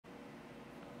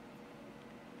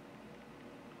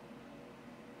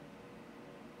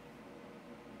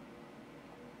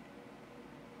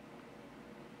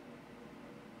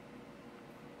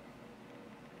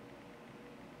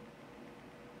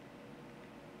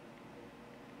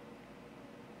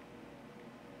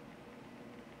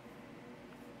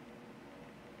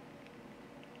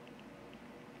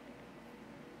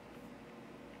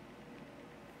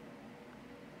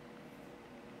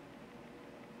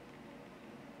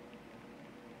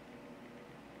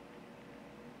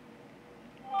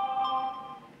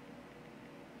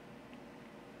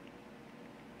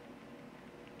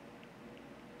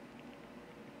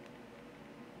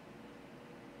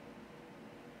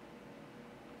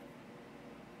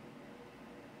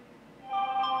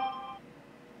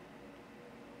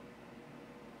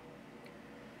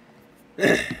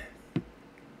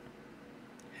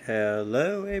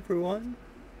Hello everyone.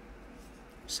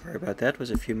 Sorry about that, was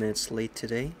a few minutes late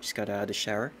today. Just got out of the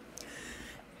shower.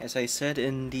 As I said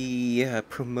in the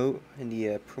promo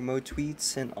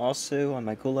tweets and also on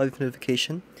my Go Live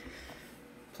notification,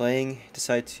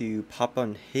 decided to pop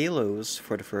on Halos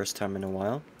for the first time in a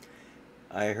while.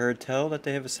 I heard tell that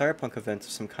they have a Cyberpunk event of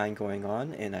some kind going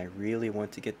on, and I really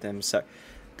want to get them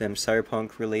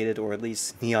Cyberpunk related, or at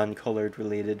least neon colored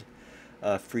related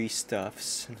free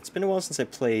stuffs. It's been a while since I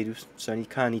played, so I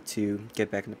kind of need to get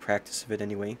back into practice of it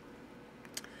anyway.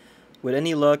 With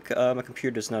any luck, my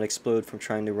computer does not explode from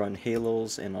trying to run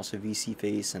Halos and also VC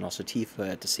Face and also Tifa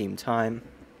at the same time.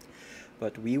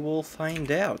 But we will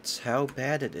find out how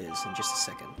bad it is in just a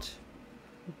second.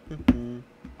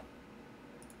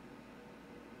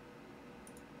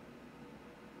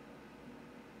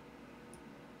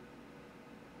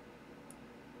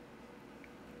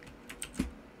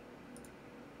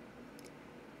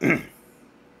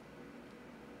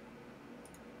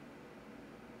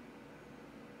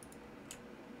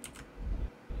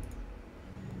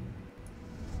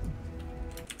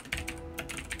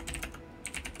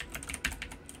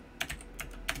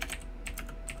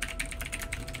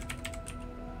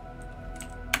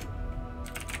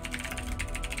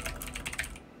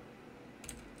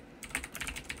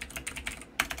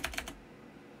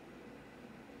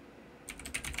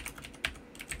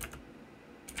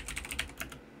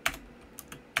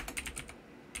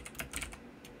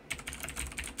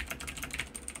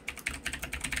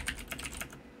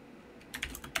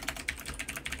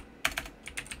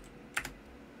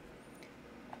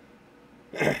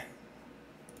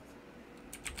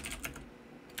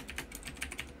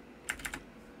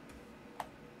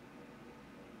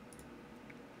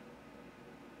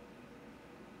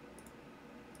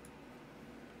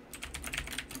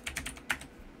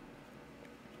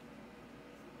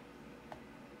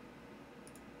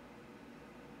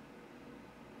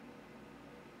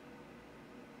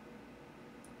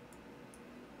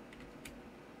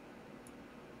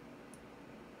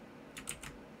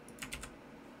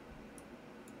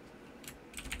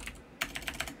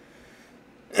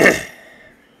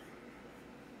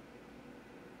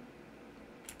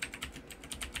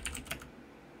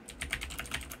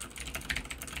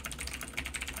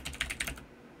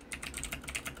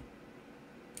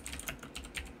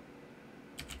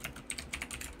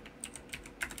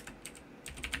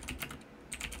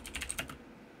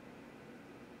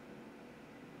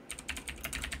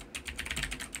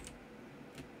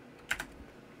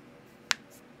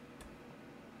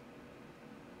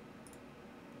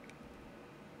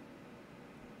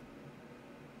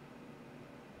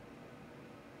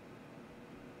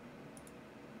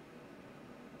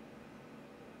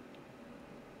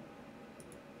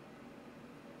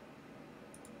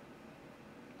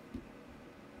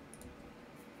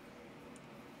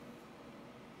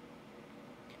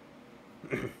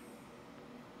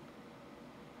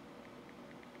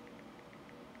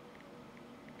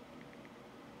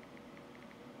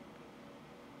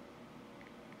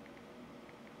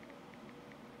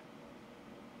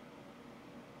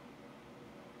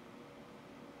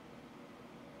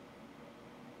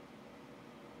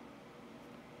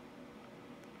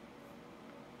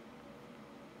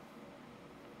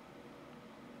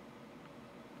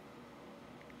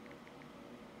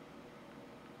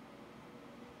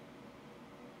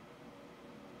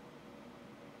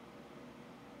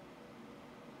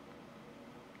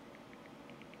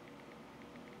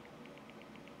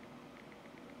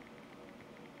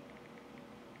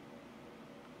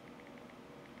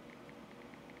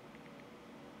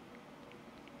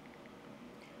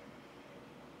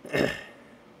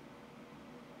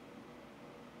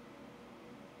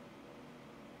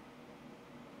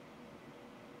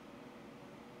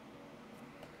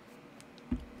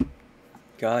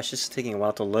 Gosh, this is taking a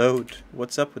while to load.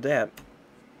 What's up with that?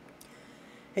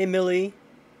 Hey Millie.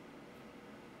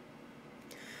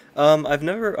 I've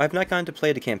not gotten to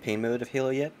play the campaign mode of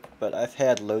Halo yet, but I've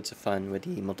had loads of fun with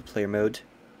the multiplayer mode.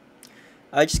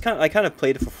 I kind of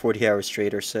played it for 40 hours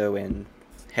straight or so and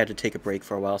had to take a break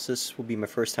for a while, so this will be my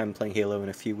first time playing Halo in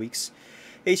a few weeks.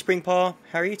 Hey Springpaw,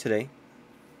 how are you today?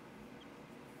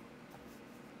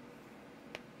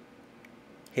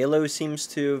 Halo seems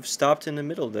to have stopped in the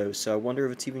middle though, so I wonder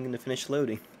if it's even going to finish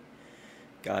loading.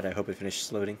 God, I hope it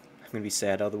finishes loading. I'm going to be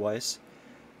sad otherwise.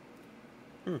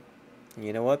 You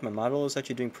know what? My model is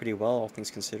actually doing pretty well, all things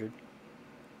considered.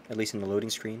 At least in the loading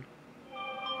screen.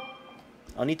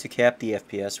 I'll need to cap the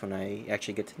FPS when I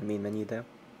actually get to the main menu though.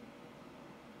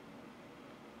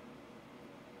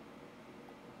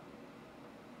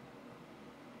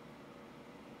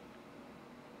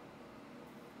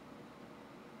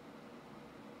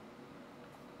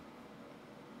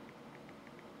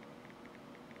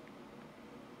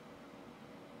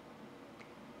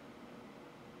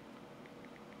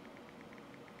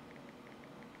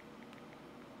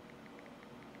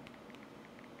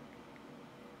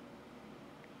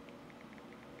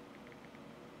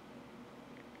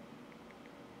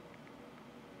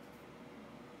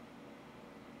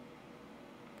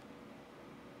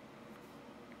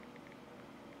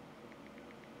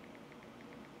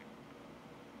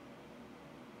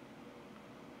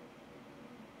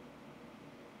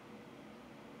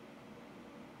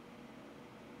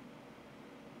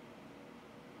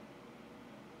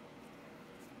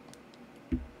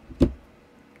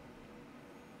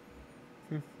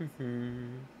 It'd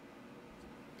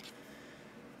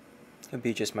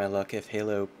be just my luck if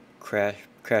Halo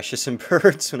crashes and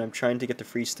burns when I'm trying to get the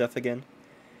free stuff again.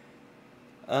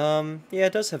 Yeah,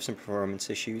 it does have some performance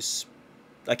issues.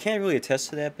 I can't really attest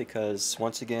to that because,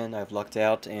 once again, I've lucked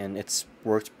out and it's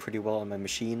worked pretty well on my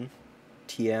machine,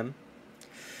 TM.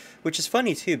 Which is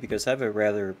funny, too, because I have a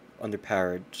rather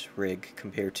underpowered rig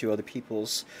compared to other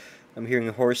people's. I'm hearing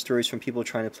horror stories from people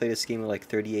trying to play this game with like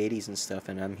 3080s and stuff,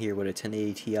 and I'm here with a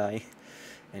 1080 Ti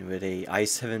and with a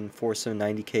i7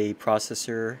 4790K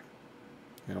processor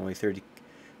and only 30.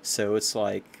 So it's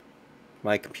like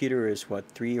my computer is, what,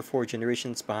 3 or 4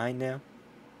 generations behind now?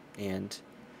 And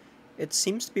it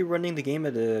seems to be running the game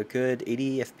at a good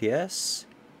 80 FPS.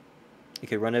 You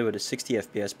could run it with a 60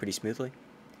 FPS pretty smoothly.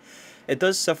 It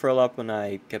does suffer a lot when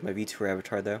I get my V2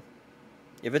 avatar, though.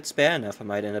 If it's bad enough, I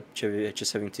might end up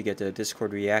just having to get the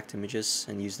Discord React images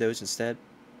and use those instead.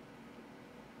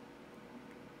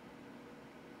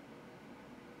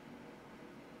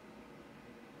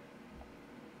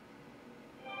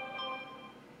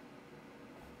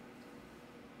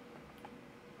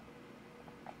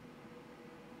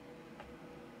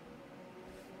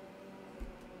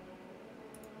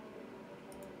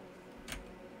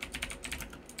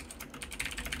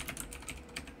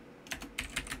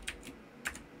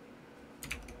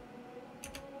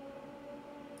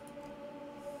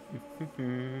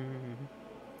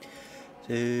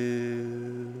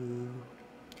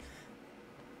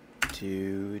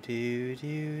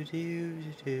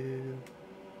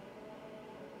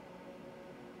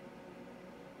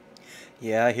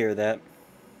 Yeah, I hear that.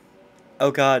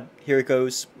 Oh god, here it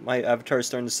goes. My avatar is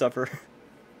starting to suffer.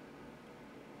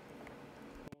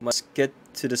 Must get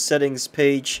to the settings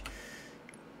page.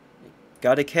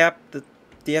 Gotta cap the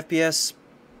FPS.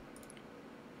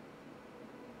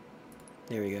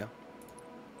 There we go.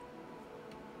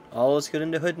 All is good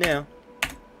in the hood now.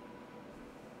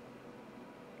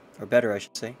 Or better, I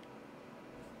should say.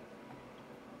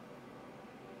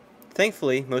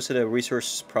 Thankfully, most of the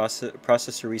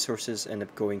processor resources end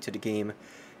up going to the game,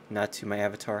 not to my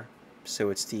avatar. So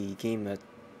it's the game that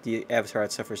the avatar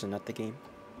that suffers and not the game.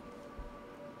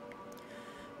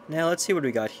 Now let's see what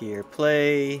we got here.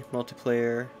 Play,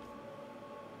 multiplayer,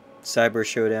 Cyber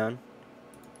Showdown.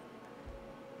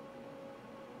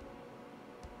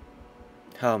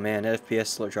 Oh man, that FPS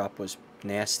slow drop was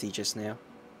nasty just now.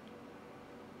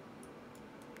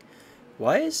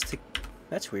 Why is the...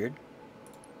 That's weird.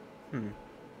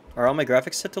 Are all my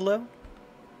graphics set to low?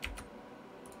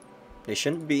 They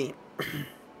shouldn't be.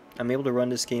 I'm able to run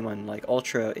this game on like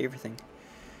ultra everything.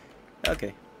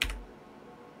 Okay.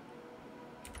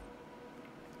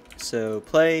 So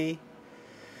play,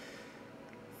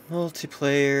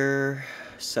 multiplayer,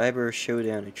 Cyber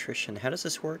Showdown, attrition. How does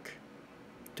this work?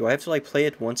 Do I have to like play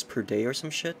it once per day or some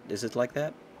shit? Is it like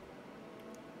that?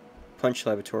 Punch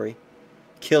laboratory.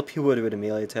 Kill people with a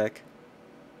melee attack.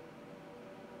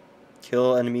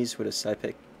 Kill enemies with a side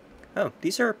pick. Oh,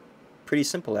 these are pretty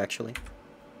simple actually.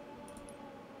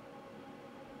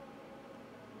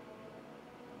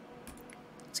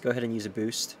 Let's go ahead and use a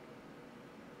boost.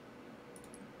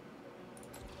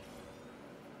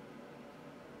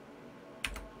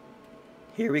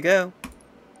 Here we go.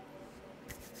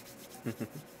 I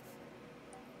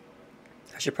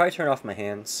should probably turn off my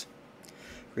hands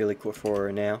really quick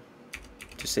for now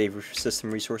to save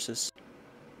system resources.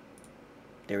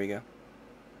 There we go.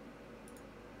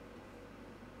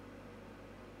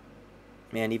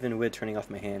 Man, even with turning off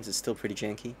my hands, it's still pretty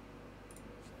janky.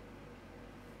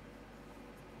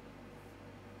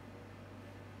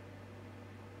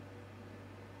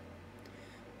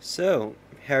 So,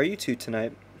 how are you two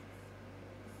tonight?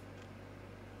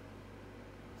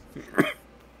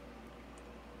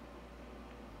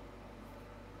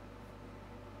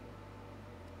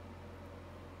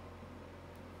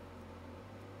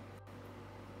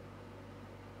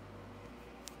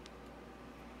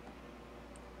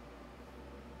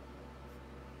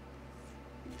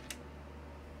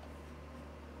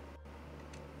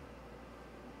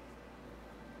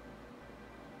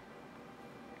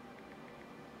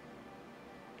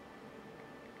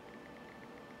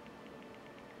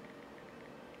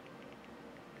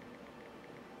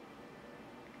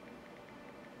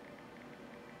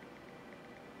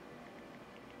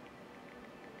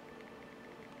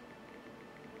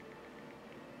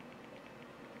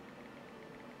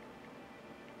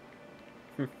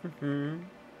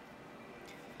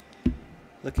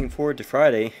 Looking forward to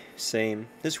Friday. Same.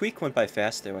 This week went by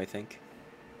fast though, I think.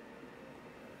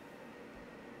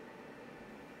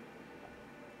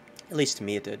 At least to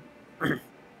me it did.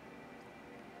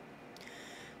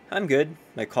 I'm good.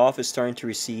 My cough is starting to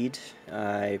recede.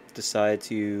 I'm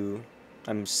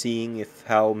seeing if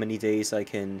how many days I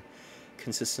can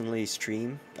consistently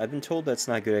stream. I've been told that's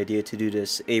not a good idea to do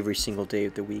this every single day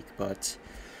of the week, but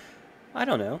I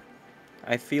don't know.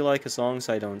 I feel like as long as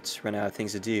I don't run out of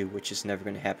things to do, which is never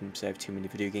going to happen because I have too many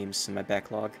video games in my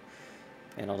backlog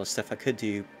and all the stuff I could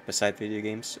do beside video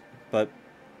games, but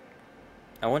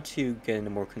I want to get in a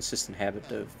more consistent habit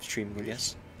of streaming, I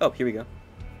guess. Oh, here we go.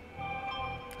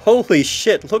 Holy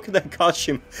shit, look at that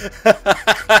costume!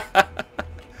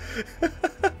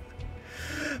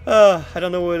 I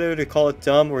don't know whether to call it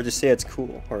dumb or to say it's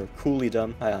cool, or coolly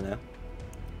dumb, I don't know.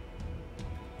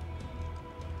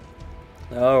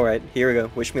 Alright, here we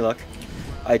go, wish me luck.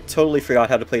 I totally forgot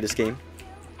how to play this game.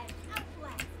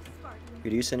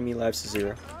 Reduce enemy lives to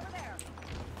 0.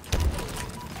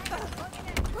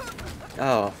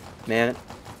 Oh, man.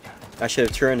 I should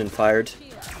have turned and fired.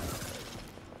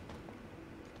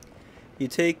 You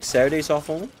take Saturdays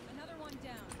off only?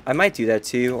 I might do that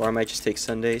too, or I might just take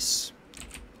Sundays.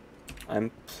 I'm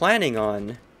planning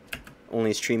on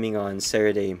only streaming on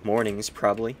Saturday mornings,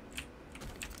 probably.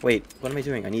 Wait, what am I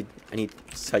doing? I need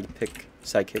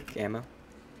sidekick ammo.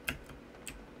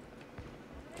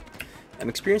 I'm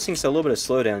experiencing a little bit of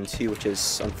slowdown too, which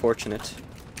is unfortunate.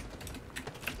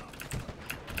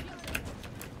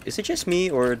 Is it just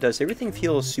me, or does everything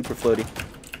feel super floaty?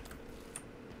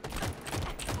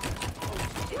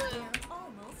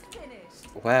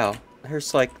 Wow,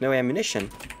 there's like no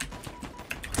ammunition.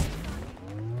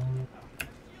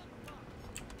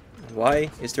 Why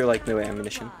is there like no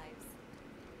ammunition?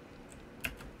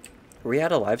 Are we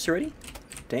out of lives already?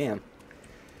 Damn.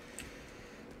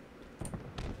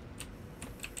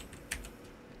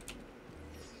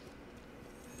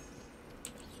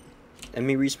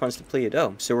 Enemy respawns depleted.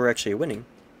 Oh, so we're actually winning.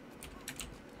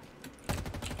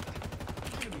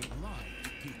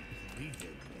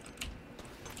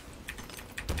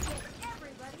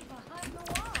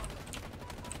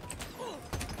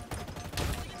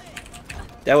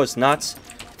 That was not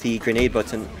the grenade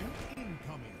button.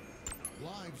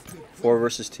 4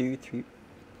 versus 2, 3.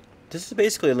 This is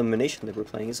basically elimination that we're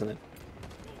playing, isn't it?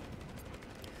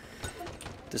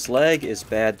 This lag is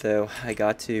bad though.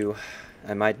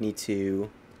 I might need to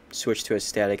switch to a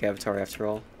static avatar after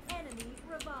all.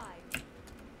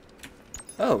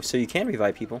 Oh, so you can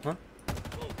revive people, huh?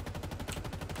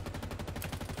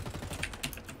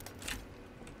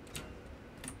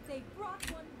 They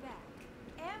brought one back.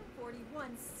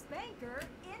 M41 Spanker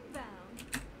inbound.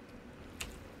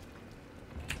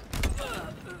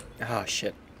 Oh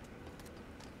shit.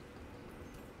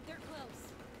 They're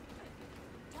close.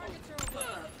 Targets are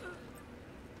over.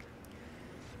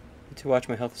 Need to watch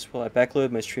my health as well. I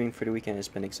backloaded my streaming for the weekend. It's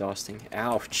been exhausting.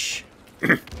 Ouch.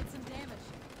 Did some damage.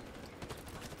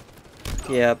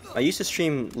 Yeah, I used to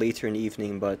stream later in the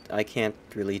evening, but I can't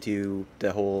really do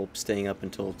the whole staying up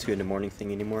until 2 in the morning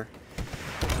thing anymore.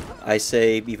 I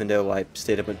say, even though I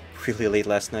stayed up really late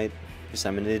last night, because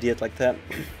I'm an idiot like that.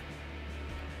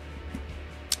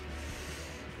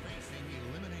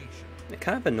 I'm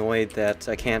kind of annoyed that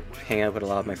I can't hang out with a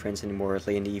lot of my friends anymore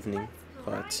late in the evening,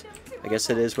 but I guess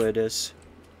it is what it is.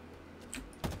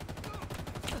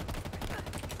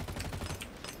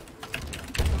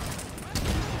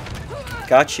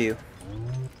 Got you.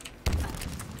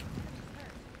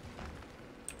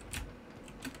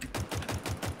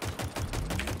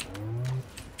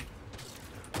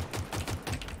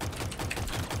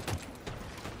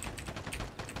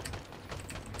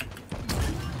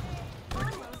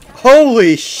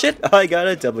 Holy shit! I got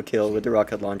a double kill with the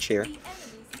rocket launcher.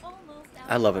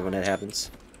 I love it when that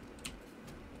happens.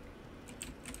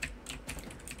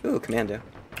 Ooh, commando.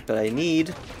 But I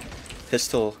need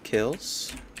pistol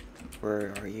kills.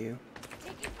 Where are you?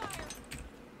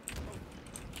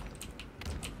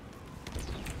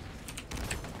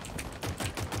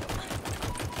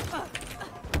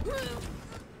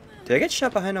 Did I get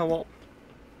shot behind a wall?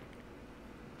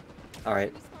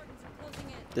 Alright.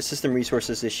 The system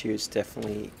resources issue is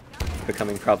definitely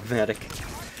becoming problematic.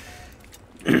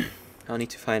 I'll need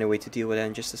to find a way to deal with that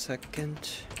in just a second.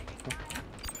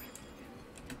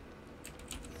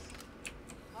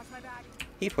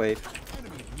 Heat wave.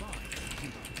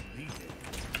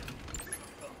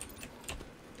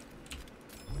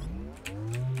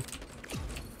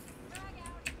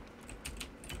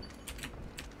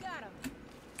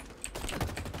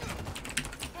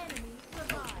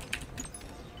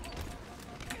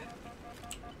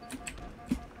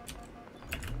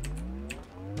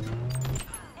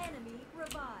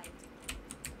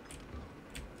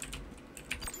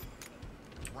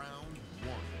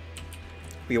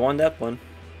 We won that one.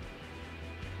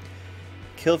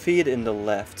 Kill feed in the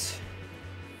left.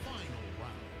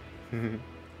 This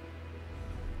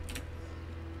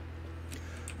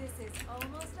is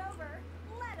almost over.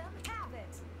 Let him have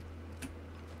it.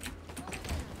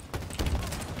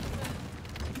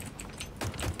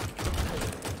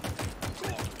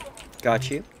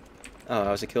 Got you. Oh, that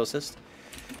was a kill assist.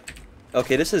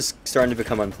 Okay, this is starting to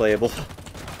become unplayable.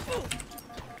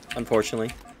 Unfortunately.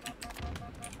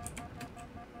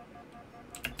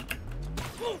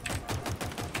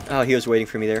 Oh, he was waiting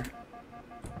for me there.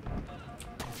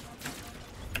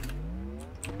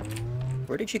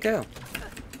 Where did you go?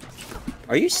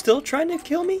 Are you still trying to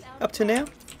kill me up to now?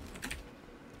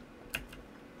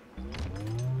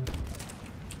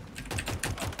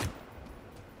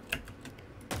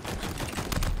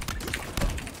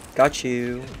 Got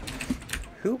you.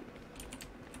 Who?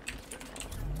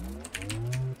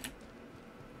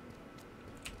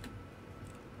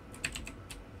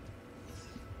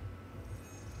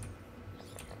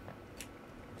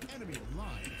 Enemy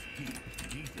lines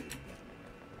defeated.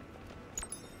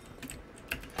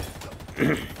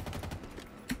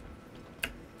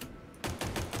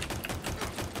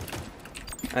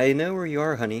 I know where you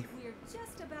are, honey. We're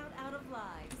just about out of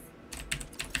lives.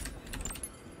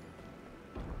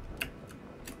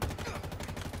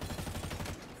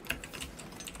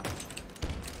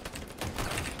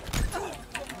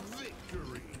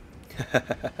 Victory.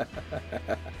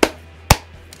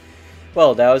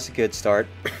 Well, that was a good start.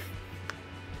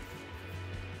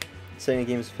 Setting the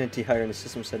game's affinity higher in the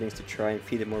system settings to try and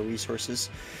feed it more resources.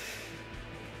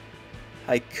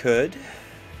 I could.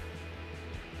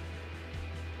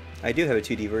 I do have a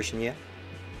 2D version, yeah.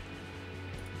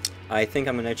 I think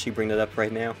I'm gonna actually bring that up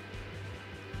right now.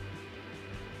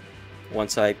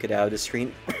 Once I get out of the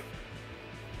screen.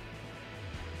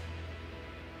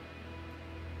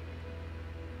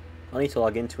 I'll need to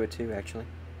log into it too, actually.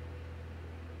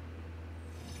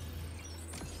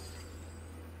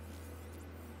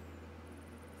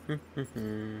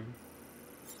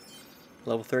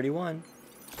 Level 31.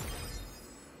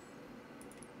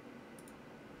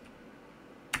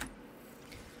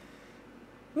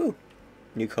 Ooh,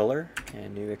 new color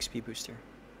and new XP booster.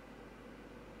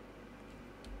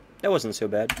 That wasn't so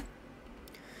bad.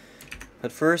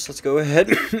 But first, let's go ahead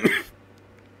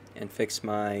and fix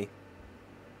my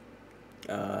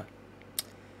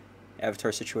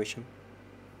avatar situation.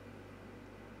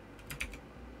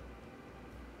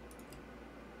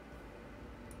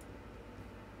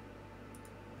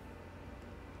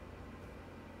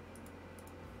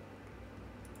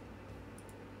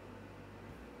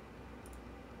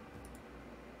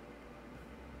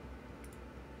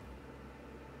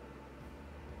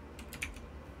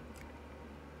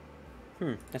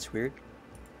 That's weird.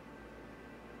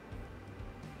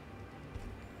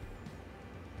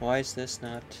 Why is this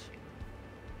not...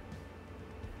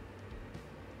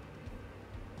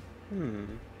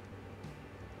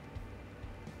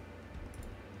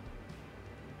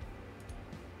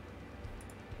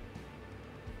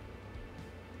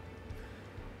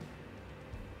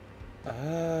 Oh.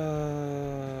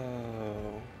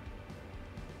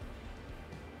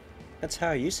 That's how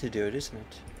I used to do it, isn't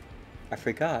it? I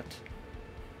forgot.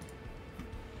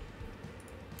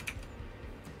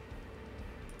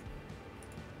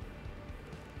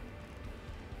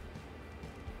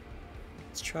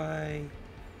 Let's try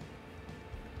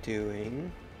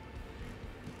doing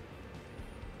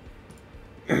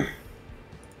nah,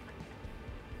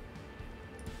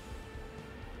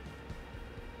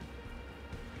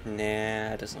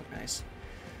 that doesn't look nice.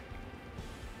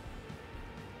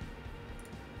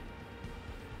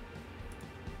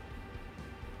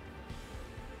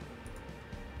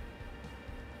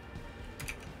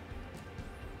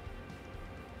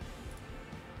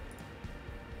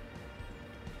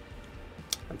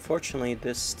 Unfortunately,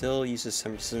 this still uses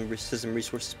some system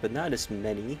resources, but not as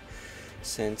many,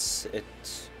 since it...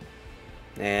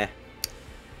 Nah.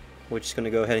 We're just gonna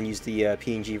go ahead and use the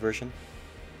PNG version.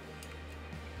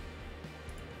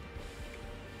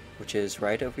 Which is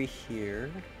right over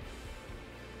here.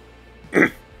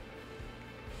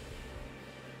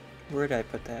 Where did I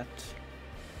put that?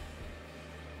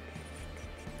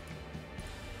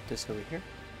 This over here.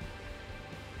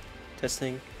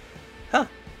 Testing. Huh!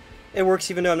 It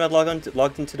works even though I'm not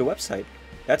logged into the website.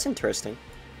 That's interesting.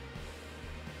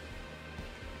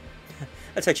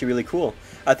 That's actually really cool.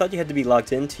 I thought you had to be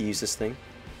logged in to use this thing.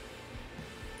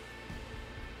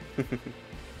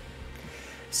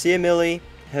 See ya, Millie.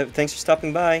 Thanks for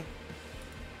stopping by.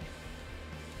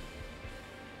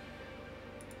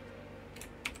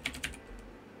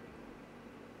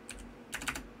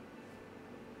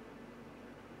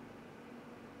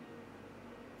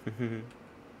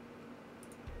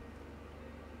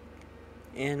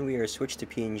 And we are switched to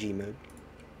PNG mode,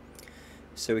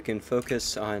 so we can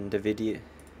focus on the video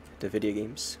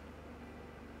games.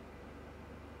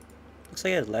 Looks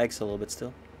like it lags a little bit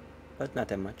still, but not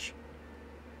that much.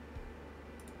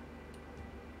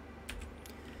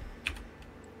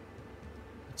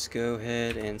 Let's go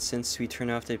ahead, and since we turn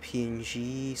off the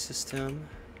PNG system,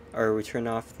 or we turn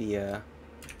off the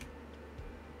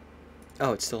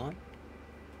oh, it's still on?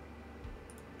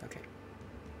 Okay.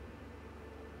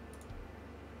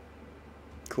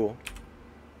 Cool.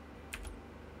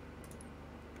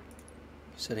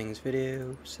 Settings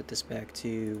video, set this back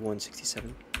to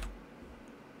 167.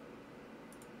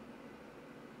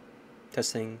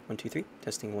 Testing 1 2 3.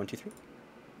 Testing 1 2 3.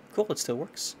 Cool, it still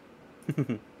works.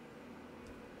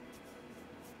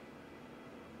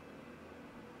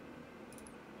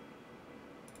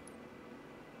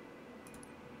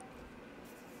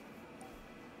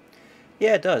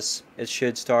 Yeah, it does. It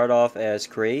should start off as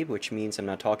gray, which means I'm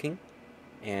not talking,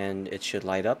 and it should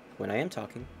light up when I am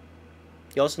talking.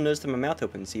 You also notice that my mouth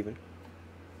opens even.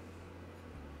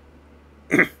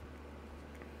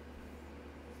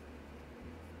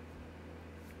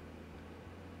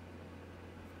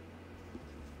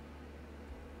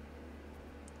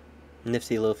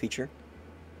 Nifty little feature.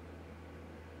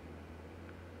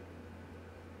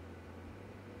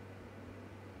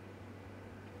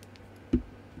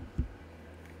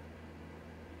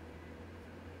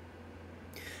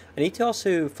 I need to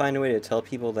also find a way to tell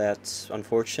people that,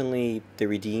 unfortunately, the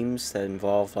redeems that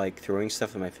involve like throwing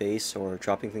stuff in my face or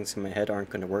dropping things in my head aren't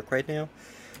going to work right now,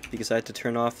 because I had to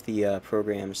turn off the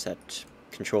programs that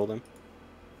control them.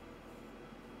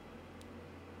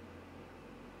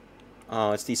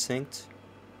 Oh, it's desynced?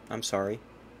 I'm sorry.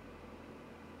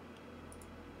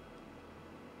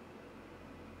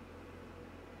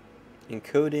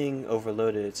 Encoding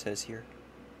overloaded, it says here.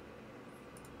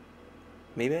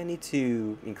 Maybe I need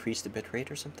to increase the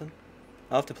bitrate or something?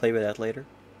 I'll have to play with that later.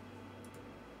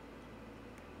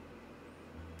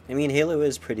 I mean, Halo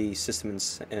is pretty system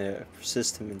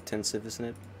intensive, isn't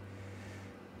it?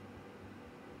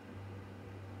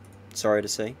 Sorry to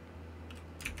say.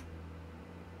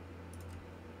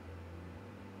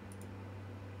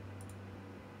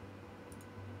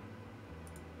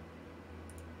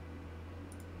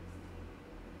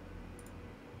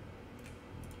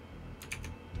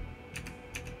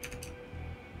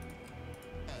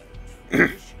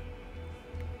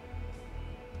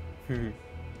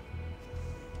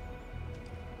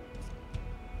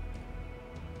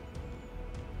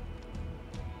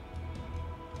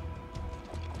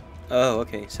 Oh,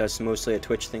 okay, so it's mostly a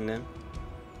Twitch thing then.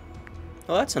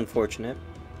 Well, that's unfortunate.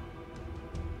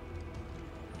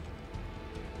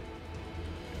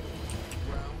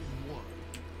 Round one.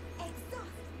 Exhaust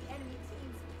the enemy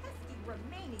team's pesky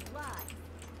remaining lives.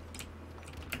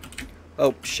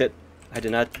 Oh, shit. I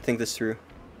did not think this through.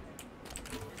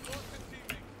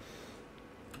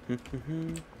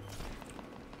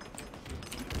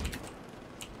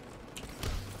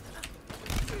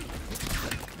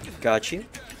 Got you.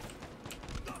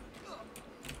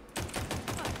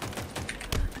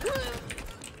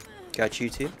 Got you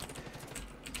too.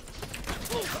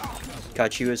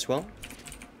 Got you as well.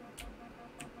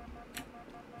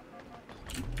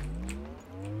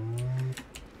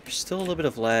 There's still a little bit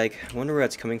of lag. I wonder where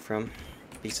that's coming from.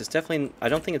 Because it's definitely... I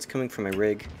don't think it's coming from my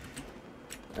rig.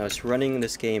 I was running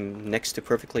this game next to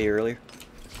perfectly earlier.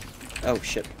 Oh,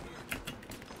 shit.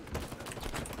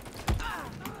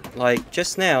 Like,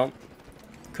 just now,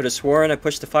 could have sworn I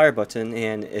pushed the fire button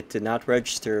and it did not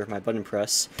register my button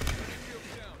press.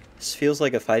 This feels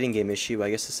like a fighting game issue.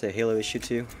 I guess it's a Halo issue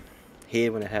too. Hate it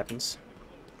when it happens.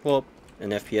 Well,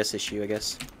 an FPS issue, I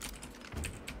guess.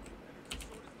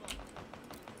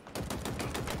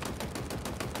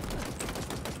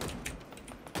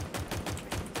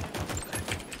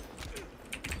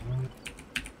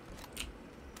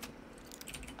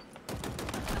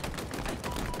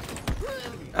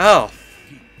 Oh!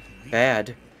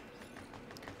 Bad.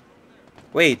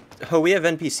 Wait, oh, we have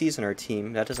NPCs on our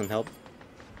team. That doesn't help.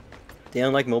 They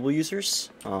don't like mobile users?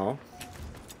 Oh.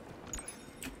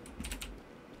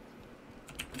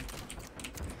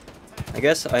 I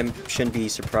guess I shouldn't be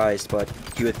surprised, but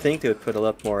you would think they would put a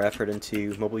lot more effort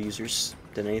into mobile users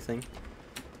than anything.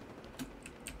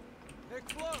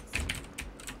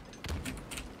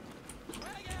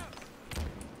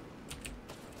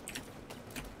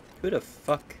 Who the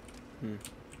fuck?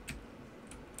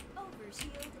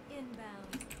 Overshield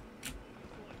inbound.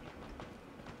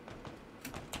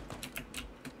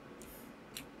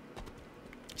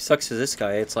 Sucks to this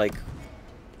guy. It's like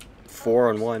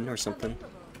 4-on-1 or something.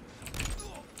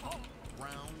 Round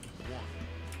one.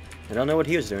 I don't know what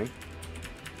he was doing.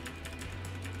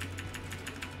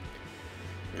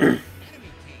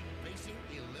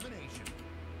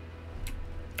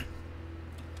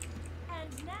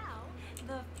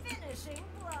 finishing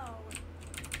blow.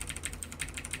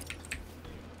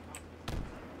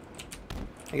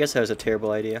 I guess that was a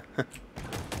terrible idea.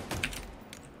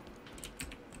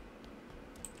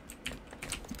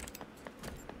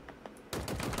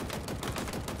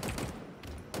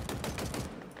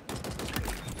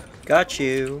 Got you.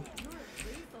 You're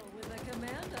lethal with a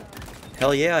commando.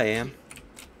 Hell yeah, I am.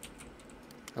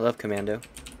 I love Commando.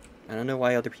 I don't know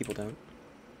why other people don't,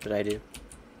 but I do.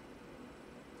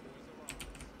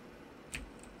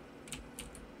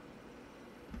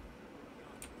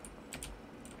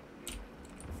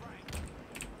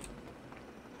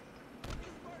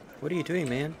 What are you doing,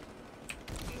 man?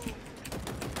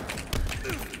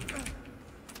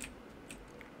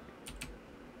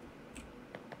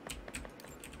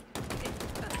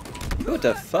 What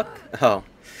the fuck? Oh,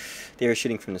 they were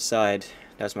shooting from the side.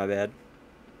 That's my bad.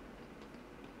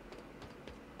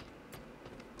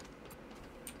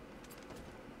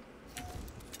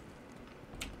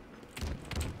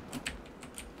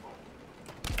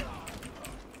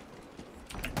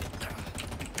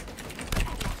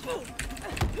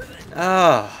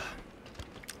 Ah,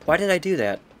 why did I do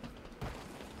that?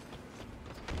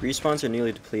 Respawns are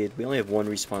nearly depleted. We only have one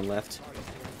respawn left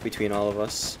between all of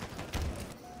us.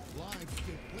 Lives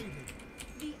depleted.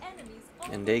 The enemy's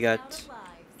And they almost got, out of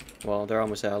lives. well, they're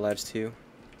almost out of lives too.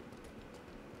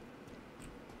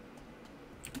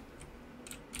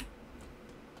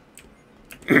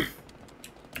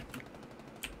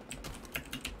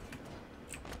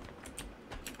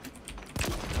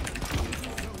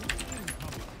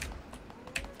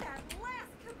 That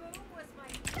last kaboom was my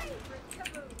favorite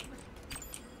kaboom.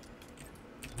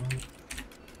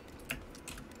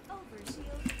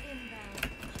 Overshield inbound.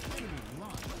 Enemy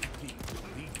lives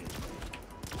depleted.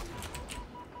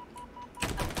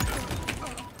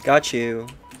 Got you.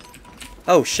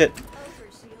 Oh shit.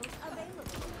 Overshield available.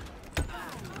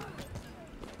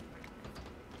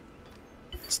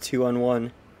 It's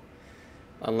 2-on-1.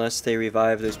 Unless they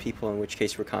revive those people, in which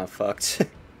case we're kind of fucked.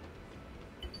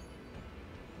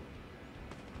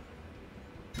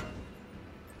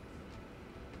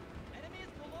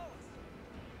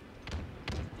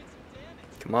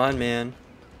 Come on, man.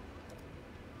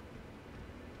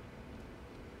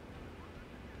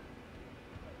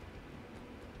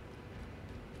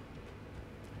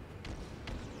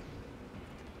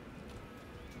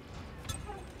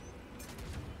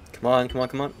 Come on, come on,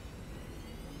 come on.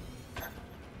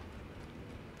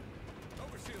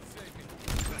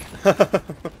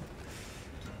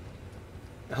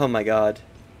 Oh my god.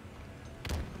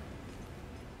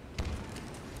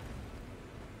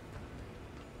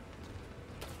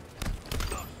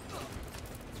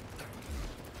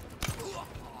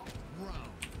 Round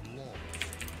lost.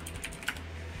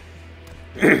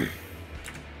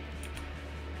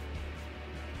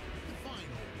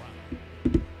 Final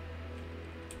round.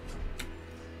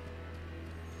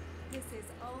 This is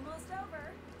almost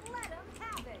over. Let them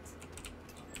have it.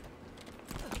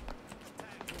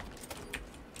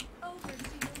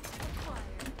 Overshield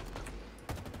acquired.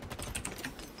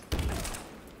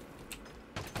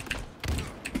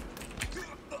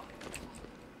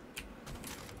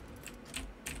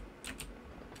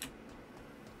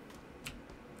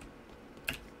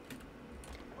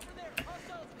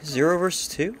 Zero versus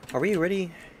 2? Are we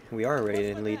ready? We are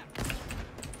ready to lead.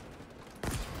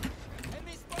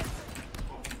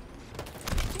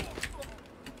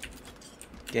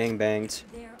 Gang banged.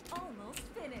 They're almost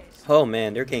finished. Oh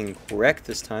man, they're getting wrecked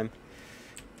this time.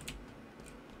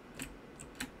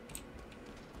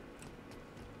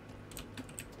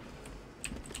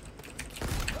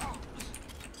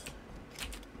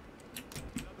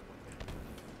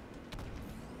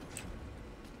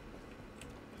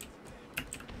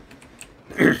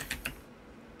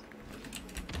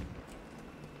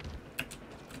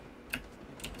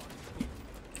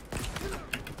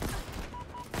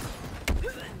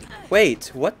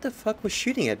 Wait, what the fuck was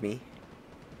shooting at me?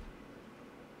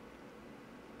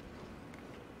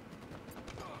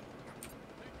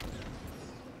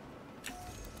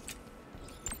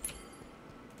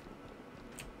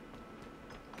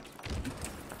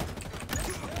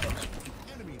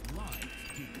 Enemy lives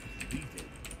depleted.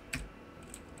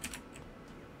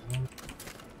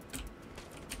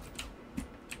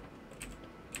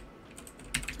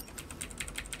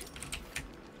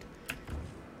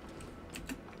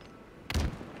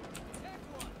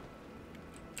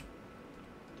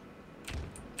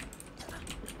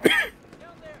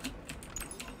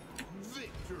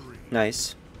 Victory.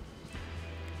 Nice.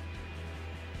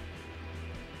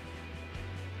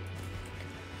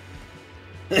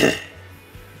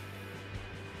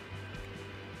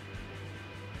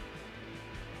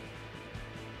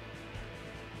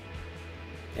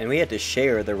 And we had to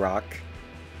share the rock.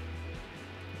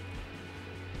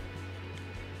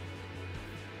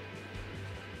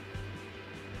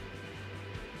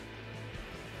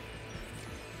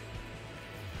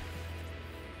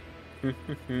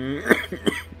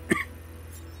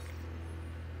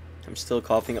 I'm still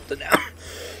coughing up the now.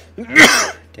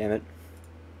 Damn it.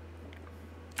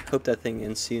 Hope that thing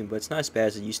ends soon, but it's not as bad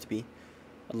as it used to be.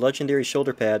 A legendary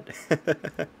shoulder pad.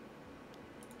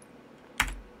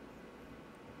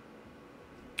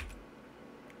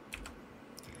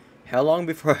 How long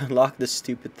before I unlock this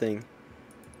stupid thing?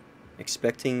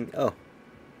 Expecting... Oh.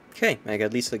 Okay,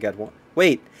 at least I got one.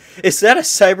 Wait, is that a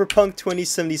Cyberpunk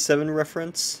 2077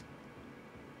 reference?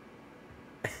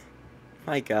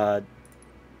 My god.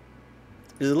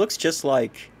 Because it looks just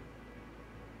like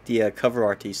the cover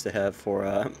art they used to have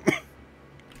for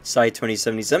Side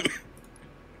 2077.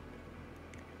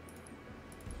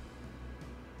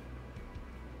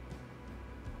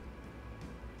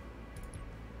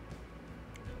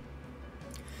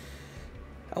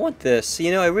 I want this.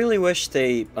 You know, I really wish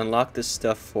they unlocked this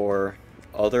stuff for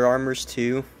other armors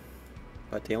too,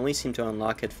 but they only seem to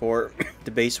unlock it for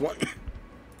the base one.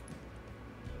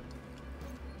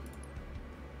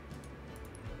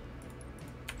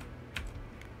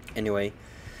 Anyway,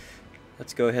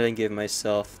 let's go ahead and give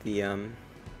myself the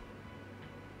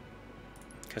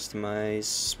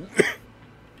customize.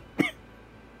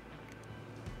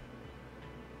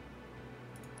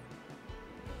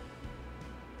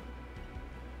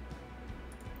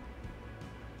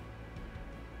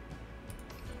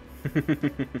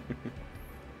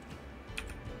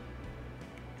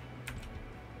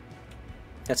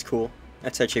 That's cool.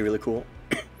 That's actually really cool.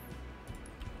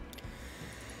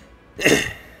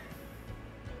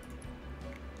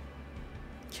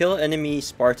 Kill enemy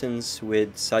Spartans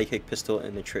with Psychic Pistol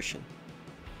and Attrition.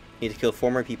 Need to kill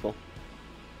 4 more people.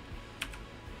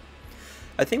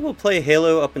 I think we'll play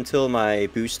Halo up until my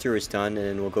booster is done, and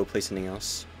then we'll go play something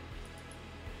else.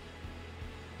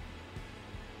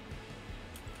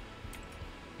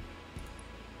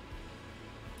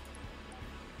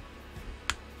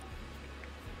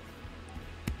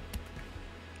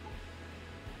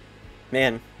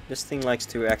 Man, this thing likes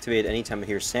to activate anytime it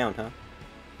hears sound, huh?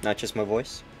 Not just my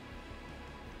voice.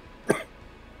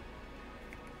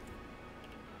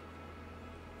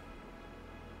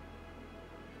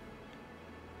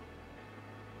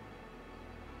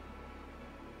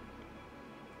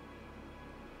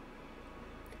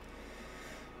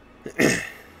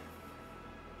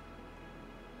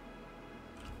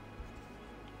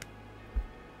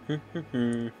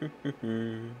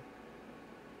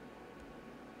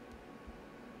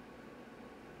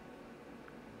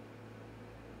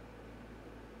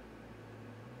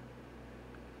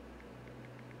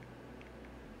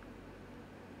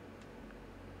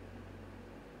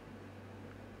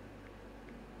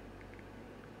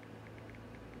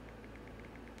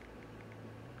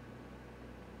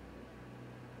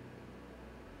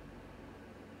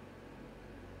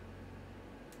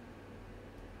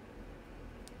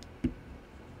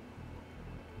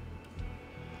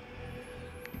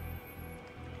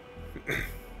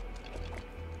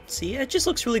 See, it just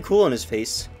looks really cool on his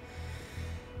face.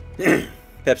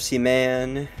 Pepsi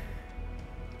Man.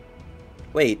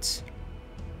 Wait.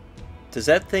 Does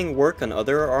that thing work on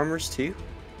other armors too?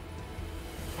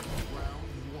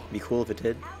 Be cool if it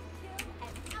did.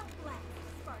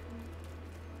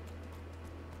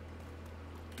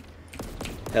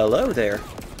 Hello there.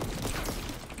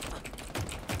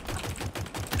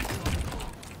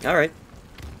 Alright.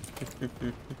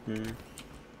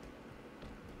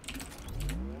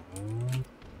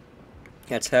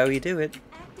 That's how you do it.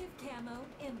 Active camo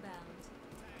inbound.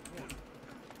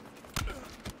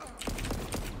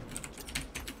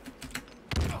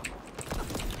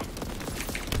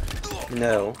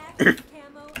 No. Active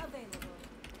camo available.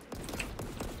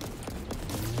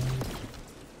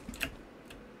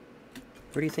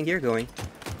 Where do you think you're going?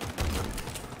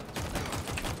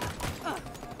 The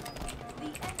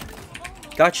enemy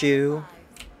almost Got you. arrived.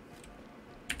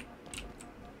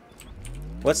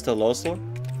 What's the Lulz lore?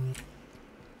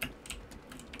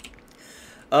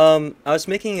 I was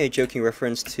making a joking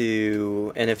reference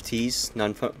to NFTs,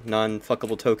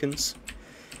 non-fuckable tokens,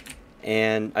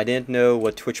 and I didn't know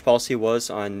what Twitch policy was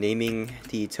on naming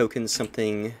the tokens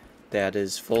something that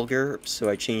is vulgar, so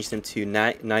I changed them to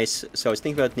nice. So I was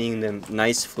thinking about naming them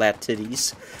nice flat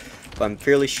titties, but I'm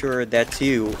fairly sure that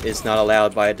too is not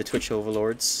allowed by the Twitch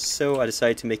overlords, so I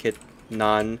decided to make it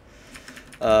fuckable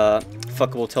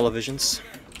televisions.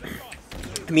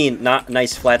 I mean, not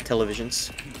nice flat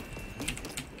televisions.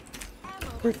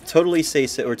 We're totally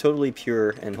safe, we're totally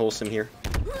pure and wholesome here.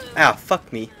 Ah,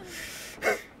 fuck me.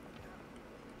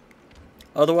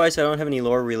 Otherwise, I don't have any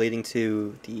lore relating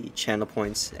to the channel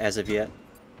points as of yet.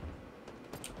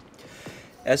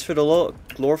 As for the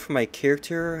lore for my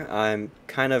character, I'm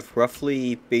kind of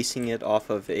roughly basing it off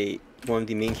of one of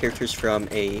the main characters from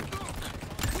a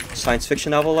science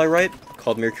fiction novel I write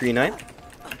called Mercury 9.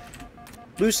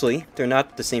 Loosely, they're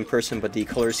not the same person, but the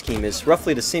color scheme is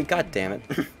roughly the same. God damn it.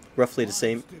 Roughly the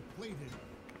same.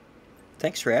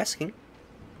 Thanks for asking.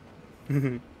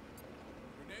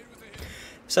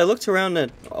 So I looked around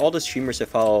at all the streamers I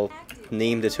follow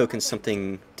name the tokens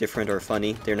something different or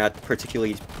funny. They're not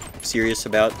particularly serious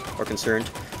about or concerned,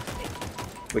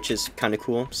 which is kind of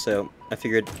cool. So I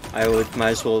figured I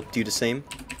might as well do the same.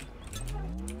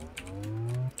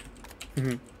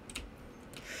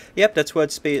 Yep, that's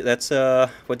what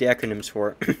what the acronym's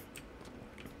for.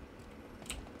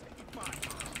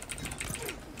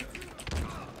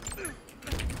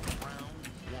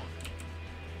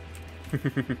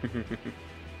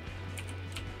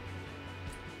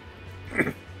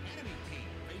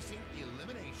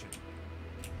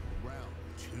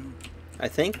 I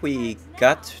think we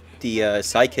got the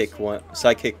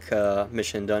sidekick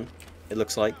mission done. It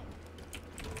looks like.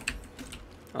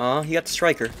 He got the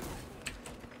striker.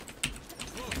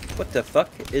 What the fuck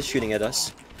is shooting at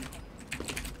us?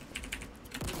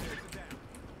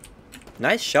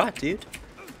 Nice shot, dude.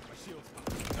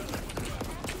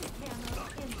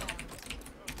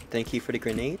 Thank you for the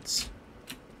grenades.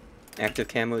 Active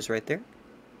camos right there.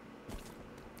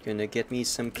 Gonna get me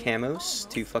some camos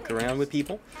to fuck around with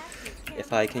people.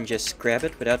 If I can just grab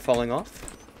it without falling off.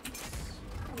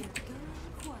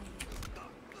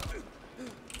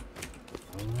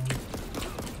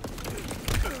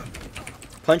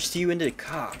 Punched you into the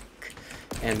cock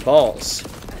and balls.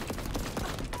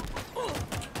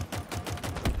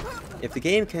 If the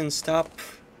game can stop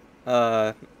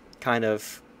kind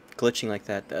of glitching like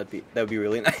that, that would be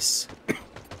really nice.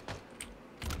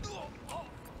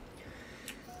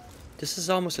 This is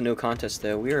almost a no contest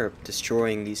though. We are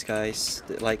destroying these guys.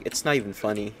 Like, it's not even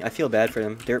funny. I feel bad for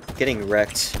them. They're getting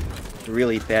wrecked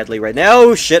really badly right now.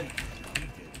 Oh shit!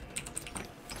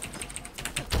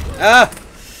 Ah!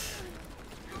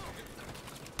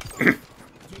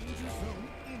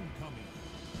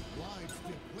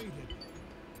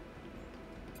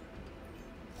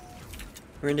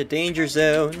 We're in the danger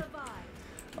zone.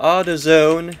 Auto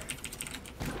zone.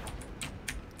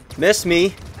 Miss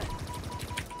me.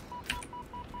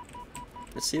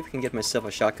 Let's see if I can get myself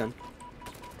a shotgun.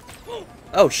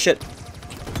 Oh shit.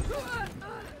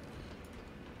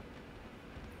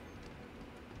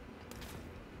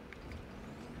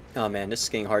 Oh man, this is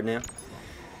getting hard now.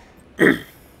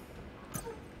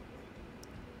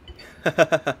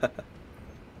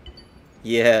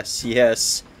 Yes,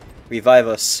 yes. Revive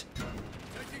us.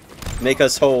 Make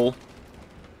us whole.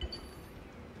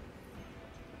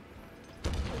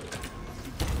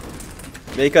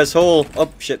 Make us whole.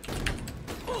 Oh shit.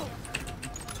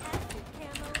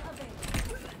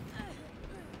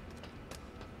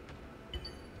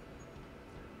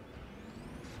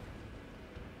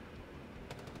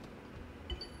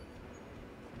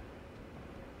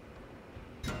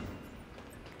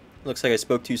 Looks like I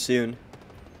spoke too soon.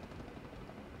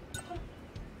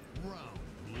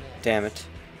 Damn it.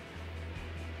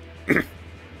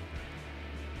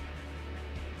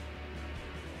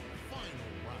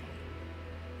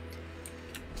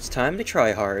 It's time to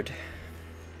try hard.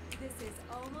 This is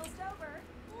almost over.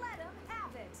 Let 'em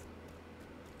have it.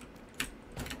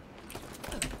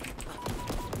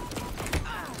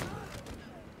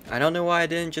 I don't know why I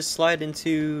didn't just slide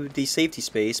into the safety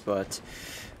space, but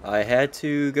I had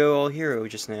to go all hero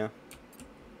just now.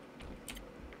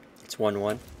 It's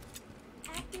 1-1.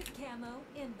 Active camo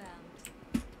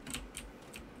inbound.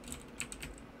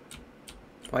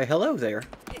 Why, hello there.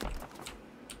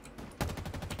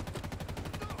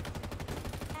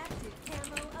 Active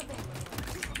camo available.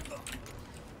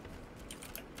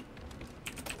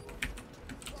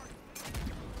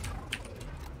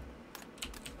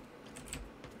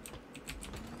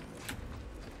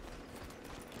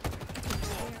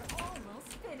 They're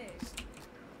almost finished.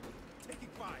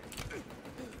 Taking fire.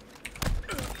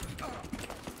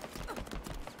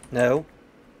 No.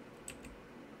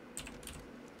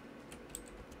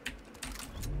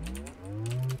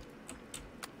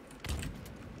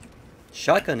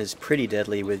 Shotgun is pretty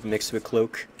deadly with mixed with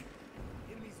cloak.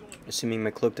 Assuming my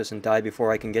cloak doesn't die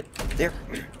before I can get there.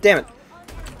 Damn it!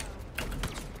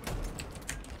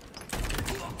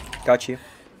 Got you.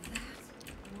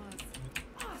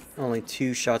 Only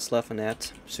 2 shots left on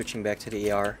that. Switching back to the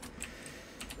AR.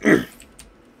 Enemy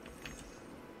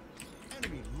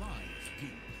lives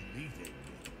deep.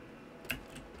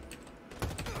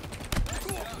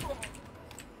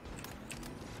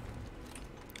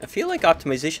 feel like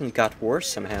optimization got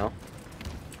worse somehow.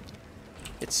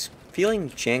 It's feeling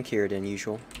jankier than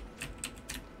usual.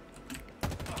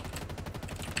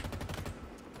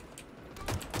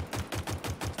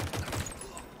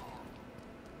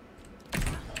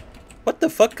 What the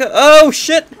fuck? Oh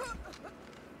shit!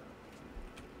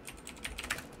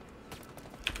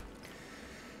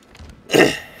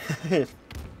 That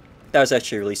was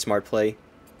actually a really smart play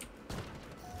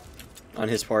on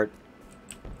his part.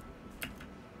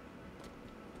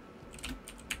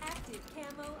 Active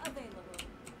camo available.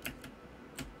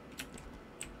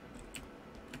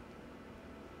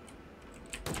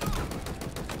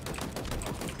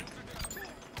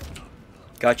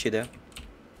 Got you there.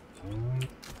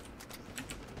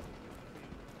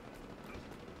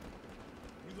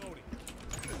 Reloading.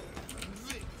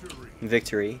 Victory.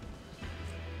 Victory.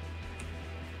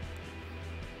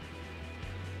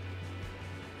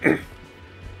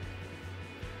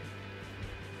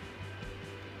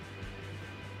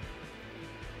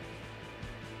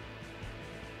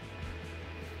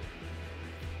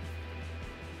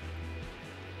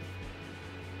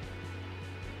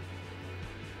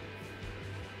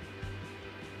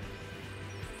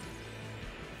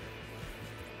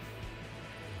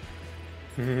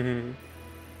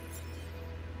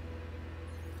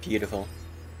 Beautiful.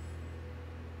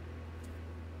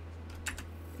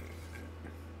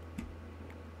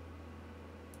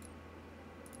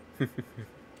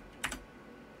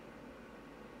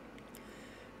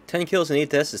 Ten kills and 8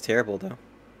 deaths is terrible, though.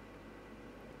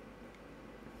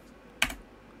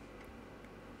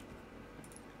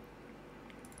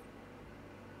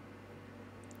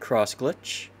 Cross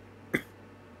glitch.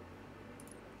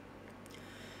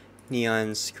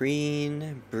 Neon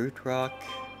screen. Brute rock.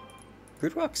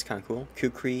 Brute rock's kind of cool.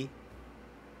 Kukri.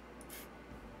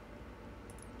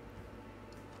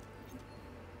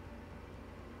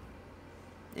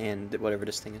 And whatever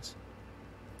this thing is.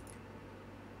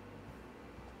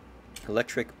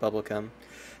 Electric bubblegum.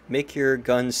 Make your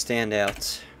gun stand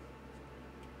out.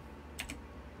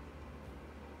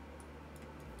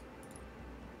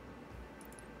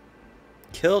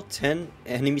 Kill 10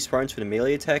 enemy Spartans with a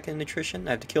melee attack and attrition?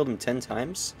 I have to kill them 10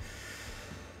 times?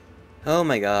 Oh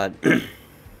my god.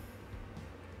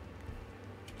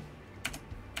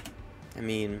 I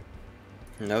mean,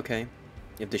 okay.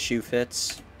 If the shoe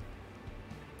fits.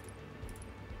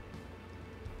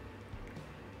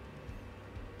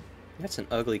 That's an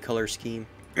ugly color scheme.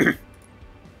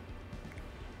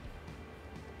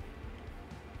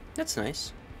 That's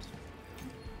nice.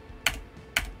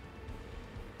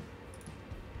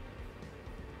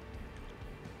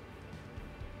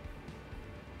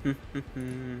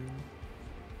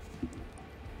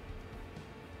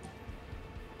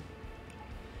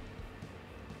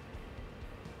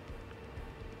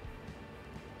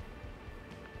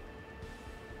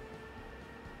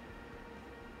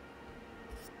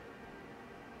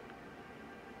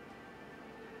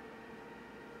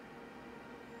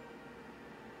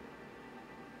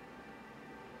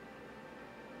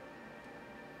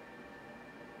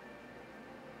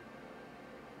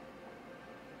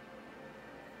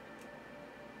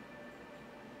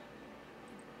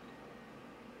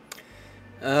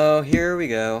 Oh, here we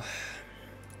go.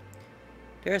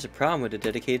 There's a problem with a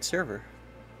dedicated server.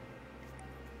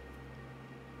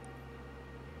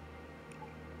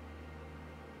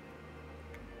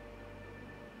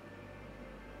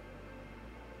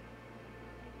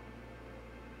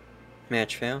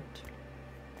 Match found.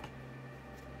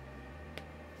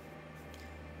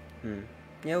 Yeah,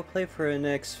 we'll play for the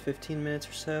next 15 minutes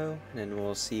or so, and then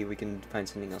we'll see if we can find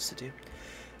something else to do.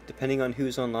 Depending on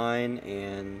who's online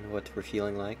and what we're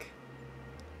feeling like.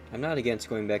 I'm not against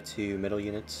going back to metal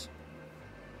units.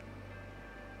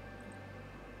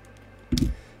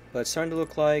 But it's starting to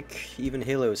look like even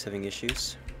Halo is having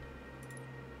issues.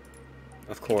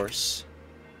 Of course.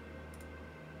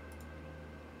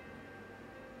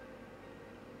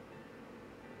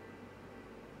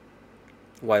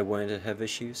 Why wouldn't it have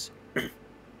issues?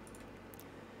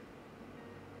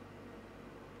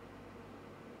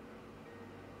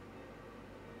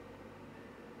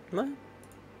 What?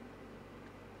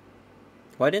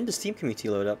 Why didn't the Steam community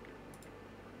load up?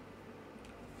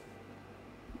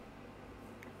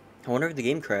 I wonder if the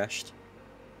game crashed.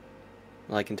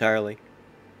 Like, entirely.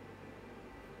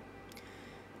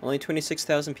 Only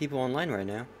 26,000 people online right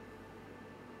now.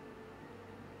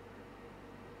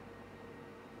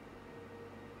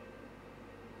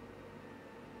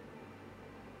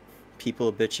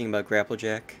 People bitching about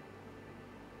Grapplejack.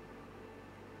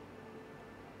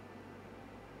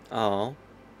 Oh.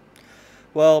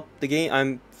 Well, the game,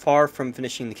 I'm far from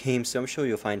finishing the game, so I'm sure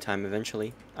you'll find time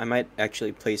eventually. I might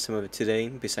actually play some of it today,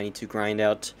 because I need to grind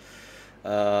out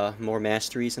more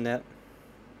masteries and that.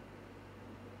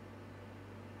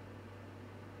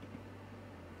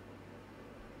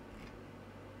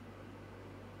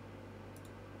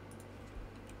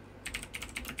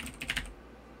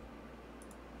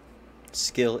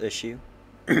 Skill issue.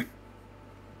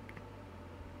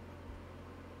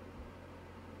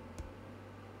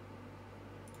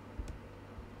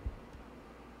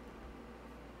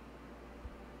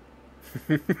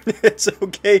 It's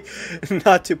okay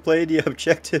not to play the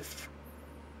objective.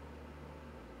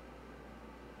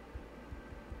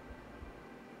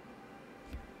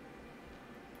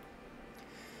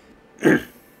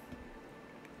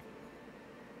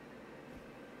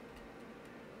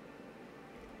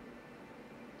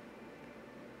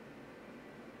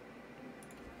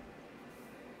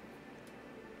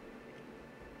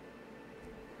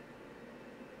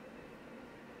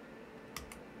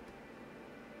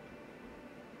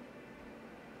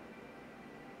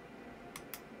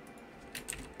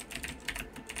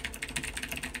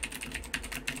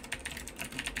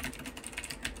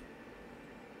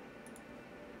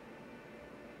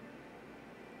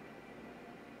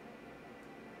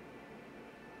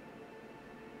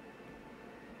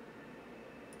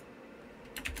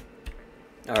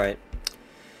 Alright.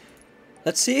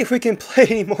 Let's see if we can play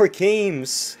any more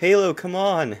games. Halo, come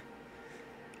on.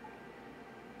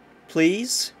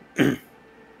 Please?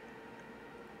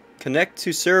 Connect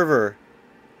to server.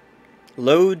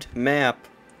 Load map.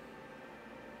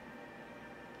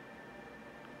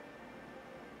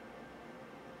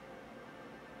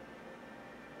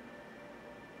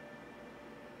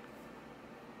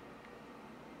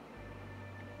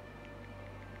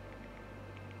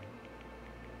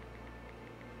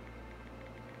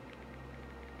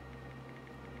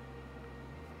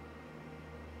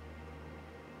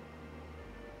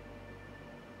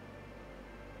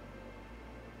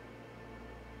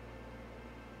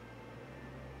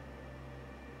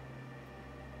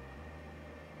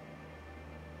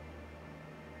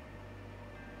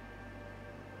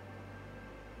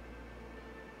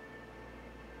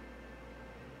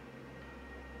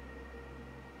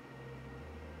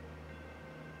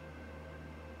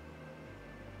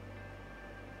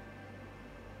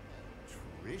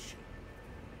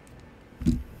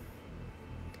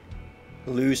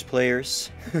 Lose players.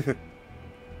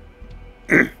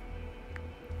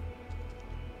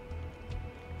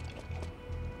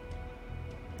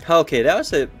 Okay,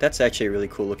 that's actually a really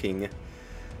cool looking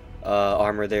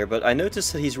armor there, but I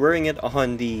noticed that he's wearing it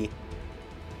on the...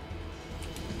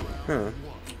 Huh.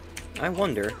 I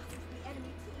wonder. The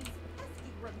enemy team's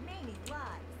pesky remaining lives.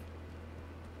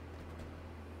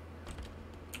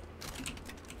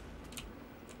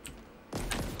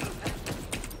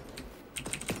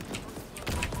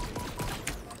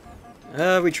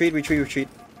 Retreat, retreat, retreat.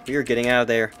 We are getting out of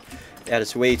there. That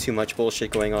is way too much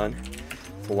bullshit going on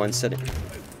for one setting.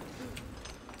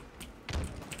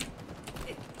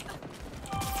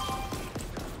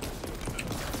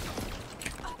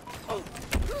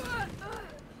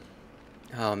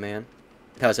 Oh man,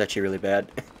 that was actually really bad.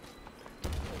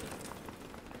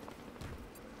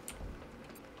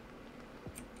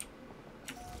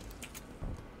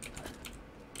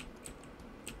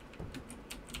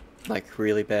 Like,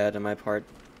 really bad on my part.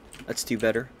 Let's do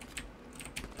better.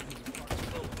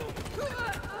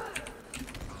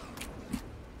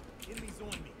 Enemies on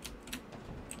me.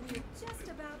 We're just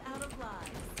about out of lives.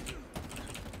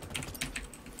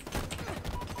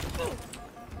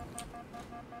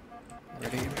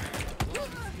 Ready?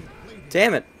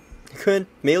 Damn it! I couldn't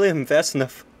melee him fast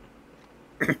enough.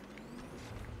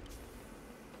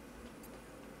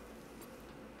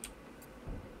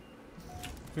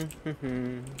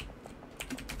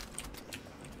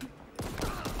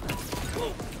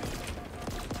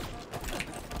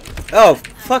 Oh,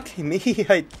 fuck me,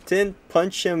 I didn't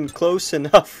punch him close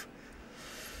enough.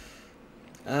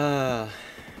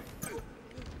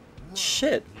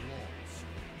 Shit.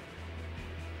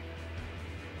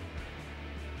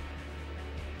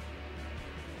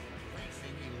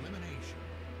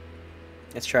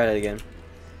 Let's try that again.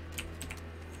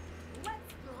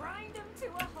 Let's grind them to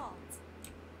a halt.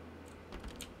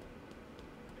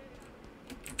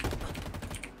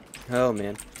 Oh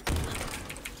man.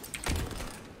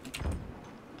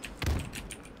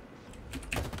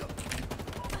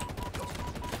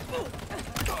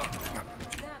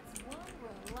 That's one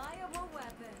reliable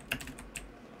weapon.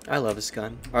 I love this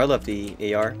gun. Or I love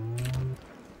the AR.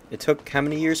 It took how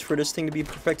many years for this thing to be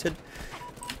perfected?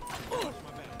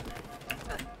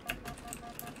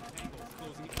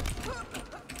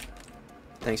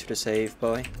 Thanks for the save,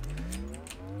 boy.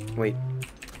 Wait.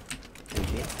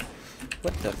 Okay.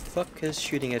 What the fuck is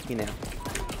shooting at me now?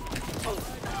 We're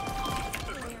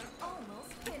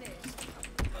almost finished.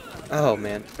 Oh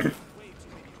man.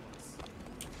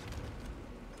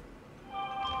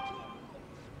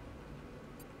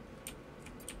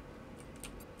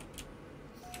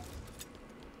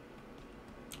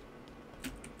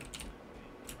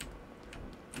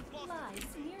 Lives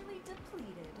nearly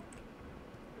depleted.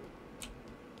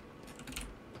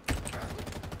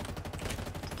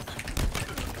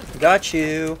 Got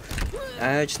you.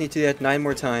 I just need to do that 9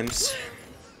 more times.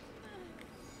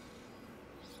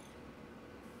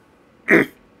 Enemy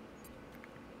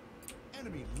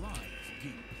lives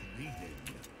depleted.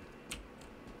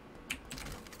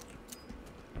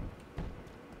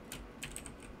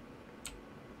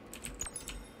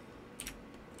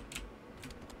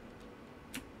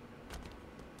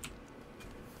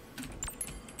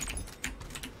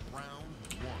 Round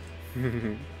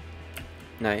 1.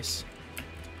 Nice.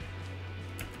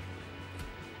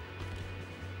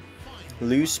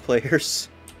 Loose players.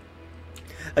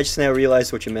 I just now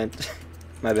realized what you meant.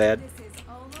 My bad. This is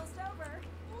almost over.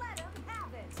 Let 'em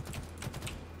have it.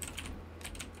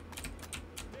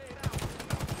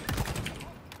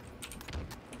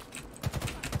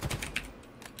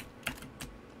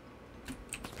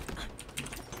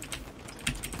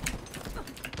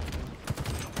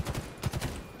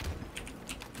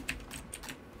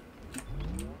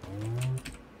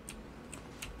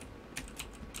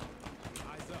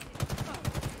 Eyes up.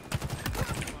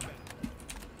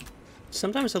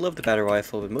 Sometimes I love the battle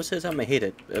rifle, but most of the time I hate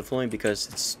it, if only because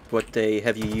it's what they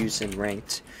have you use in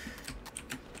ranked.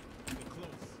 They're close.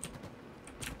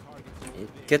 Target's over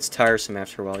It there. gets tiresome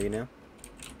after a while, you know?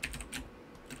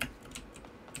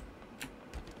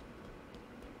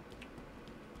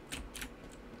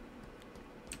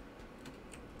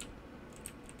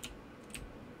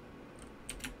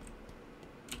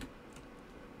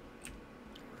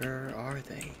 Where are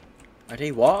they? Are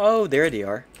they oh, there they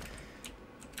are.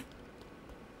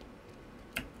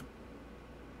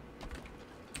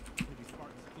 Enemy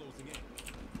Spartans closing in.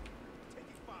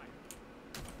 Taking fire.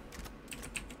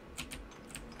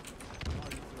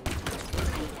 Target's over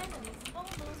there. The enemy's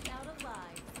almost out of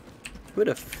lives. Who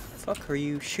the fuck are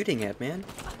you shooting at, man?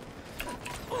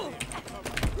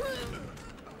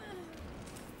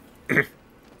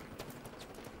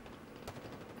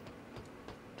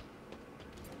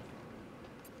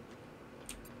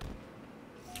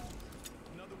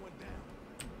 Another one down.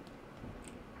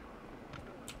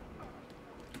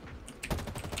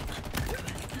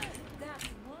 That's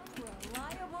one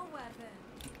reliable weapon.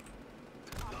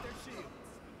 Off their shields.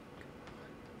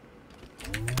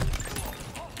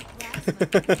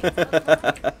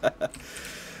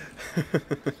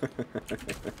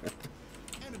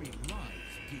 Enemy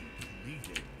lives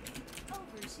depleted.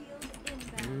 Overshield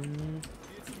inbound.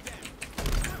 Did some damage.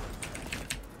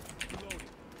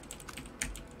 Reloading.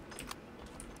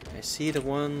 I see the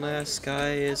one last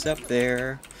guy is up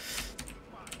there.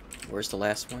 Where's the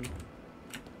last one?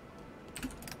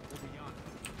 Over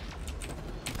yonder.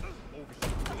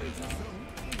 Overshield. Zone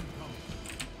incoming.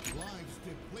 Lives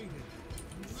depleted.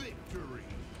 Victory.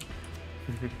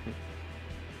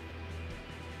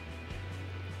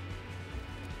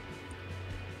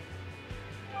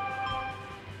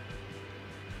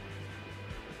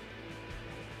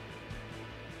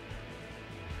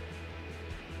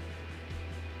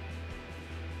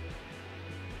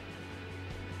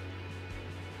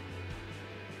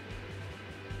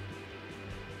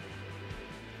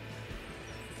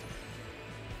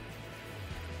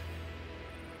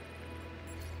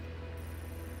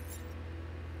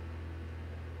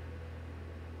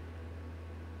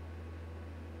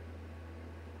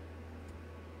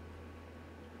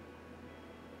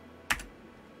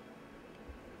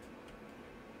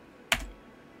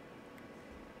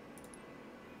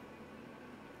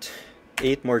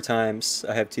 Eight more times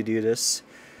I have to do this.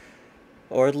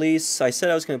 Or at least, I said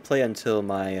I was going to play until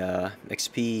my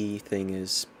XP thing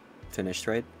is finished,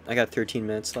 right? I got 13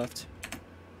 minutes left.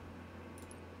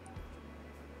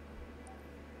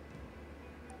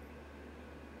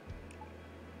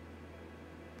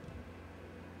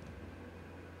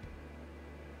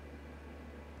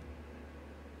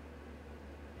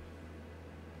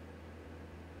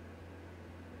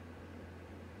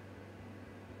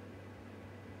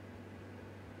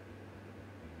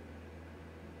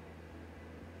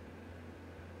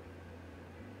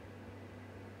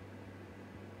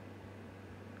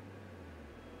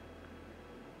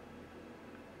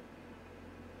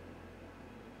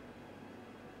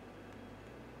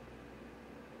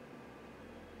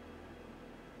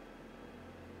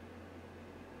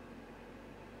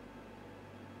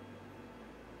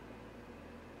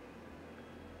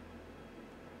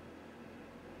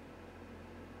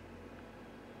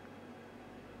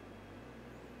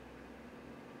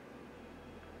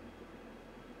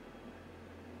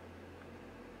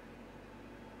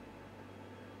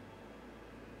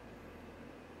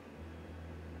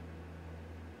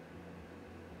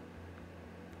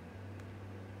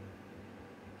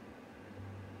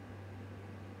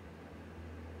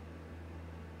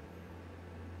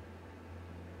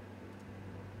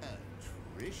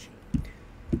 is she?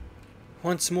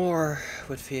 Once more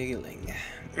with feeling.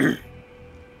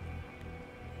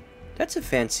 That's a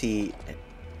fancy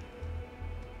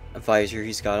visor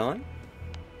he's got on.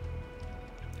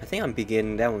 I think I'm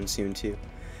beginning that one soon too.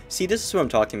 See, this is what I'm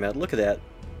talking about. Look at that.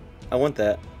 I want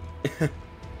that. Round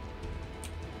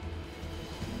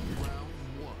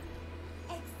one.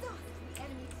 Exhaust the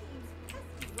enemy team's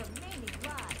pesky remaining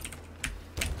lives.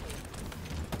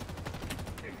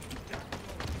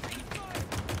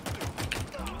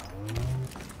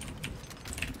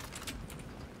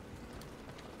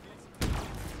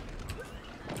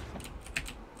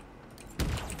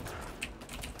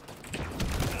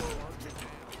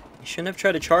 You shouldn't have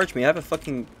tried to charge me. I have a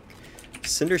fucking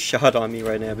cinder shot on me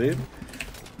right now, dude.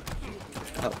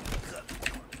 Oh.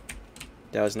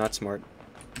 That was not smart.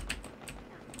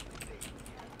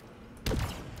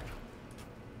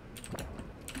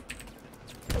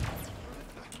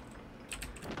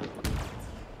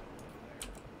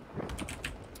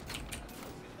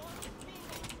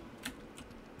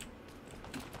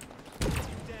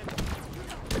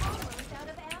 Almost out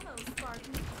of ammo,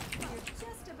 Spartan. You're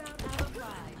just about out of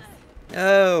lives.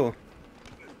 Oh.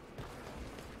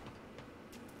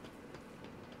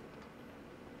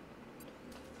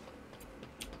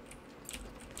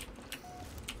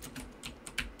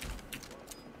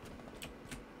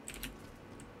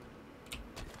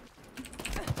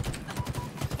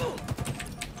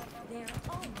 They're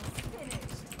almost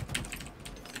finished.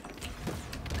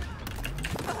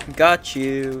 Got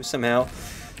you somehow.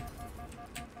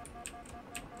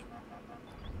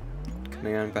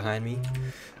 Coming on behind me.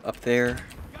 Up there.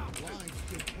 Lives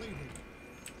depleted.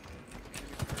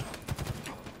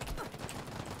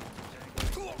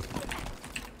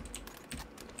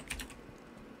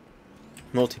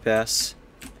 Multipass.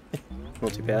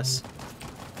 Multipass.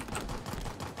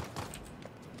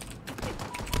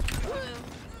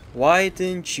 Why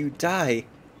didn't you die?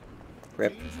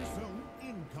 Rip. Danger zone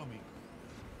incoming.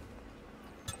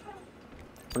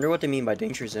 Wonder what they mean by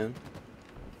danger zone.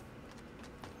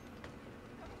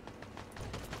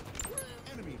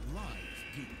 Enemy lives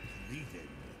depleted.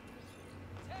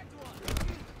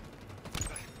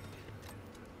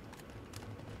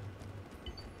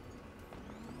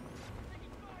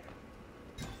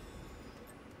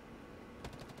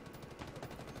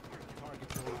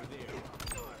 Targets are over there.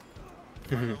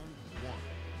 Round one.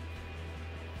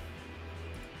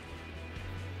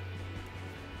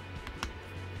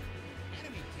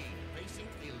 Enemy team facing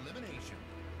elimination.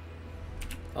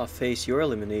 I'll face your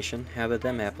elimination. How about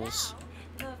them apples?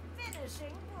 Now, the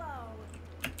finishing blow.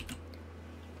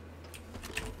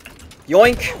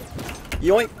 Yoink!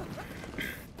 Yoink!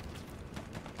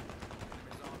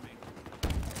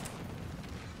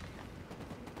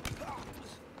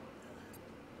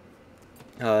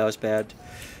 Oh, that was bad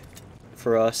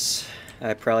for us.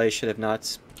 I probably should have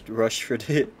not rushed for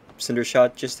the cinder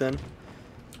shot just then.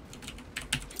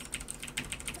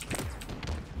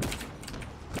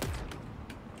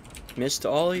 Missed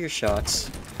all your shots.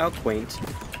 How quaint.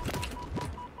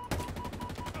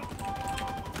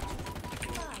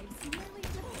 Lives nearly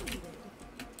depleted.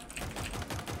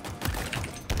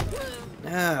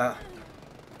 Ah.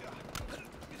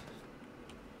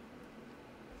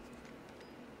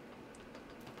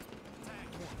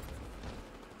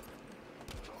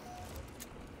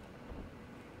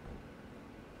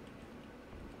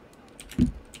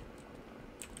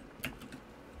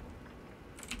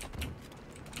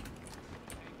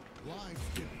 Lives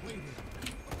depleted.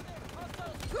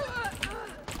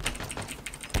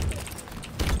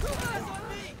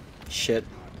 Shit.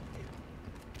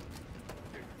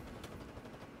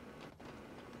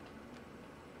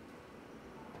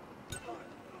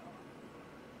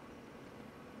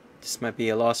 This might be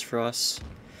a loss for us.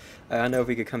 I don't know if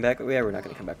we could come back. Yeah, we're not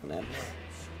going to come back from that.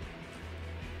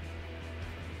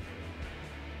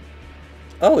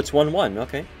 Oh, it's 1-1.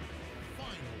 Okay.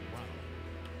 Final round.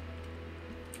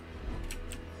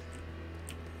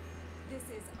 This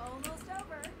is almost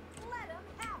over. Let them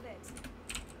have it.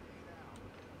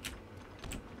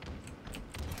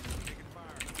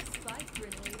 Spike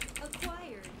grenade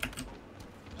acquired.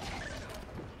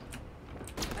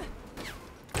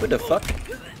 What the fuck?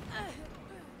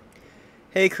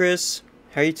 Hey, Chris.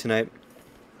 How are you tonight?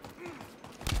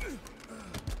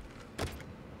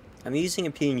 I'm using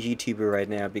a PNG tuber right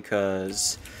now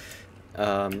because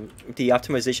the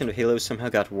optimization of Halo somehow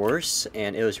got worse,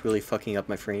 and it was really fucking up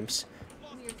my frames.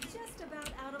 We're just about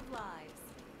out of lives.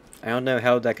 I don't know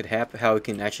how that could happen, how it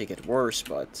can actually get worse,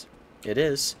 but it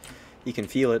is. You can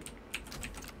feel it.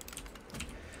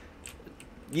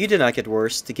 You did not get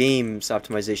worse. The game's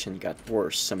optimization got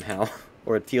worse somehow,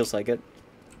 or it feels like it.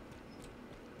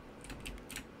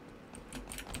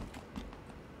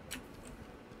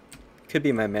 Could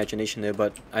be my imagination though,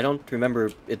 but I don't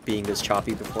remember it being this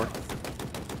choppy before.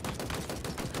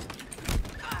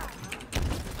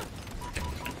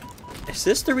 Is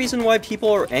this the reason why people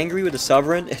are angry with the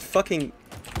Sovereign? It fucking...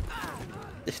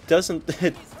 It doesn't...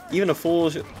 Even a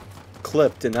full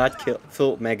clip did not kill...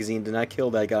 Full magazine did not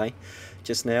kill that guy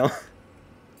just now.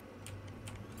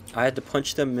 I had to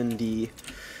punch them in the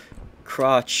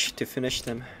crotch to finish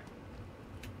them.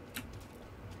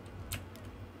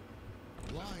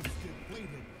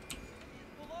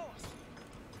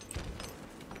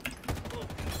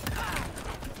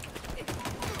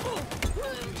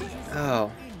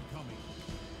 Oh.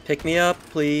 Pick me up,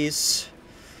 please.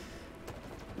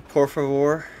 Por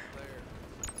favor.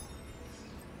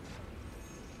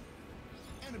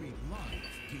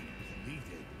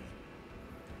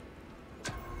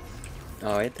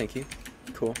 Alright, thank you.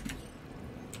 Cool.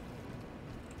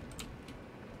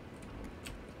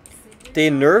 They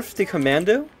nerfed the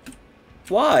commando?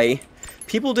 Why?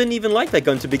 People didn't even like that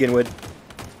gun to begin with.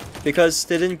 Because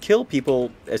they didn't kill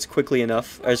people as quickly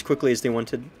enough, or as quickly as they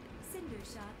wanted.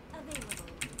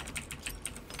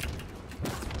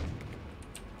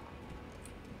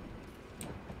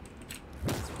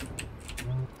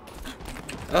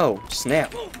 Oh,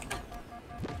 snap.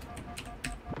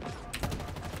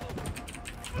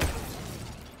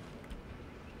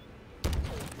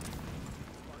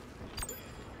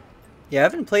 Yeah, I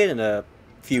haven't played in a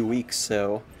few weeks,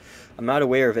 so I'm not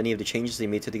aware of any of the changes they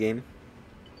made to the game.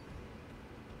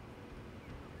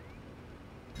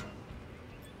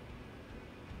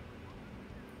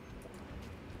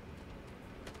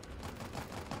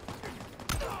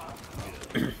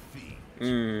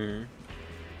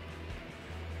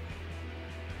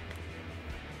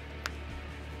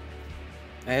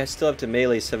 I still have to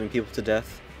melee 7 people to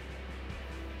death.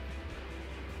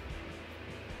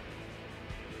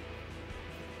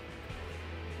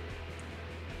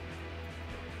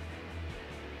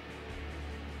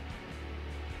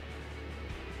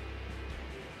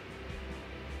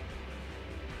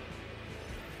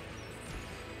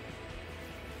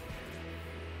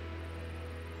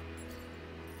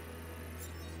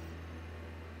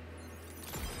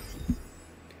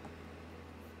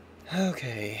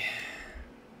 Okay.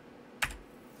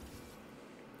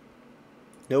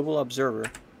 Noble Observer.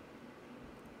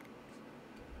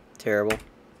 Terrible.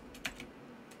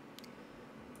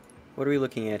 What are we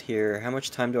looking at here? How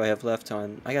much time do I have left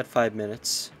on? I got 5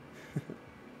 minutes.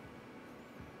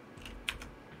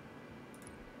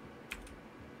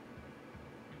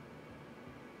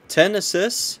 10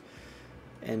 assists?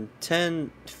 And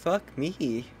 10... Fuck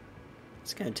me.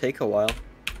 It's gonna take a while.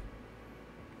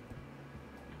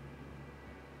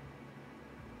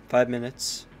 5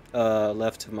 minutes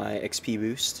left of my XP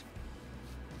boost.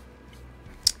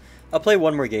 I'll play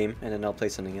one more game and then I'll play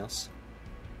something else.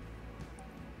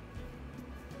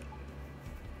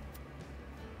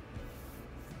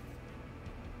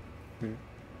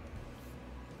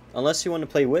 Unless you want to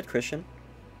play Wit, Christian.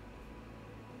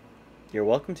 You're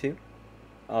welcome to.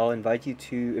 I'll invite you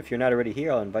to, if you're not already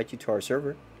here, I'll invite you to our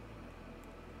server.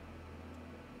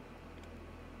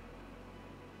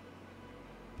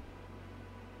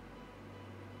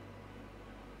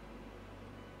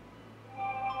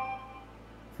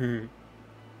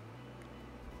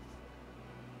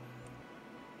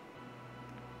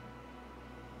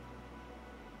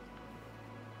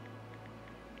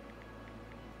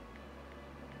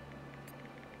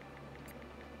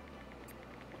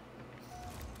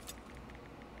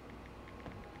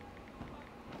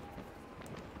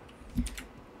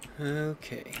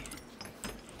 Okay.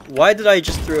 Why did I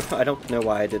just throw... I don't know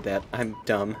why I did that. I'm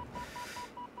dumb.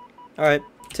 Alright,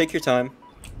 take your time.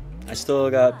 I still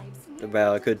got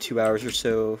about a good 2 hours or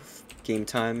so of game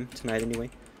time tonight anyway.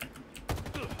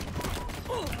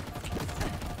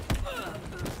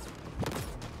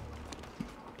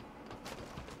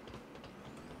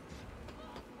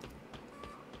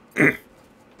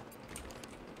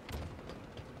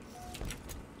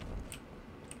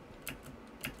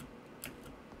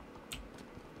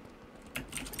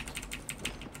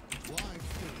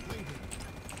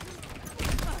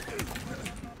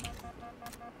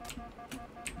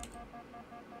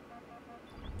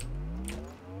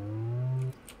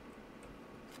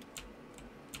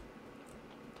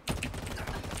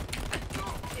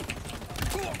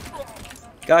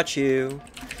 Got you.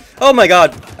 Oh my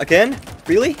god. Again?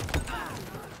 Really?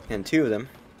 And 2 of them.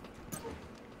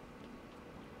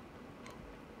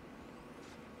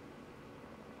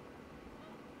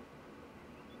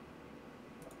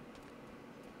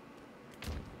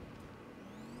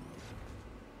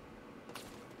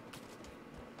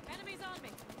 Enemies on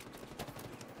me.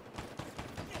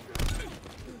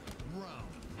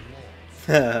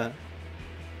 Facing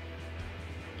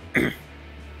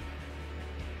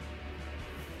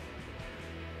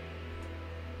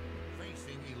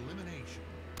elimination.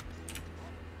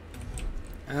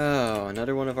 Oh,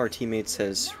 another one of our teammates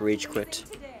has Not rage losing quit.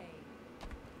 today.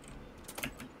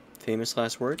 Famous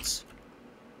last words?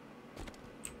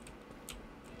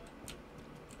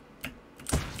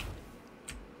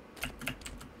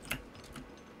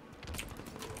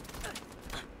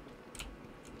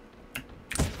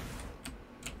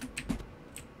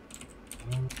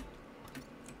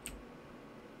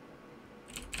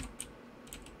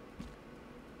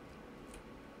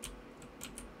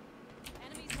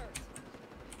 Enemies hurt.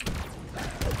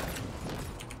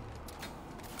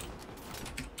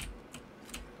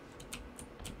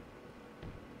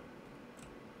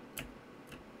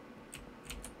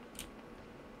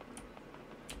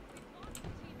 Lost a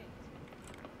teammate.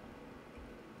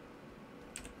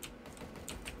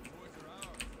 Boys are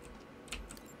ours.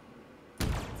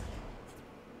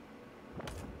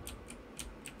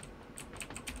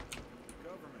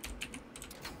 Cover me.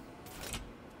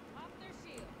 Off their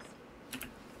shields.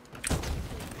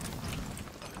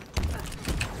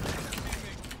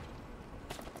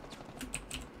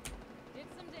 Did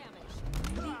some damage.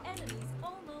 The enemy's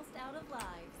almost out of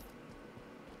lives.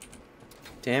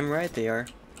 Damn right they are.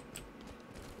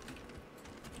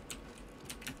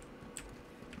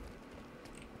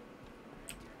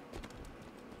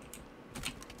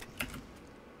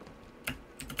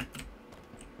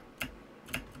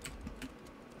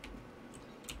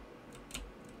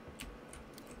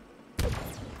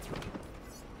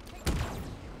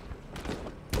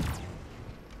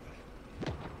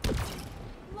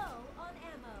 Low on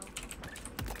ammo.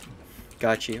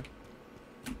 Got you.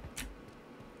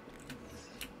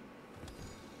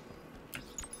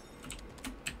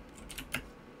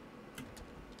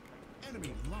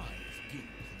 Enemy lives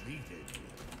depleted.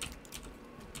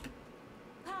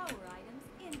 Power items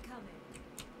incoming.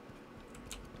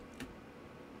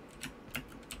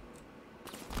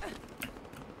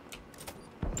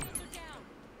 Shields are down.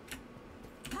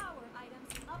 Power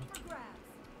items up for grabs.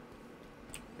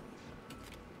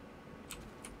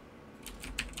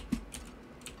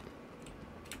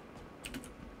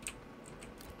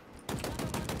 Another one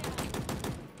down.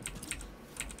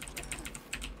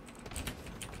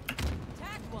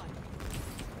 Tag one.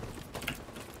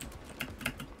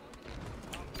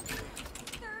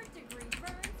 Third degree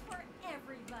burns for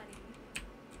everybody.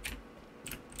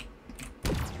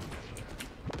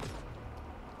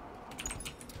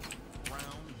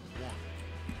 Round one.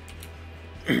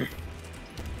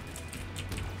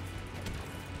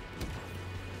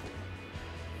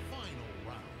 Final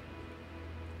round.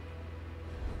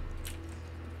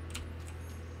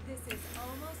 This is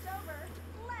almost over.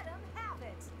 Let 'em have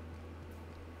it.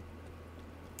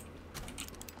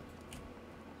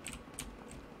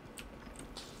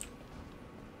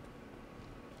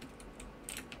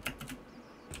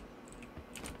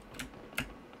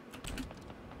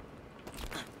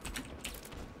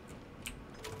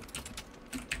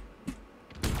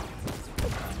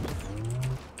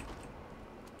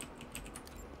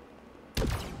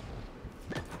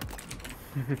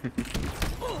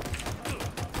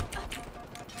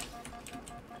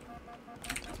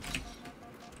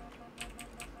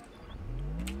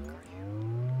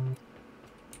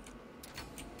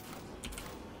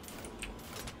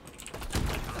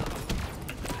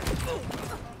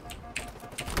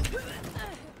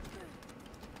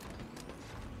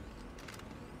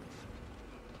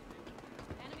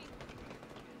 Enemy.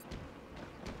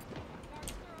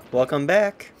 Welcome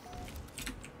back.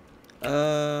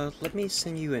 Let me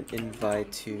send you an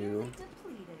invite to.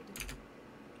 Depleted.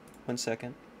 1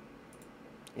 second.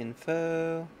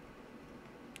 Info.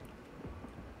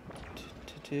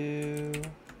 To-to-do.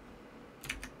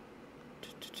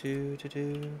 To-to-do.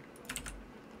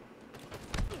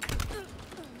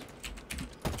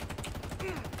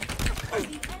 The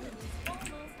enemy's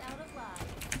almost out of lives.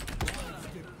 Lives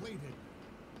depleted.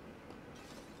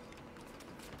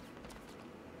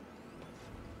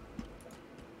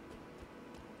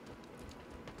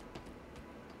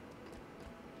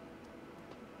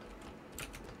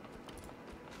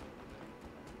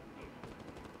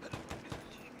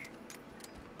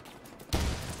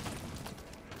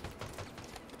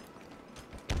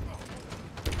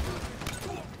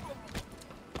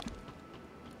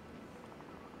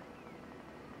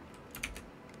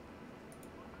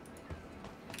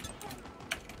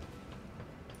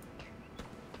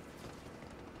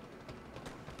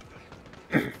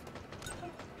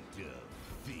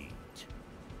 Defeat.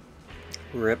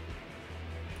 Rip.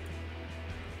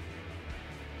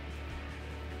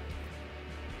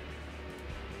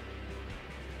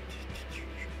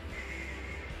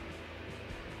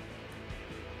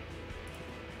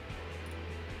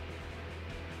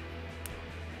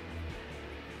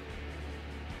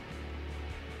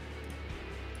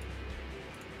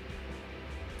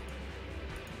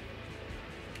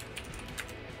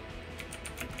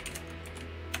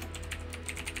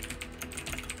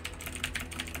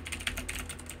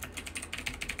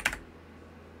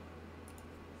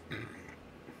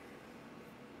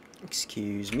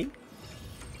 Excuse me.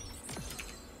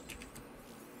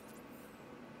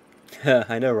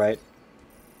 I know, right?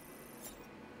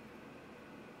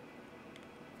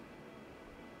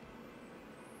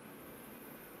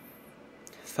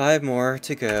 Five more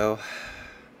to go.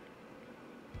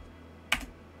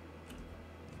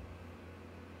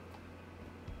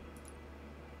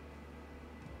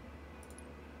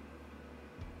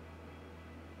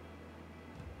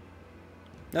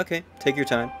 Okay, take your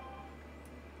time.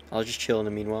 I'll just chill in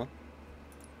the meanwhile.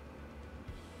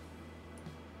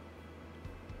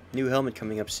 New helmet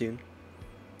coming up soon.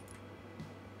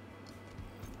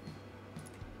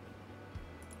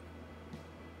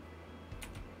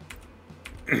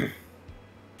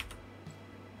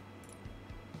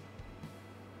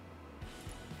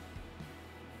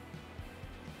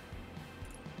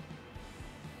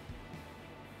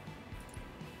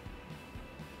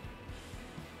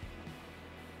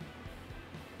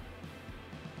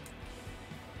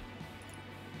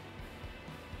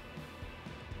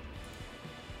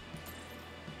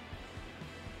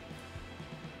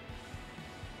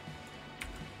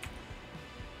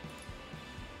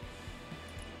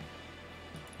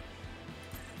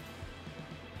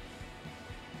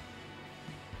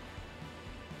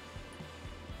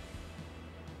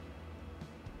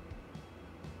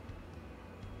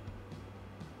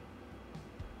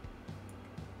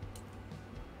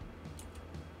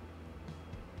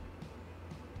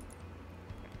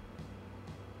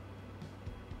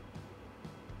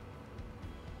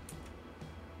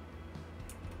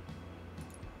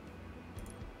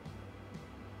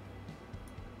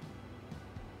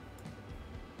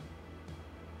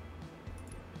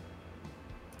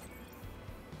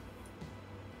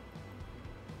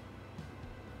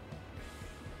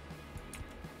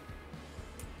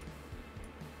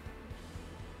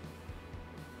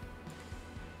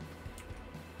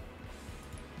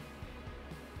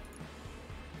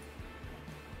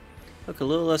 Look a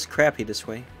little less crappy this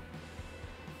way.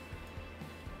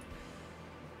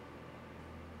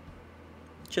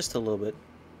 Just a little bit.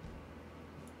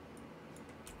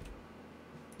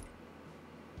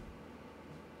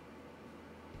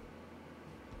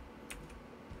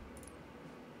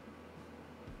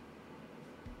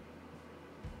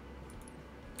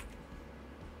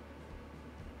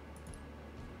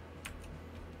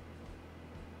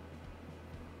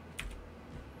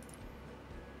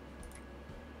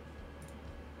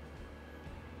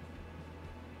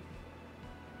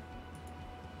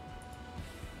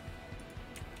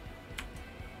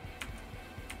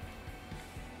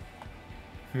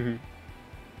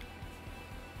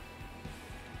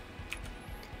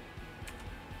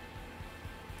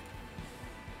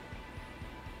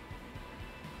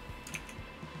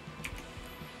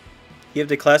 You have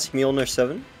the classic Mjolnir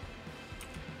 7?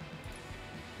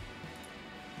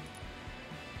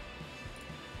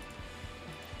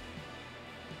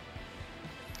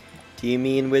 Do you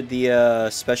mean with the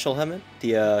special helmet?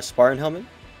 The Spartan helmet?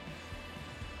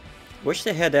 Wish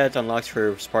they had that unlocked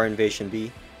for Spartan Invasion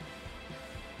B.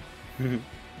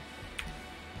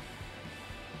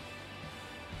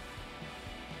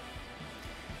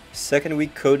 Second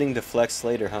week coding the flex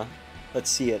later, huh? Let's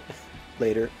see it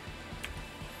later.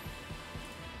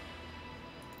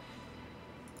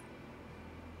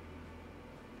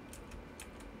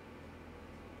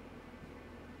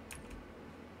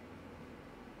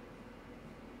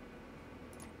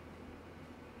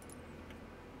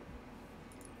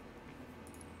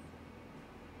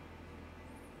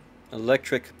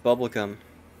 Electric bubblegum.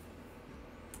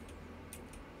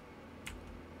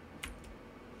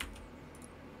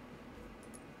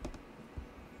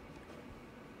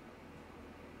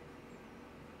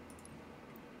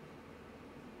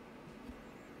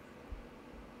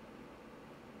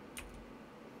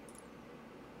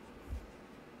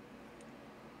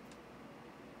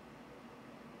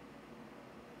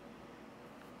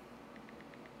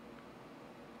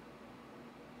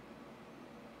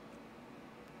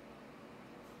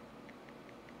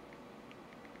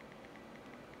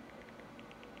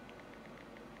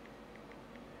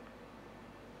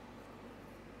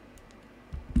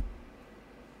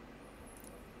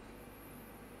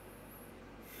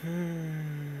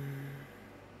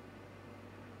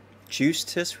 Juice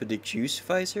test with the juice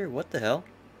visor? What the hell?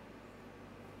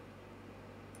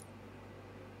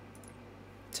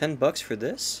 $10 for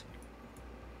this?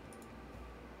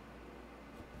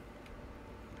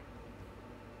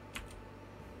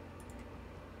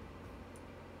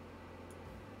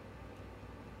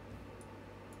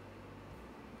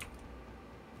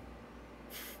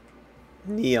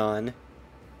 Neon.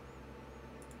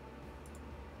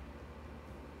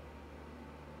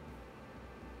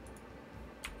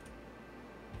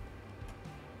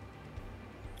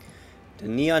 The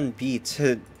Neon Beat,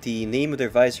 the name of their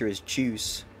visor is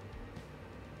Juice.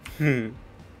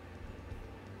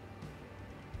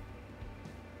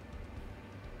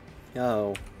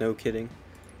 Oh, no kidding.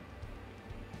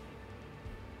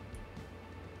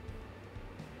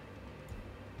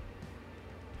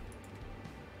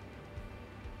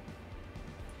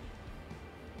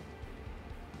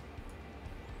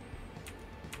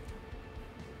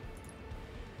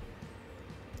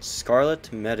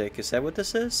 Scarlet Medic, is that what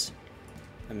this is?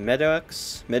 A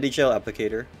Medox Medigel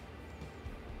applicator.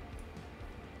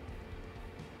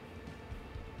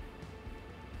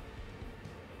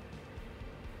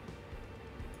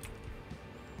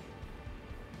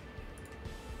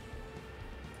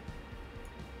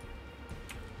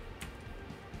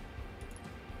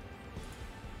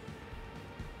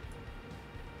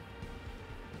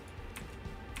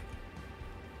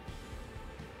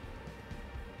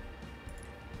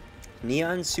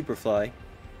 Neon Superfly.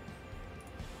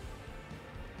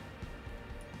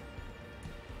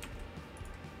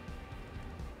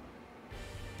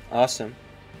 Awesome.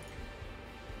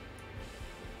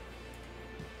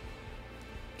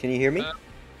 Can you hear me?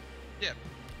 Yeah.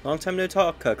 Long time no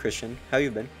talk, Christian. How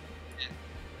you been?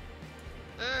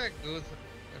 Good.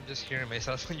 I'm just hearing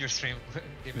myself on your stream.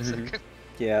 Give me a Mhm. second.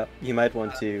 Yeah, you might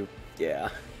want to. Yeah.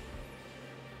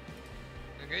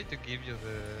 I'm going to give you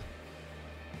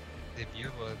the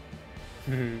view, but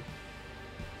Mhm.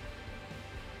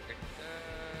 okay.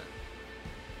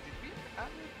 Did we add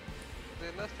it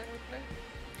the last time we played?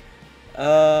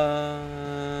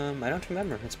 I don't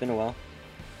remember. It's been a while.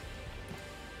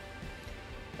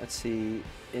 Let's see.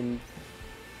 In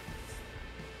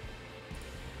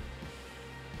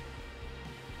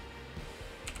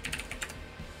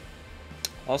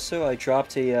Also, I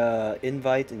dropped a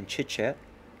invite in chit chat.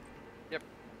 Yep.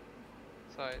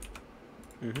 Side.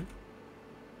 Mhm.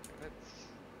 Let's.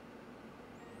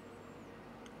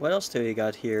 What else do we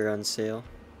got here on sale?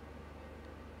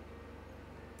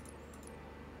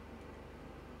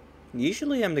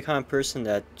 Usually, I'm the kind of person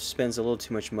that spends a little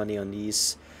too much money on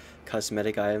these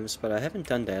cosmetic items, but I haven't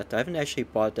done that. I haven't actually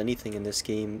bought anything in this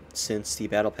game since the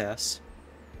Battle Pass.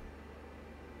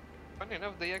 Funny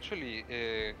enough, they actually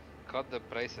cut the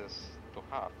prices to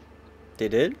half. They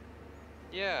did?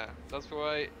 Yeah, that's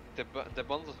why the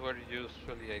bundles were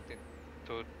usually, I think,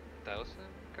 2,000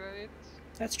 credits.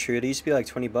 That's true. It used to be like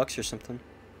 20 bucks or something.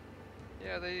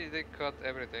 Yeah, they cut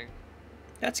everything.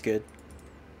 That's good.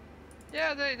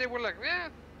 Yeah, they were like, yeah.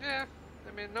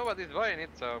 I mean, nobody's buying it,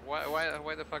 so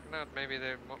why the fuck not? Maybe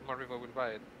more people will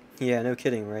buy it. Yeah, no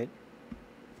kidding, right?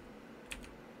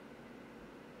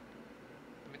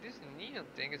 I mean, this neon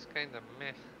thing is kind of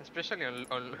meh, especially on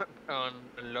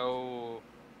low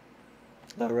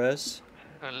Low res.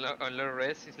 on low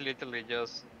res. It's literally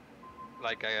just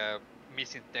like a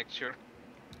missing texture.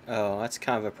 Oh, that's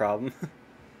kind of a problem.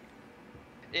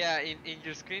 Yeah, in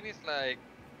your screen it's like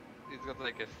it's got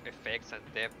like effects and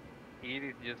depth. Here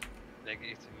it's just like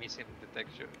it's missing the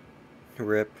texture.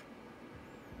 Rip.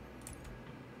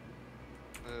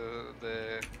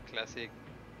 The classic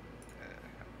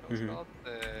what's Mhm. called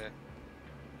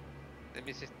the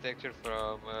missing texture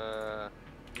from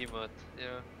Gmod.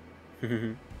 Yeah.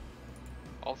 Mhm.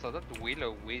 Also that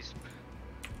Willow Wisp.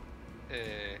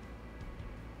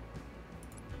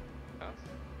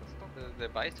 That's not the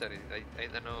visor. I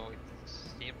don't know. It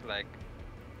seemed like,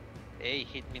 hey,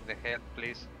 hit me in the head,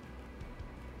 please.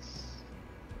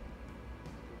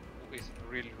 It's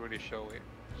really showy.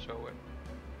 Showy.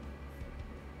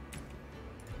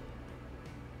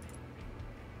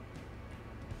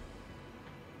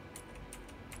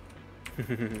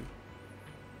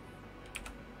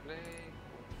 Play.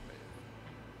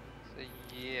 So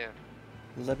yeah.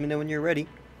 Let me know when you're ready.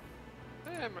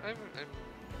 I'm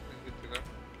good to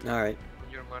go. Alright.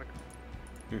 On your mark.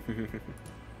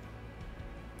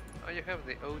 Oh, you have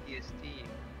the ODST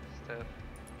stuff.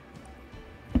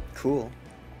 Cool.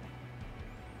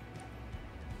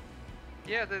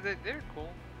 Yeah, they're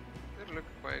cool. They look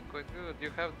quite good.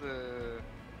 You have the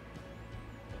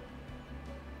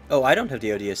Oh, I don't have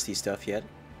the ODST stuff yet.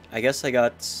 I guess I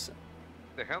got...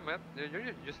 helmet. You're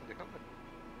using the helmet.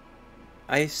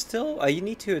 I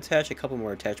need to attach a couple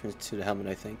more attachments to the helmet,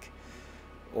 I think.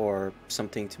 Or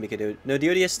something to make it... No, the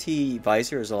ODST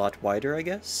visor is a lot wider, I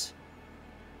guess.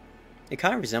 It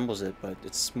kind of resembles it, but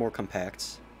it's more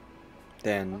compact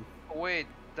than... Oh, wait,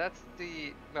 that's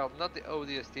the well, not the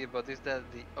ODST, but is that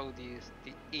the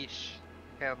ODST-ish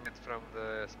helmet from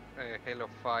the Halo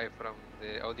 5 from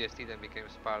the ODST that became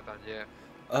Spartan? Yeah.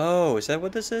 Oh, is that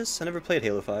what this is? I never played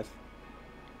Halo 5.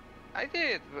 I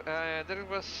did. There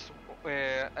was,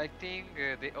 I think,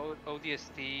 the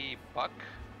ODST Buck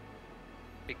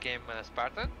became a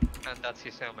Spartan, and that's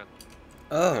his helmet.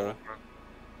 Oh,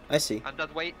 I see. And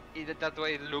that way,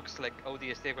 it looks like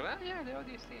ODST. But yeah, the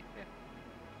ODST. Yeah.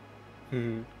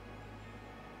 Hmm.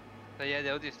 So yeah, the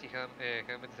ODST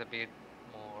helmet is a bit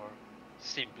more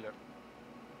simpler.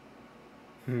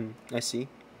 Hmm. I see.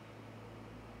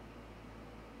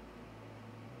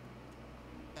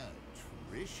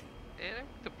 Attrition. And I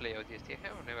want to play ODST. I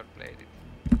have never played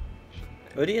it.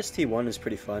 Should play. ODST 1 is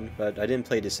pretty fun, but I didn't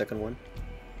play the second one.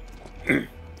 I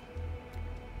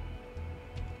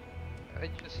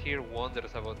just hear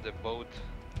wonders about the boat.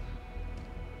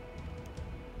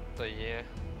 So yeah.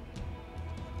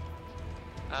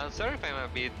 I'm sorry if I'm a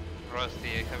bit rusty.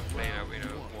 I haven't played in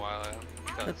a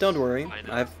while. Don't worry, I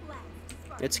know.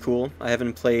 it's cool. I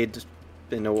haven't played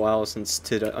in a while since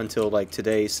until like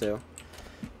today, so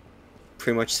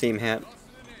pretty much same hat.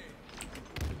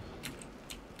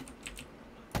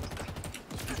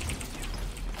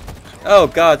 Oh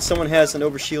god, someone has an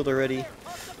overshield already.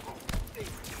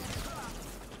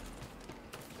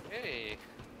 Hey,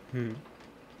 Hmm.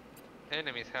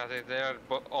 enemies have it. They are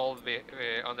all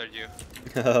under you.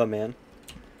 Oh man.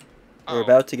 We're Oh,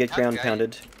 about to get that ground guy-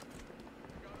 pounded.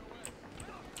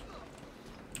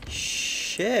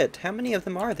 Shit, how many of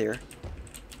them are there?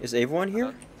 Is everyone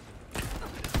here?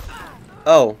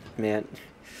 Oh, man.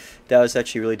 That was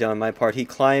actually really dumb on my part. He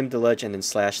climbed the ledge and then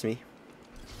slashed me.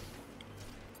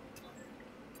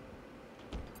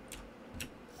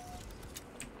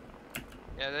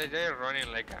 Yeah, they're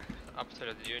running like a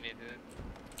absolute unit.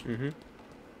 Mm-hmm.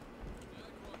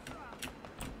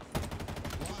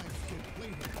 Lives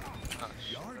depleted. Oh,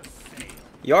 sh- Yard sale.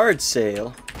 Yard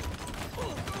sale.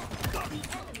 The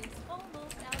enemy's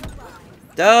almost out of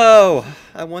lives. Oh,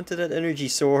 I wanted that energy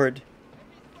sword.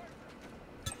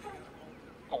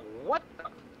 oh, what? The?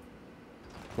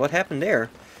 What happened there?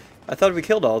 I thought we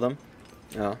killed all of them.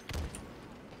 Oh.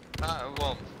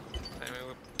 Well, I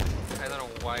mean, I don't know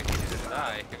why he didn't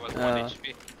die. He was 1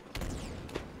 HP.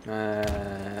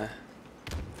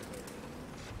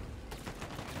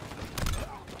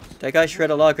 That guy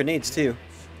shredded a lot of grenades too.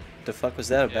 What the fuck was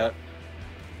that Yeah. about?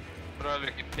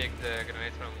 Probably he picked the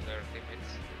grenade from their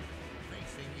teammates.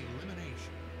 Facing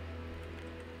elimination.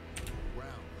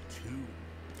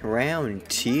 Round 2. Round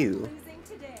 2. Losing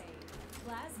today.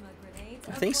 Plasma grenades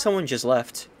I are think blocked. someone just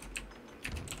left.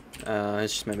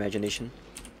 It's just my imagination.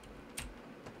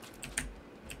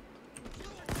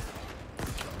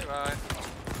 Bye.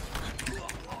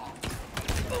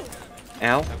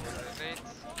 Ow. Have grenades.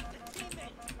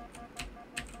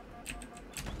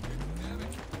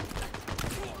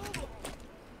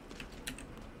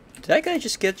 Did that guy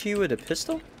just get you with a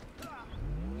pistol?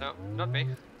 No, not me.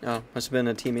 Oh, must have been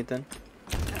a teammate then.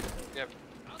 Yep.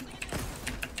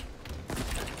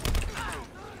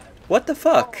 What the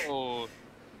fuck? Oh,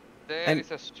 there I'm-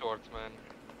 is a swordsman.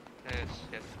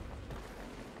 Shit.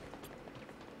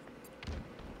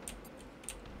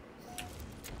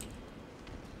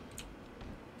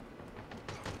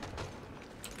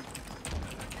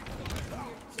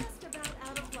 Just about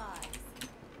out of lives.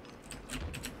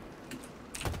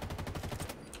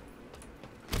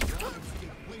 Lives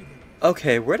depleted.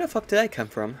 Okay, where the fuck did I come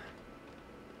from?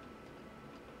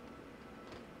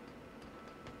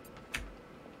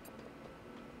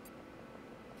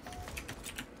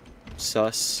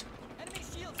 Sus.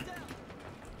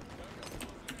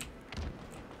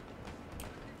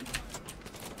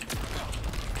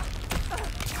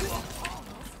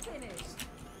 Almost finished.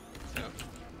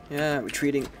 Yeah,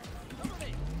 retreating.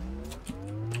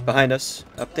 Behind us.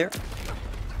 Up there.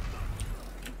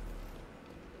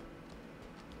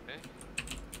 Okay.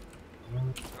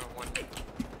 Oh,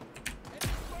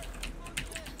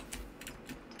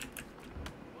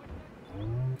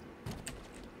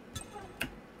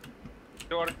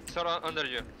 one. Sword under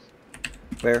you.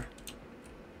 Where?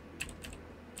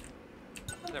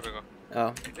 There we go.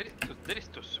 Oh. There is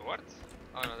two swords?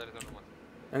 Oh no, there is only one.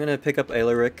 I'm gonna pick up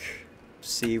Alaric.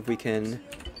 See if we can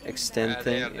extend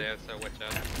They are thing. there, so watch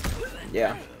out.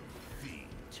 Yeah.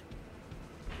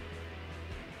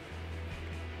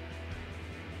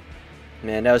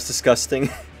 Man, that was disgusting.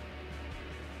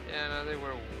 Yeah, no, they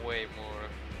were way more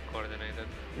coordinated.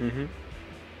 Mm-hmm.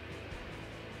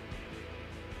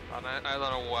 And I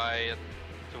don't know why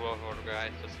two of our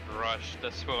guys just rushed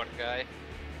the sword guy.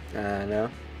 I know.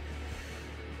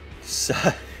 So,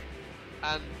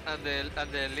 And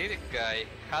the leading guy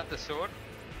had the sword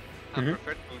and Mhm.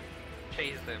 preferred to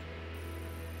chase them.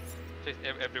 Chase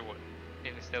everyone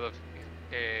instead of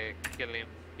killing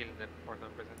them for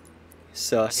some reason. And he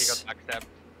sus. got backstabbed.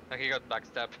 And he got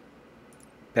backstabbed.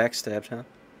 Backstabbed, huh?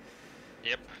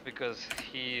 Yep, because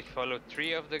he followed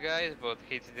 3 of the guys, but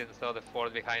he didn't saw the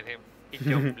 4th behind him. He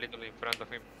jumped literally in front of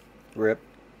him. Rip.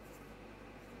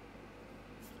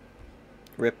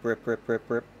 Rip, rip, rip, rip,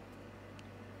 rip.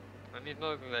 And it's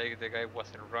not like the guy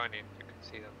wasn't running. You can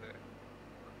see it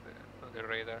on the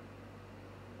radar.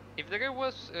 If the guy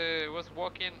was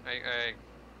walking, I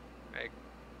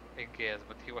guess,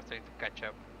 but he was trying to catch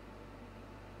up.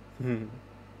 Hmm.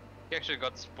 He actually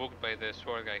got spooked by the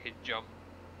sword guy. He jumped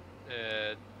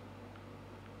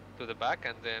to the back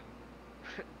and then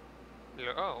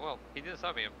oh well, he didn't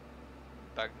saw me.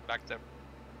 Back them.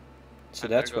 So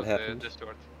And that's there what goes happened. The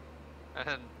sword.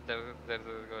 And there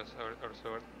goes our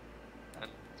sword.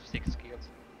 And 6 kills.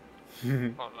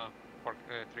 Oh no,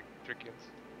 3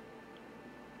 kills.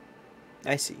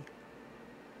 I see.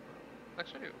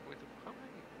 Actually, with how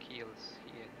many kills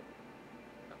he ended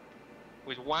up?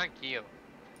 With 1 kill.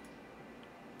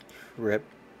 Rip.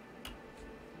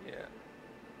 Yeah.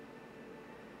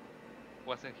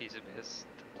 Wasn't his best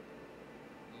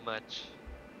match.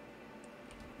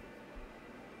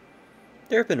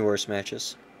 There have been worse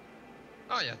matches.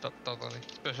 Oh yeah, totally.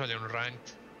 Especially on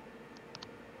ranked.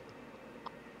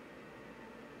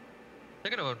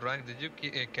 Talking about ranked, did you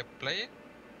keep playing?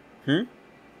 Hmm?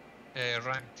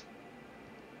 Ranked.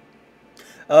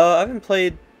 I haven't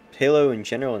played Halo in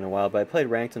general in a while, but I played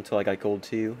ranked until I got gold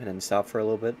 2 and then stopped for a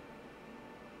little bit.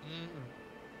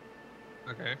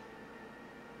 Okay.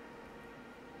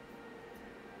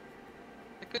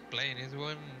 I could play it.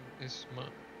 It's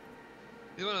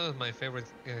one of my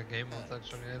favorite game modes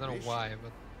actually. I don't know why,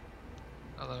 but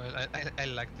I don't know, I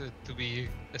like to be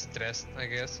stressed, I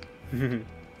guess.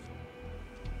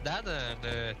 That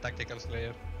and Tactical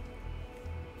Slayer.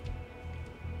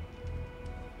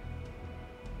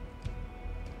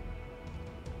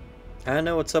 I don't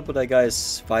know what's up with that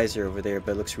guy's visor over there,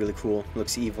 but it looks really cool. It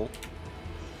looks evil.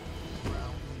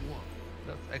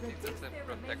 I think that's a Reduce their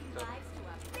remaining protector. lives to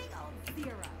a big old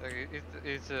 0. Like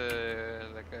it's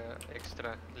like a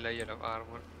extra layer of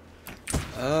armor.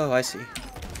 Oh, I see.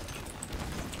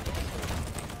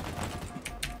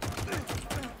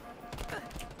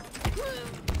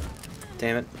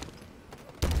 Damn it.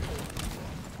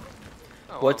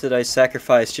 Oh, What did I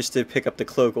sacrifice just to pick up the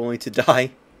cloak only to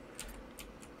die?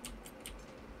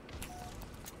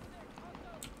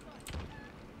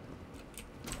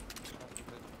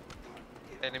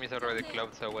 Enemies are already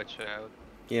clubbed, so watch out.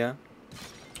 Yeah.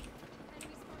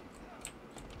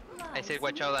 I say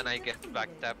watch out and I get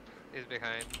backed up. It's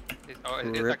behind. It's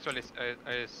Rip. actually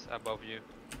is above you.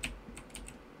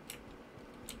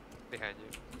 Behind you.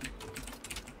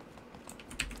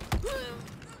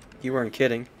 You weren't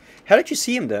kidding. How did you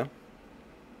see him, though?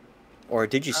 Or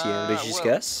did you see him? Did you just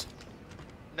Well, guess?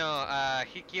 No,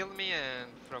 he killed me, and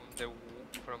from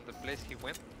the place he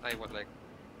went, I was like,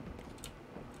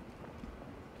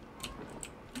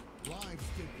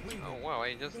 oh wow,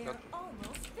 I just They're got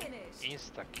almost finished.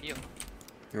 insta kill.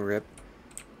 Rip.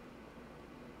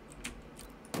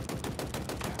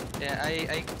 Yeah,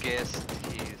 I guessed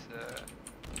his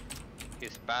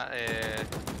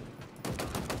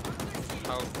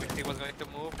how quick he was going to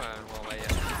move, and well,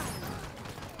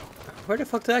 Where the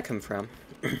fuck did that come from?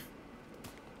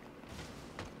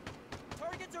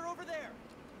 Targets are over there.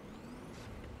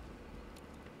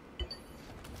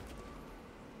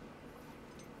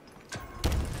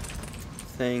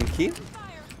 Thank you.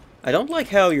 I don't like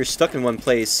how you're stuck in one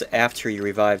place after you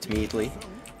revived immediately.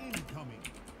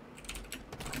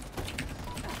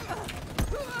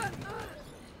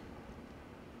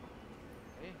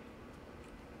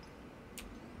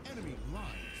 Enemy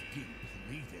lines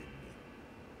depleted.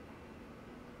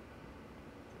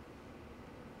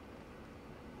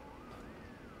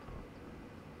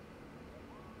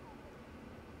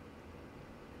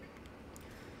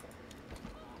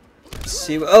 Let's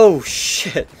see. Oh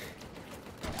shit!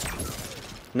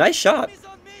 Nice shot. Enemies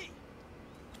on me.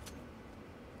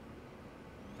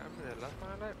 I'm the last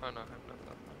one alive. Oh no, I'm not last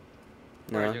one.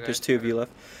 No, Where are you there's guys? 2 of you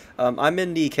left. I'm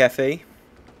in the cafe.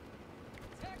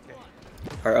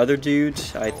 Our other dude,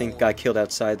 I think, got killed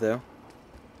outside though.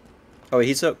 Oh, wait,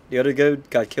 he's up. The other dude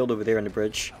got killed over there on the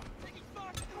bridge.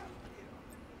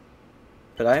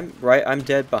 But I'm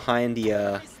dead behind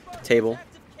the table.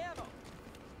 Active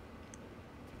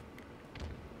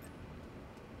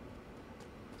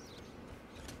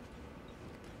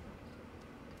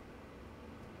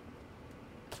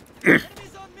camo.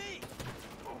 Enemies on me.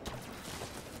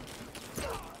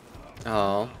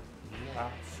 Oh,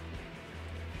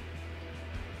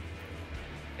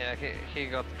 Yeah, he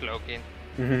got cloaking.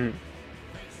 mhm.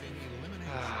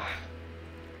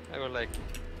 I was like,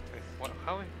 what?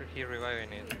 how is he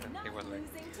reviving it? Not He was like,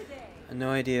 losing today. No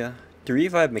idea. The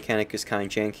revive mechanic is kind of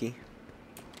janky.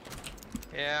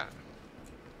 yeah.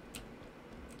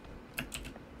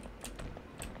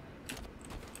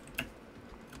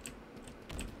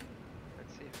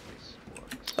 Let's see if this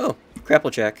works. Oh,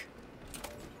 Grapplejack.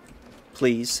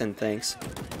 Please and thanks.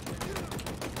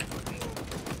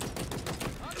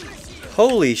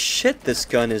 Holy shit, this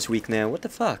gun is weak now. What the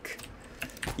fuck?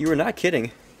 You were not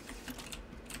kidding.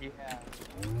 Yeah.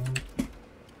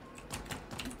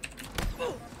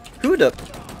 Who the...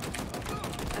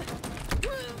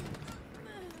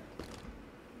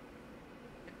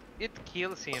 It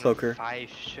kills in Cloaker. 5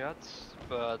 shots,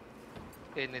 but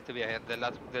it needs to be a head.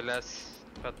 The last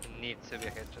shot needs to be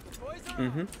a headshot.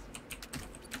 Mm-hmm.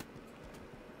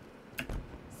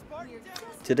 We're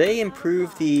just Did they about improve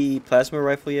alive. the plasma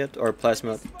rifle yet? Or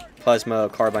plasma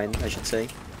carbine, I should say.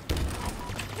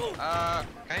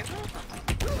 Kind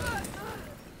of?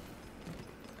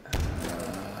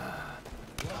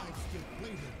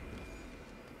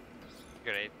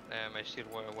 Great. My shield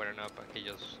wearing up and he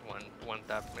just one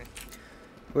tapped me.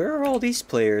 Where are all these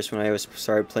players when I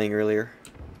started playing earlier?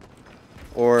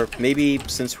 Or maybe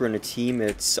since we're in a team,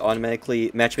 it's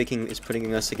automatically... matchmaking is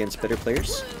putting us against better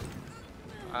players?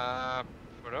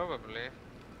 Probably.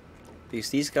 Because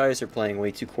these guys are playing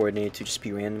way too coordinated to just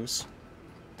be randoms.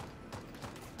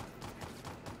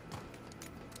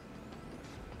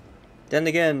 Then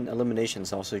again, elimination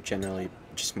is also generally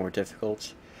just more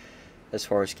difficult as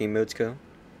far as game modes go.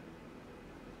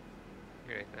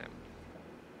 Great.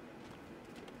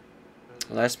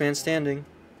 Last man standing,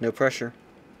 no pressure.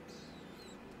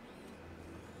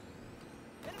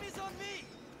 Enemies on me!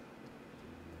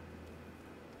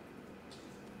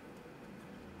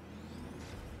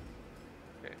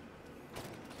 Okay.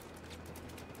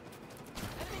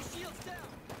 Enemy shields down!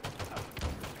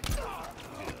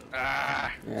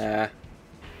 Ah! Yeah.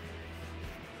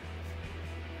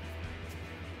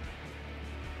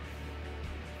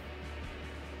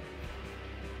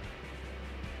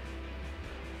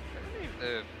 I don't know if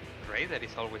the radar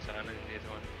is always on in this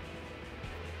one.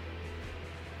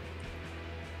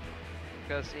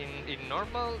 Because in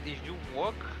normal, if you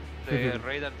walk, the Mhm.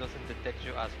 radar doesn't detect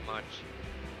you as much.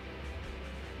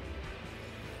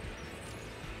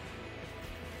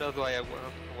 That's why I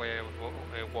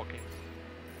was walking.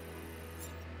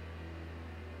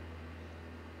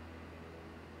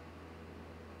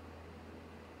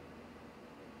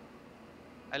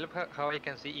 I love how I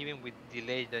can see even with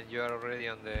delay that you are already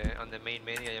on the main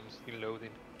menu. I am still loading.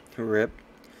 Rip.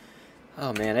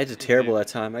 Oh man, I did Is terrible it- that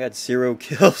time. I got 0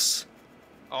 kills.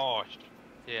 Oh,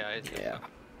 yeah, it's Yeah.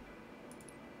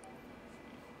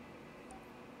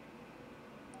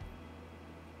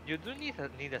 You do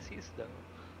need assist though.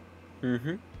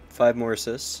 Mm-hmm. 5 more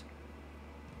assists.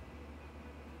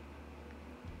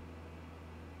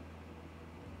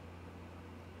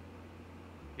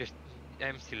 Just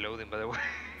I'm still loading, by the way.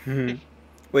 Mhm.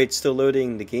 Wait, still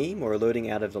loading the game or loading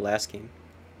out of the last game?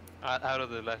 Out of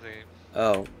the last game.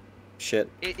 Oh, shit.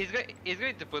 It's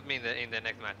going to put me in the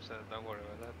next match, so don't worry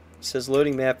about that. It says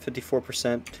loading map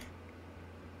 54%.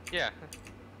 Yeah.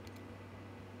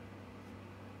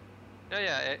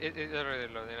 Yeah, it's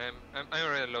already loading. I'm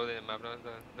already loading the map.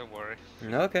 Don't worry.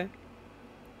 Okay.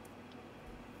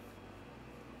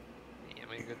 Yeah,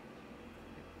 I good.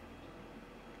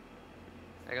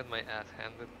 I got my ass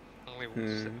handed. Only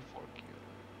Hmm. 4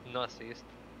 kills. No assist.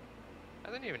 I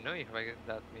don't even know if I get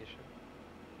that mission.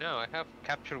 No, I have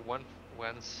captured one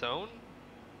zone.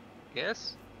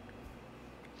 Yes.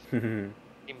 Team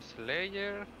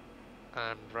Slayer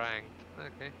and ranked.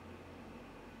 Okay.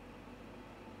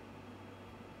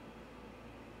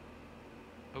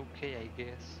 Okay, I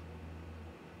guess.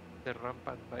 The ramp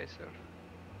advisor.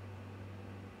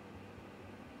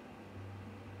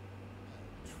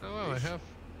 Oh wow, I have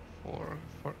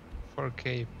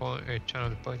 4K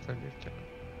channel points on this channel.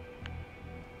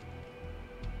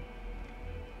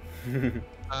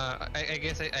 I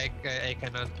guess I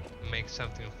cannot make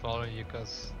something follow you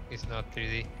because it's not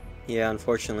 3D. Yeah,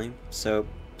 unfortunately. So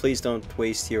please don't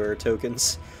waste your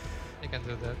tokens. I can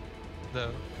do that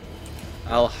though.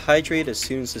 I'll hydrate as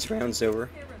soon as this round's over.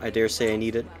 I dare say I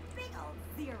need it. Big old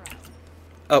 0.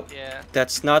 Oh, Yeah.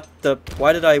 that's not the...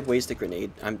 Why did I waste a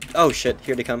grenade? Oh shit,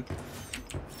 here they come.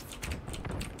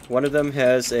 One of them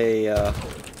has a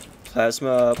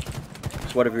plasma...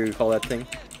 whatever you call that thing.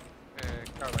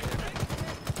 Carbine.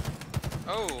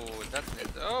 Oh, that's it.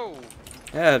 Oh.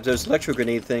 Yeah, those electro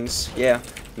grenade things. Yeah,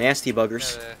 nasty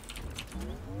buggers.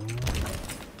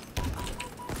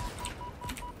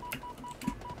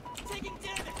 Taking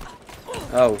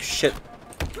damage! Oh shit.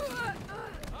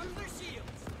 Under their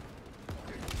shields!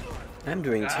 I'm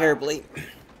doing terribly.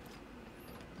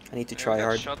 I need to try got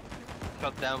hard. Shot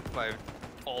down by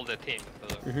all the team.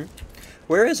 So,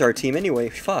 Where is our team anyway?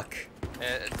 Fuck.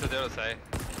 to the other side.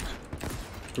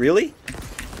 Really?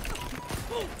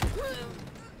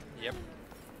 Yep.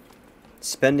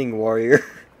 Spending warrior.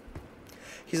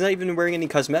 He's not even wearing any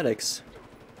cosmetics.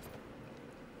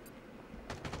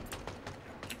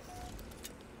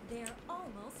 They're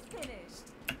almost finished.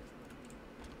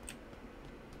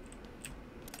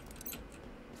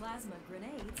 Plasma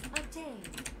grenades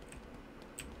obtained.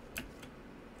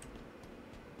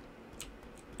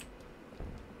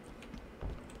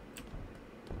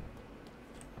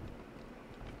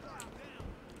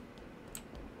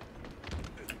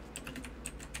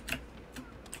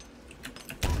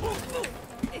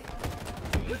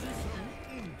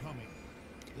 Incoming.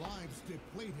 Lives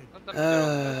depleted. What the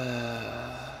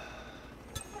hell?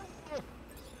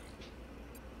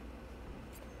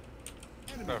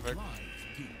 Enemy Perfect. lives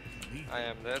depleted. I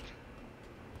am dead.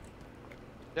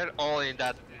 They're all in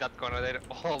that corner. They're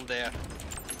all there.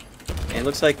 And it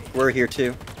looks like we're here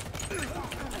too.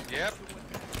 Yep.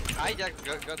 I just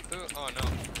got two. Oh no.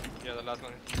 You're the last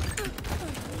one.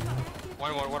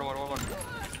 One more.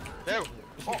 There.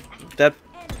 Oh, That.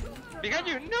 behind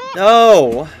you. No.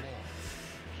 No!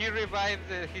 He revived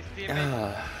his teammate,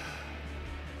 Ah.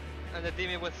 and the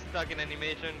teammate was stuck in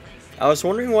animation. I was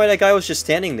wondering why that guy was just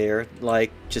standing there,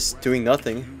 like, just doing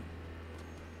nothing.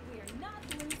 We're not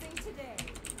losing today.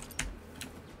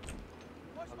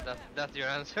 That's your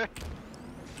answer.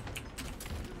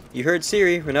 You heard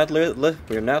Siri, we're not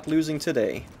losing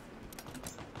today.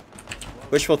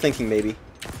 Wishful thinking, maybe.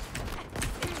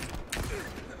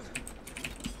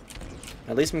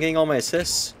 At least I'm getting all my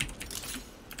assists.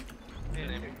 I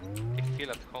feel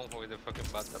at home with the fucking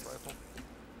battle rifle.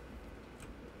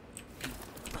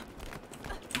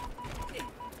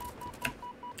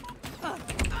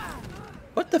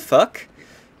 What the fuck?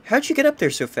 How'd you get up there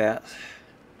so fast?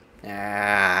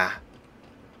 Ah.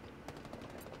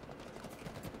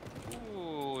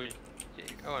 Ooh,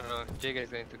 oh no, Jaeger is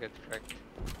going to get wrecked.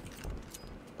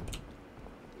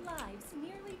 Lives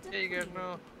nearly Jaeger, depleted.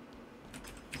 no.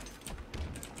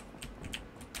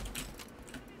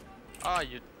 Ah,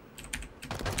 you.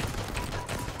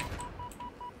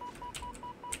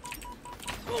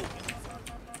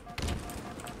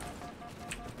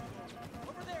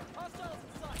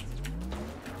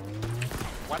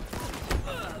 What?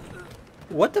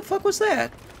 What the fuck was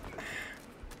that?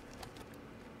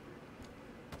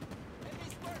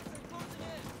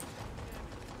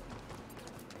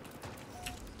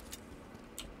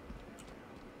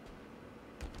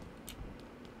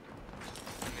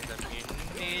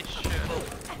 Need ammunition.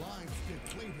 Lives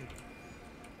depleted.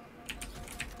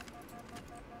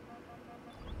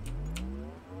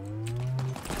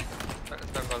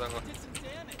 Tango.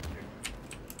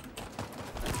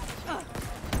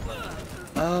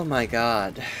 Oh my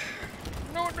god.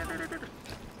 No.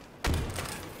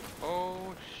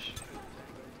 Oh shit.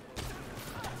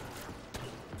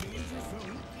 Danger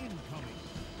zone incoming.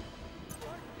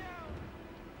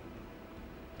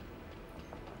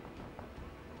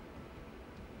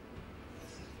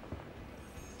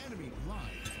 Enemy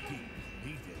lives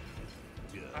depleted.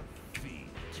 Defeat.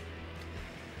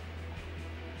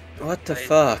 What the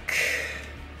fuck?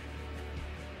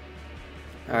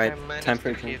 Alright, I managed time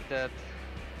for to hit that.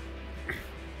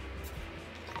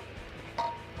 I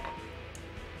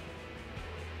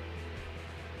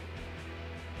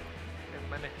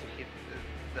managed to hit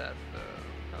that.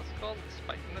 How's it called?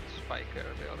 Spike, not Spiker,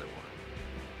 the other one.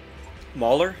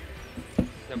 Mauler?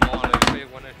 The Mauler. If I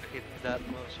wanted to hit that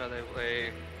one shot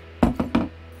away,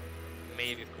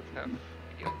 maybe could have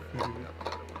killed the other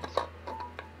ones.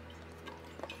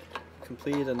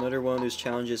 Completed another one of those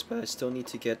challenges, but I still need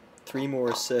to get 3 more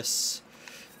assists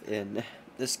in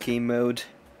this game mode.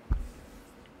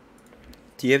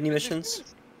 Do you have any missions?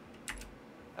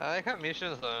 I have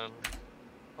missions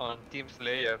on Team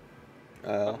Slayer.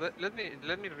 But let me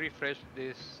refresh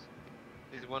this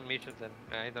one mission, and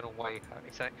I don't know why it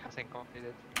hasn't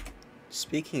completed.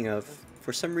 Speaking of,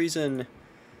 for some reason,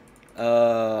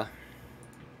 I'm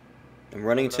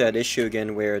running into that issue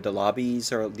again where the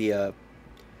lobbies are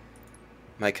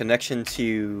my connection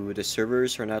to the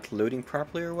servers are not loading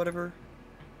properly or whatever.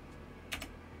 It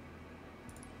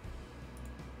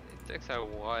takes a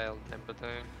while, time to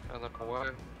time. I don't know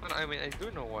why. Well, I mean, I do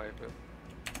know why, but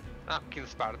kill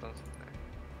Spartans.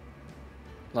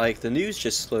 Like the news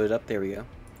just loaded up. There we go.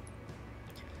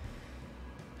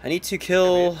 I need to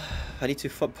kill. I need to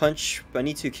punch. I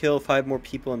need to kill 5 more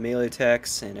people in melee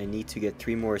attacks, and I need to get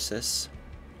 3 more assists.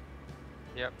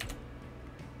 Yep.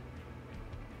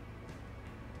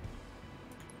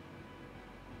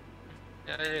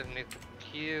 Yeah, I just need to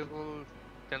kill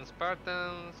 10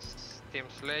 Spartans, Team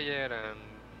Slayer,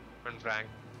 and rank.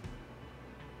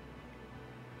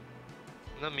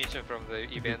 No mission from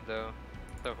the event though,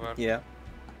 so far. Yeah.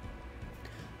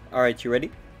 Alright, you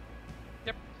ready?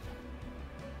 Yep.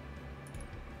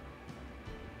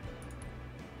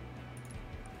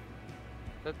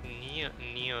 That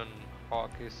neon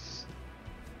hawk is...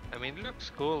 I mean, it looks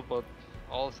cool, but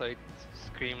also it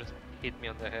screams, hit me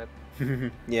on the head.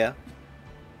 Yeah.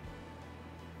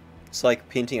 It's like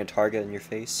painting a target in your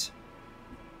face.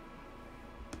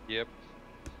 Yep.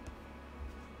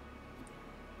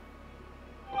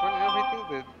 Funny enough, I think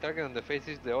the target on the face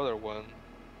is the other one.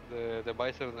 The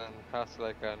visor then has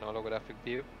like an holographic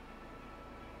view.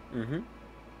 Mm-hmm.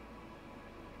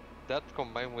 That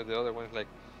combined with the other ones like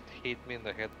hit me in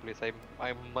the head, please.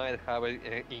 I might have an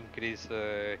increased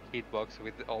hitbox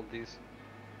with all these.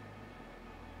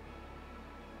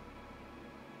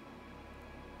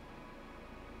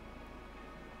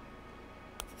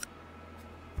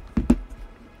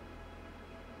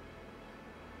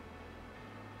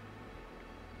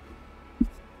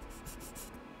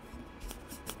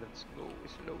 Let's go,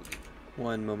 it's loading.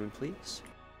 One moment, please.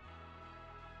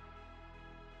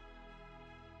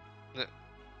 No.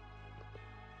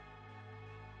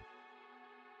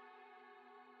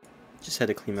 Just had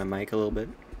to clean my mic a little bit.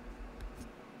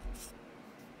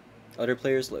 Other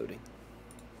players loading.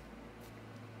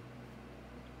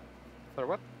 For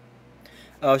what?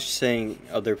 I was just saying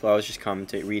I was just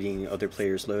reading other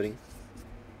players loading.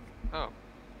 Oh.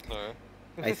 No.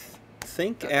 I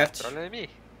think That's after probably me.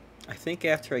 I think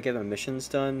after I get my missions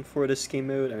done for this game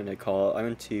mode, I'm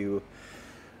going to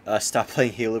stop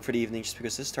playing Halo for the evening just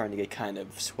because it's starting to get kind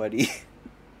of sweaty.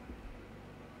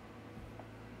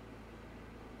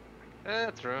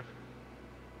 True.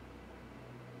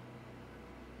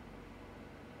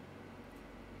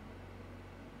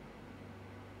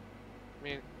 I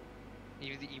mean,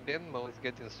 if the event mode is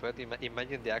getting sweaty,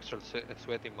 imagine the actual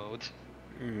sweaty mode.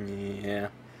 Yeah.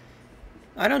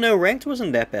 I don't know, ranked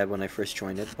wasn't that bad when I first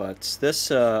joined it, but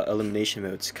this elimination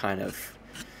mode's kind of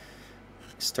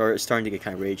starting to get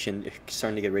kind of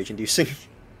rage-inducing.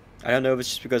 I don't know if it's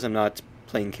just because I'm not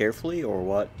playing carefully or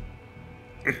what.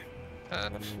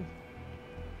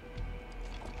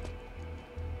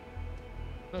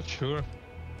 Not sure.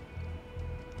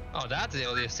 Oh, that's the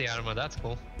ODST armor. That's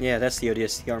cool. Yeah, that's the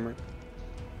ODST armor.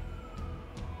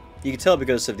 You can tell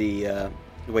because of the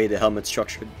way the helmet's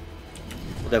structured.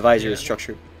 The visor is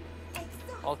structured.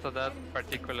 Also, that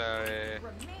particular.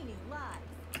 Remaining lives.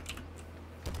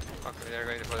 Okay, they're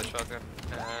going for the shotgun.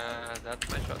 That's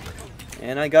my shotgun.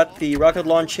 And I got the rocket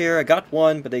launcher. I got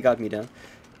one, but they got me down.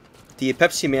 The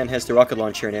Pepsi Man has the rocket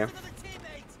launcher now.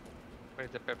 Where's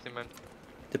the Pepsi Man?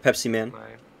 The Pepsi Man. Mine.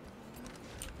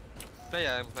 Oh,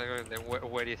 yeah, I'm going there.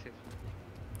 Where is it?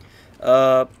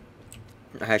 I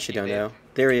actually He don't dead? know.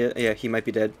 There he is. Yeah, he might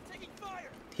be dead.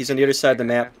 He's on the other side of the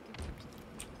map.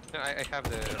 No, I have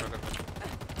the rocket launcher.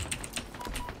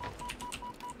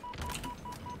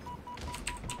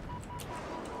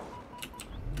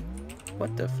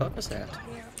 What the fuck was that?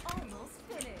 They're almost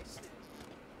finished.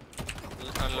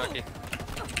 Unlucky.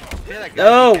 Yeah, that guy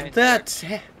Oh, behind that!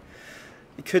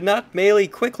 He could not melee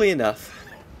quickly enough.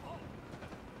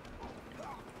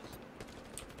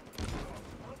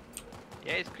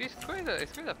 Yeah, it's quite a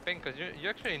pain because you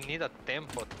actually need a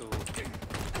tempo to.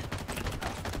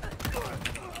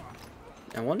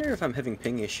 I wonder if I'm having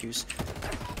ping issues.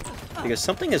 Because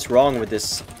something is wrong with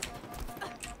this.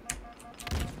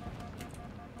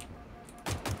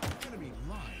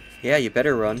 Yeah, you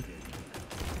better run.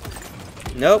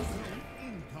 Nope.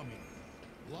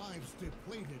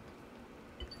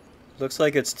 Looks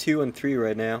like it's 2 and 3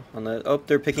 right now. Oh,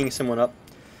 they're picking someone up.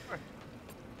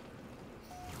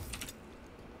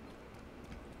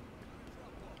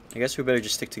 I guess we better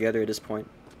just stick together at this point.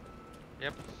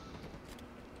 Yep.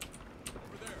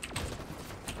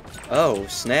 Oh,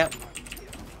 snap.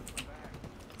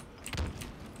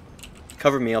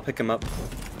 Cover me, I'll pick him up.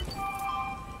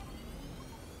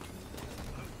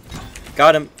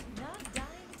 Got him. Not dying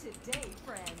today,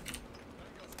 friend.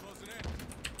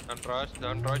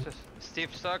 Don't rush.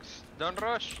 Steve sucks. Don't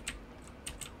rush.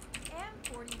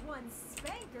 M41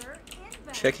 Spanker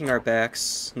inbound. Checking our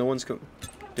backs. No one's going.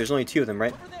 There's only 2 of them,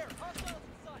 right?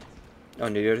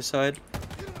 On the other side.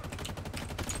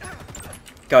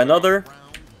 Got another.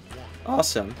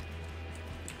 Awesome.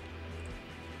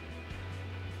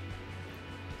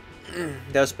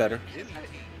 That's better.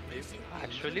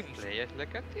 Actually play it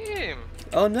like a team.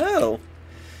 Oh no!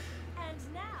 And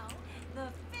now,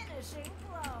 the finishing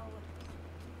blow.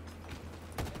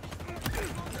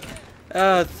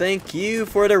 Thank you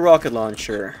for the rocket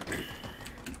launcher.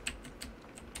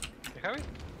 You have it?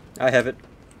 I have it.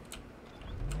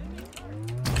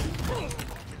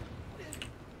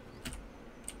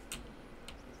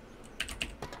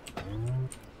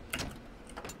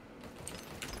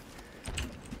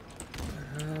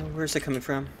 Where's it coming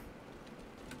from?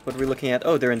 What are we looking at?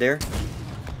 Oh, they're in there.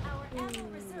 Our ammo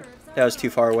reserves are That was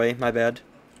too far away. My bad.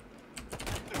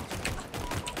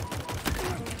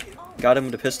 Got him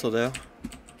with a pistol, though.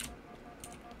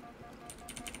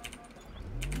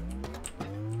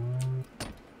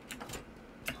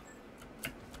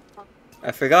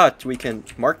 I forgot we can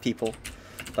mark people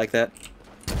like that.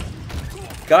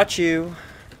 Got you.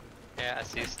 Yeah,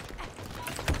 assist.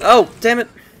 Oh, damn it.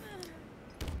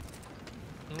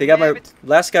 They got Damn my... it.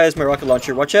 Last guy is my rocket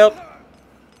launcher. Watch out.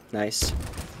 Nice.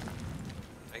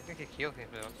 I think he killed him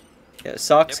though. Yeah,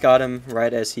 Socks Yep. got him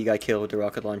right as he got killed with the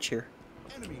rocket launcher.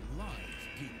 Enemy lines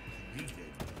depleted.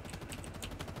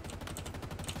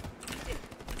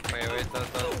 Wait,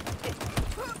 don't.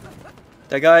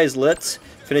 That guy is lit.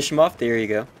 Finish him off. There you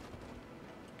go.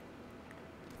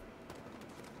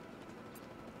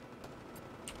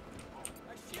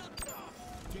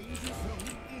 Danger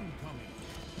zone incoming.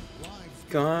 Lives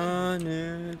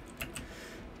Gonna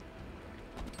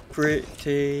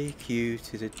take you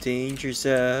to the danger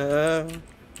zone.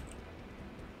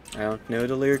 I don't know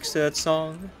the lyrics to that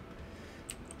song.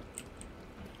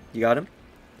 You got him?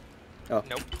 Oh.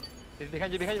 Nope. He's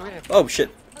behind you. Oh shit.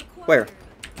 Where?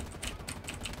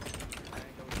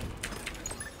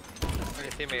 Okay,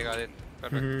 teammate got it.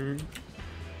 Perfect. Mhm.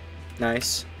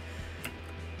 Nice.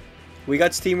 We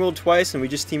got steamrolled twice, and we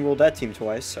just steamrolled that team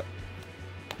twice. So.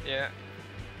 Yeah.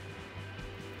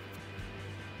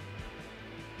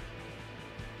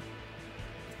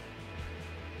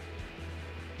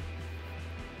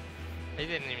 I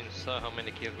didn't even saw how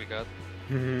many kills we got.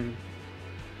 Mhm.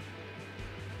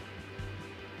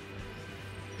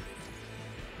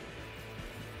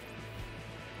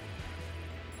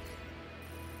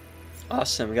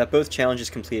 Awesome. We got both challenges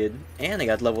completed, and I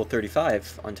got level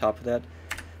 35 on top of that.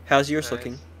 How's yours Nice.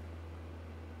 looking?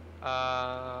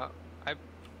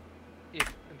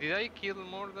 Did I kill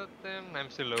more than them? I'm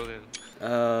still loading.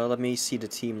 Let me see the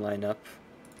team lineup.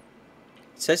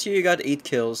 It says here you got 8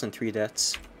 kills and 3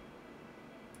 deaths.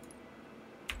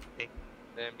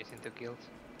 They're missing 2 kills.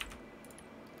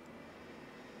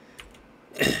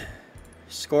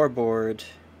 Scoreboard.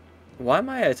 Why am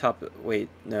I at top? Wait,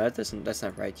 no, that doesn't. That's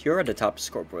not right. You're at the top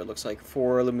scoreboard. It looks like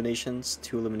 4 eliminations,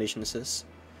 2 elimination assists.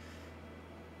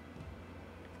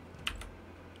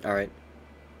 All right.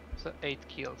 So 8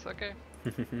 kills, okay.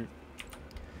 Hmm.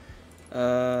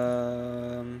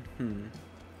 Oh,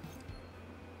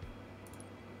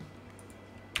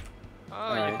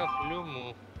 Alright. you have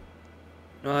Lumu.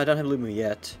 No, I don't have Lumu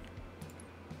yet.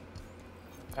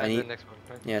 That's the need- next one,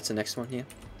 right? Yeah, it's the next one. Yeah.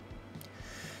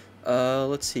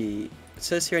 Let's see. It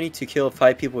says here I need to kill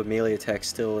 5 people with melee attacks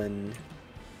still in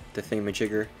the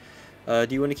thingamajigger. Do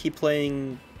you want to keep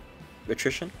playing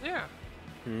attrition? Yeah.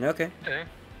 Okay. Okay.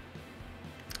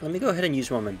 Let me go ahead and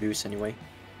use one of my boosts anyway.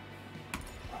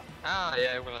 Ah,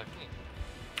 yeah, we're like,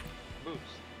 boost.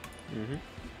 Mm-hmm.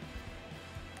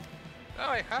 Oh,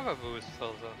 I have a boost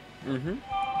also. Mm-hmm.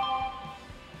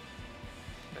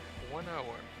 1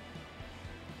 hour.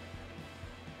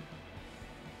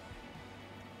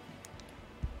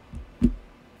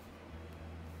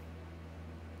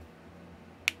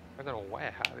 I don't know why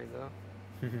I have it though.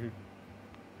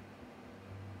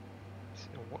 So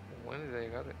when did I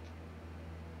got it?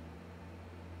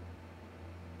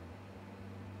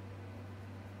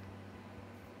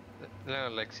 No,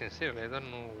 like sincerely, I don't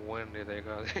know when did I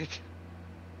got it.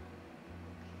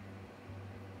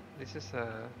 This is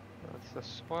that's a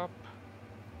swap.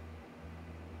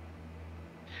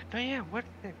 No, yeah, where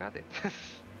did I got it?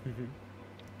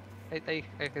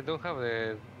 I don't have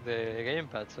the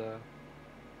gamepad, so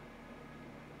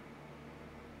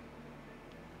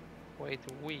quite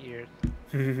weird.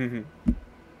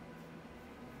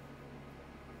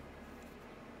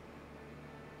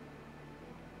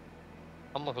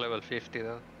 Almost level 50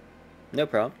 though. No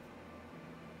problem.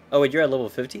 Oh, wait, you're at level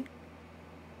 50?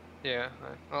 Yeah,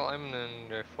 well, I'm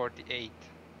in 48.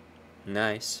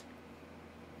 Nice.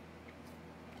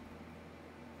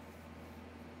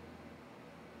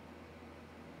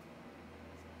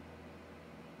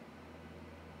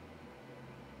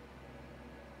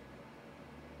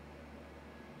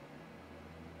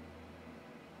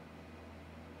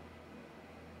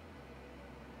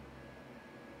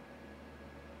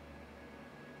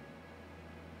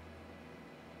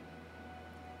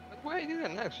 But why I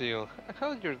didn't ask you?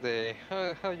 How's your day?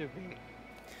 How you been?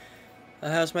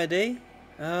 How's my day?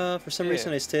 For some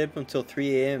reason I stayed up until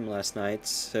 3 a.m. last night,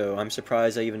 so I'm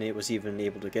surprised I was even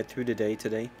able to get through the day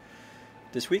today.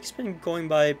 This week's been going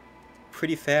by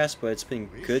pretty fast, but it's been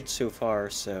good so far,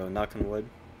 so knock on wood.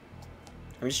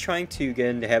 I'm just trying to get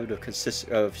in the habit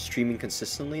of streaming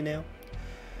consistently now.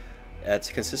 At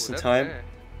a consistent time.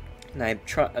 And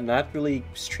I'm not really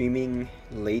streaming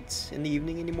late in the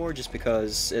evening anymore, just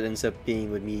because it ends up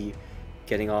being with me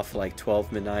getting off like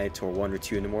 12 midnight or 1 or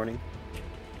 2 in the morning.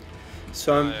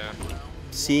 So I'm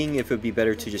seeing if it would be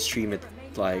better to just stream at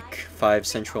like 5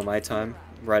 Central my time,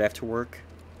 right after work.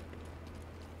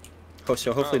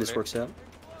 So hopefully this works out.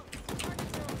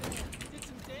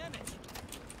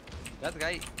 That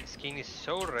guy skin is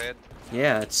so red.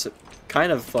 Yeah, it's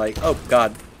kind of like, oh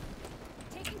god.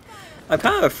 I'm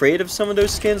kind of afraid of some of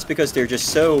those skins because they're just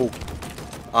so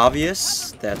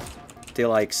obvious that they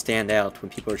like stand out when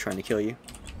people are trying to kill you.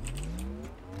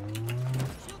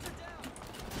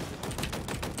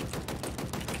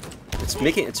 It's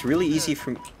making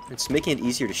it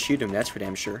easier to shoot him, that's for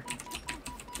damn sure.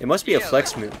 It must be a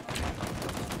flex move.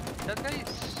 That guy is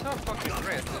so fucking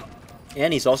red.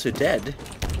 And he's also dead. The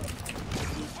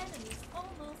enemy's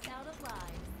almost out of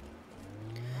lives.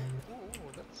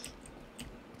 Ooh, that's...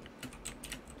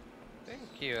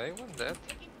 Thank you, I want that.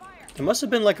 It must have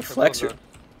been like a flex.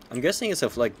 I'm guessing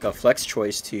it's like a flex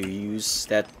choice to use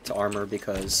that armor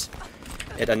because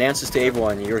it announces to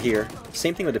everyone you're here.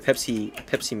 Same thing with the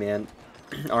Pepsi Man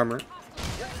armor.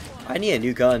 I need a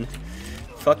new gun.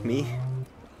 Fuck me.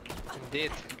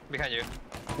 Indeed. Behind you.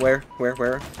 Where?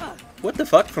 What the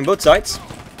fuck? From both sides?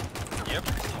 Yep.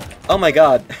 Oh my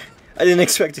god. I didn't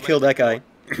expect to kill that guy.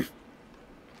 You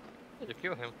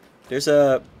kill him. There's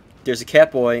a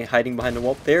cat boy hiding behind the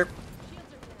wall there.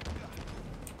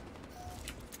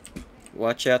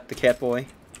 Watch out, the cat boy.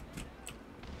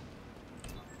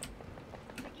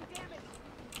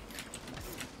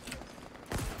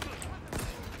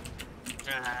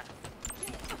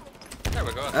 There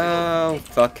we go. Oh,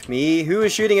 fuck me. Who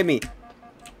is shooting at me?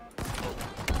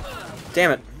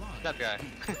 Damn it. That guy.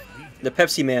 The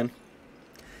Pepsi Man.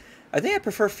 I think I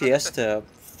prefer Fiesta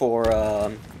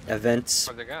for events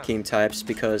For the gun. game types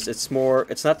because it's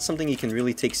not something you can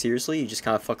really take seriously. You just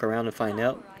kind of fuck around and find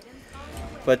out.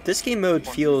 But this game mode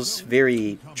feels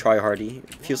very try-hardy.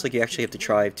 It feels like you actually have to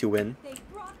try to win. They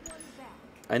brought one back.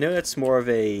 I know that's more of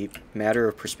a matter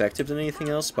of perspective than anything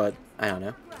else, but I don't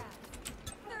know.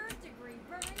 Third-degree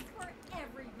burns for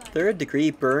everybody. Third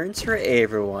degree burns for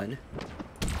everyone.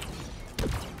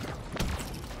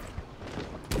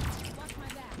 Watch my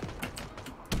back.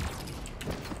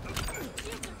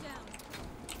 Shields are down.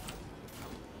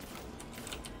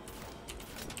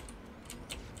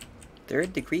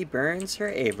 Third degree burns for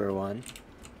everyone.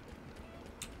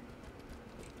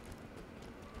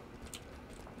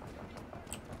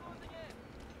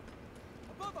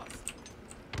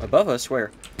 Above us?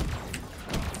 Where?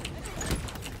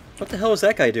 What the hell is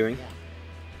that guy doing?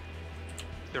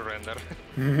 Surrender.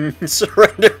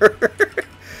 Surrender!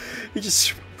 He's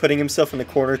just putting himself in the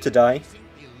corner to die.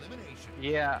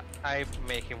 Yeah, I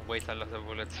make him waste a lot of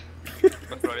bullets.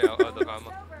 But probably out of ammo.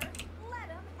 Over. Let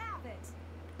 'em have it.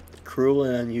 Cruel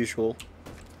and unusual.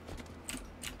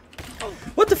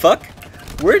 What the fuck?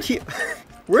 Where'd he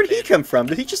come from?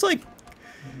 Did he just like...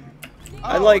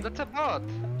 I Oh, like... that's a bot.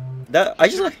 That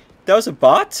was a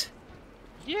bot?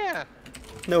 Yeah.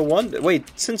 No wonder.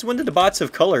 Wait, since when did the bots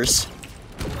have colors?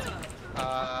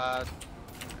 I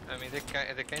mean, they kind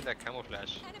of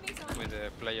camouflage Enemies on with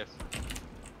the players.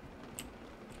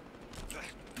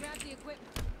 Grab the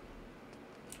equipment.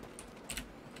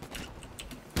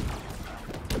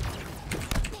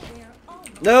 They're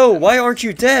almost No, why aren't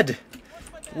you dead?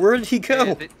 Where did he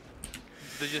go? Did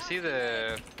you see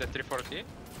the 340?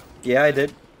 Yeah, I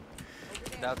did.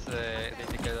 That's the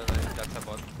indicator that that's a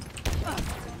bot.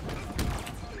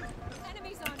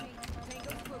 enemies on me.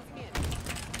 Tango's closing in.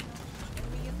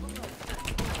 Enemy is below.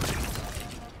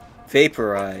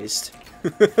 Vaporized.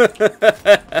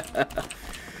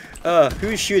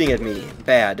 Who's shooting at me?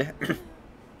 Bad.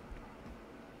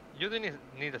 You didn't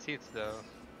need the seats though.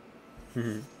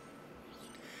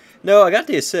 No, I got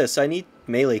the assist. I need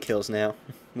melee kills now,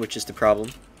 which is the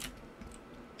problem.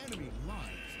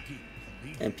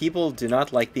 And people do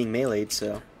not like being meleeed,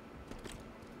 so...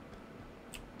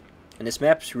 And this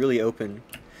map's really open.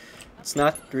 It's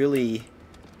not really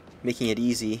making it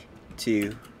easy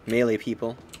to melee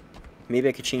people. Maybe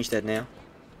I could change that now.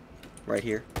 Right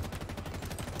here.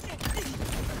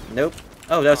 Nope.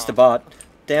 Oh, that's the bot.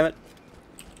 Damn it.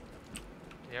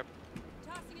 Yep.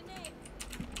 Tossing a nade.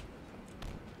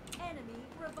 Enemy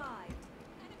revived.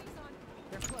 Enemies on.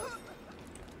 They're close.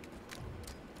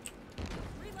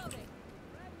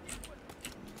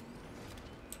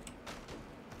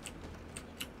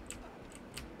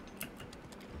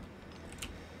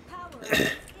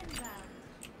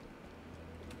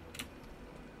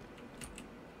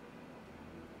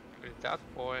 That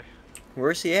boy.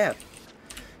 Where's he at?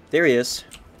 There he is.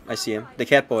 I see him. The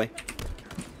cat boy.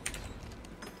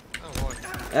 Oh boy.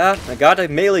 Ah, I got a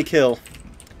melee kill.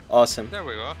 Awesome. There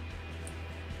we go.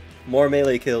 More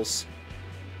melee kills.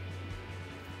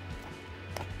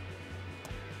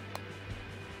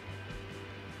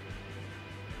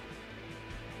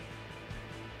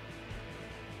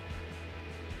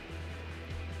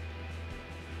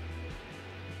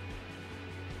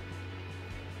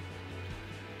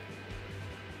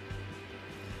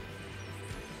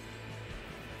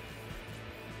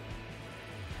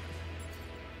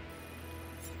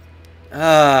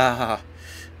 Ah,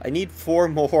 I need 4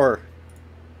 more.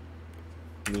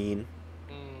 Mean.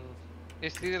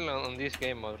 It's still on this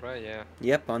game mode, right? Yeah.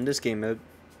 Yep, on this game mode.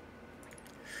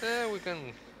 We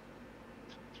can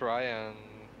try and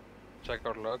check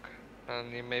our luck,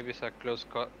 and it maybe it's a close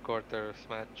quarters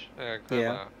match.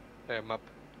 Yeah. Map.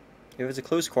 If it's a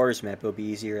close quarters map, it'll be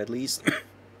easier at least.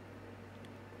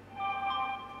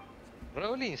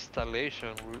 Probably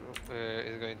installation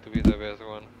is going to be the best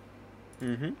one.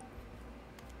 Mm-hmm.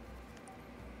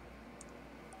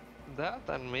 That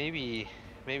and maybe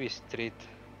street.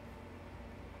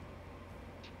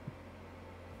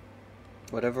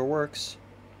 Whatever works.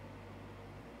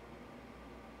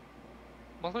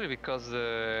 Mostly because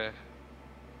the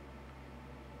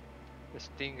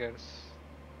stingers,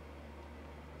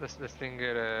 the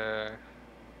stinger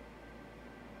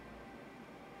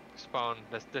spawn,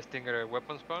 the stinger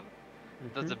weapon spawn.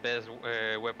 That's the best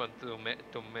weapon to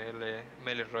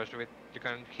melee rush with. You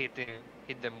can hit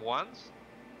them once,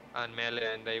 and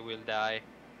melee, and they will die.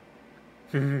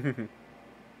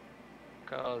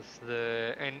 Cause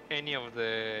any of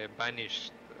the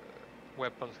banished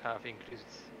weapons have increased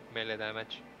melee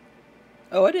damage.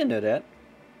 Oh, I didn't know that.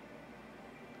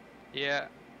 Yeah.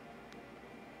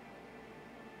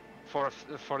 For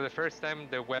the first time,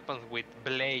 the weapons with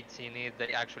blades in it,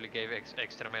 they actually gave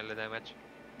extra melee damage.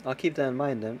 I'll keep that in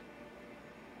mind then.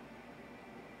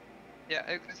 Yeah,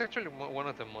 it's actually one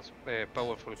of the most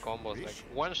powerful combos. Like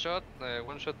one shot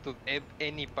to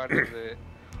any part of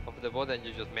the bot, and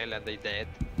you just melee and they dead.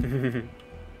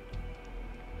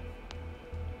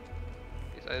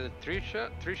 It's either three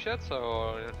shots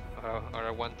or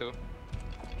a 1-2.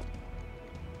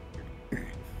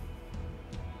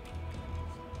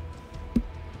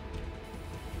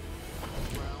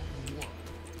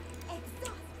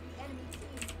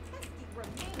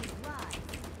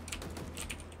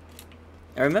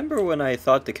 I remember when I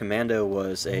thought the commando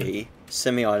was a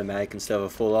semi-automatic instead of a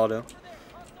full auto.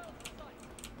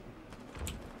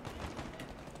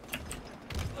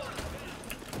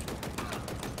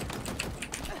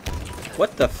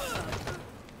 What the f-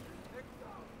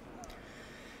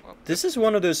 This is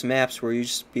one of those maps where you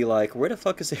just be like, where the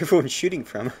fuck is everyone shooting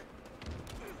from?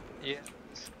 Yeah,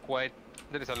 it's quite.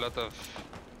 There is a lot of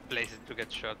places to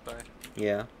get shot by.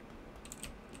 Yeah.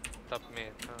 Top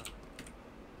mid, huh?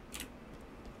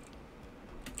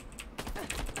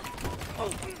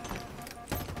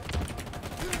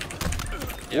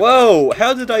 Yep. Whoa!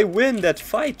 How did I win that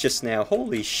fight just now?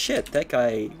 Holy shit, that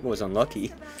guy was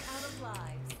unlucky.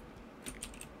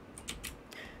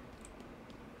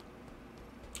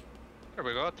 There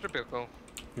we go, triple kill.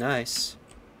 Nice.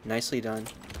 Nicely done.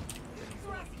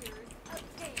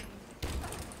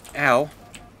 Ow.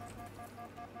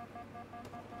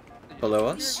 Below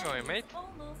us? Here you go, mate.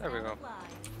 There we go.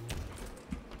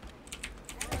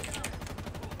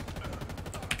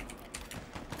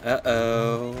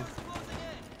 Uh-oh.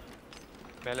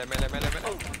 Melee, melee, melee, melee.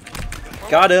 Oh,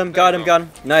 Got him, there you got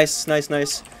him. Nice, nice,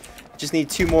 nice. Just need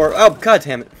 2 more. Oh, god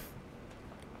damn it.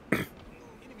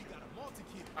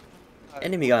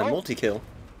 Enemy got a multi-kill.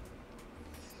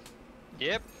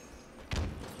 Yep.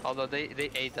 Although they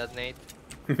ate that nade.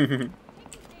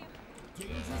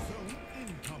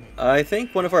 I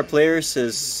think one of our players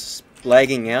is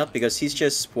lagging out because he's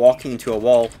just walking into a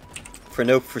wall for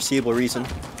no foreseeable reason.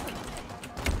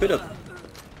 Bit of...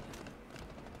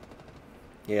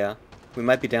 Yeah, we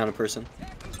might be down a person.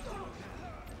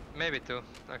 Maybe 2,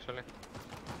 actually.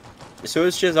 So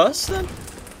it's just us then?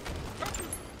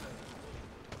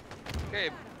 Okay,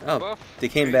 Oh, buff they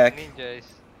came with back. ninjas.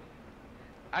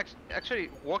 Actually,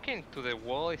 walking to the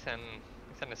wall is an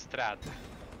strat.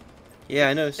 Yeah,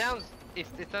 I know. It sounds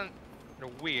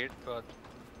weird, but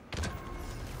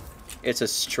It's a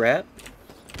strat?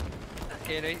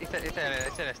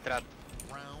 it's a strat.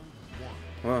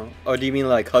 Wow. Oh, do you mean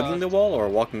like hugging the wall or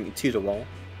walking to the wall?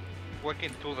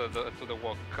 Walking to the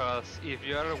wall, cause if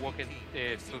you are walking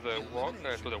to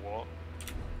the wall,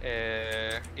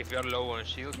 if you are low on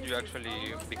shield, you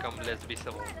actually become less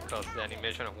visible, cause the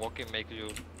animation of walking makes you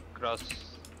cross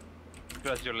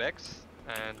cross your legs,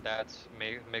 and that's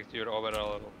makes your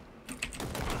overall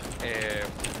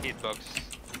hitbox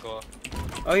go up.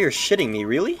 Oh, you're shitting me,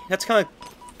 really? That's kind of...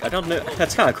 I don't know.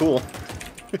 That's kind of cool.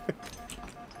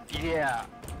 Yeah.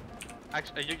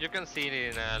 Actually, you can see it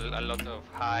in a lot of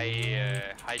high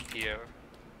tier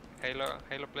Halo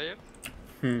players.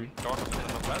 Hmm. Tournaments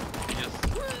and all that. They just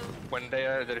when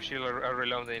their shield are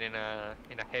reloading in a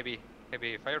heavy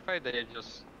firefight, they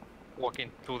just walk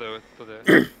into the.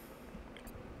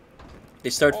 They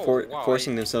start Oh, wow,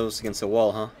 forcing themselves against the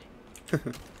wall, huh?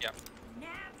 Yeah.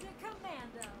 Nabbed a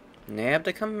commando. Nabbed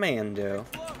a commando.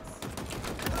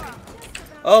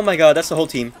 Oh my god, that's the whole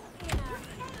team.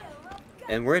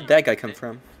 And where'd that guy come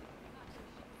from?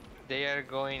 They are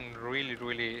going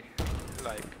really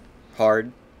like.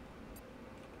 Hard.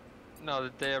 No,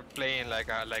 they are playing like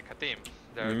a team.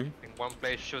 They're in one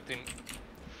place shooting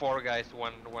 4 guys,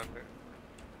 one,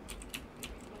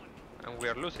 and we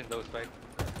are losing those fights.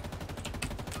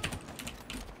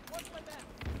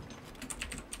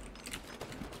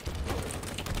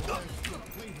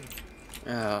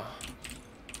 Oh.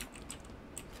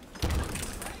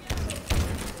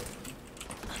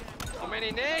 So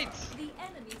many nades! The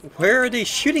enemy's Where are they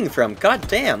shooting from? God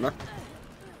damn.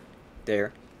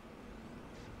 There.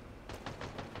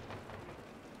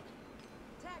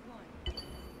 tag one.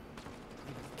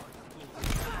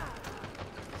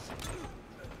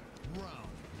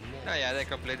 Oh yeah, they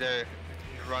complete the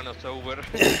run us over.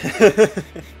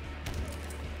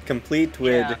 Complete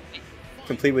with Yeah.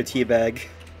 complete with teabag.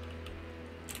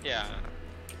 Yeah.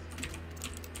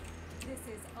 This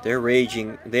is They're all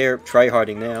raging. over. They're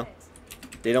tryharding now.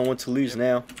 They don't want to lose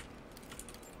now.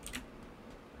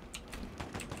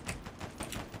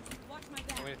 Watch my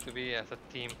back. We need to be as a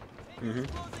team. Mm-hmm.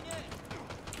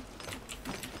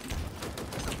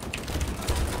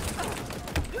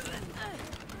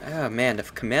 Oh man, the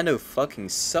commando fucking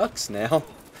sucks now.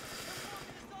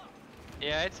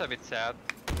 Yeah, it's a bit sad.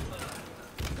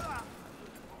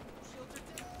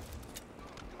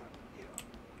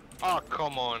 Oh,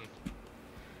 come on.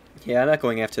 Yeah, I'm not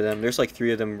going after them. There's like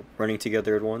 3 of them running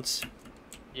together at once.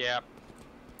 Yeah.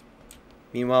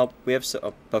 Meanwhile, we have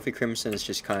Buffy Crimson is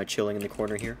just kind of chilling in the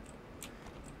corner here.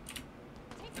 Take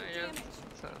some Yeah, damage.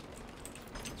 it's,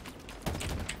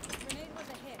 Grenade was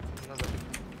a hit. another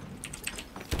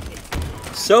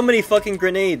So many fucking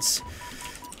grenades.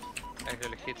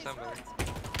 actually hit somebody. Lives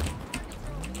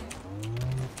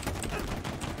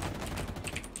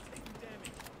nearly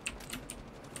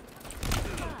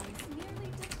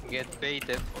depleted. Get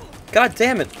baited. God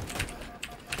damn it.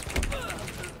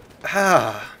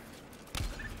 Ah.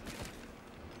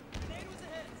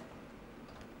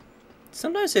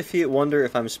 Sometimes I wonder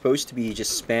if I'm supposed to be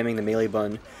just spamming the melee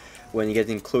button when you get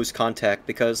in close contact,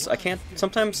 because I can't.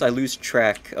 Sometimes I lose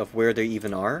track of where they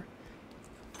even are.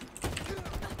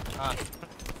 Ah.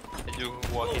 Did you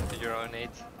walk into your own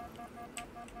nades?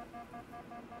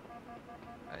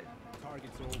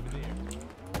 Targets are over there.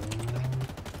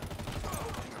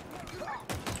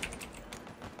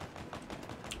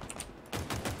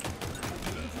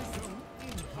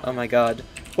 Oh my god.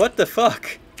 What the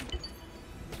fuck?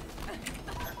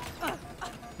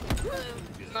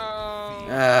 No.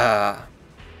 Ah.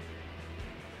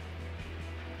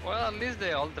 Well, at least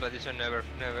the old tradition are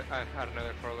never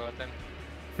forgotten.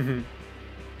 You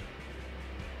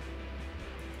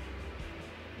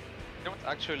know what's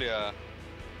actually a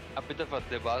bit of a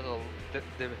debacle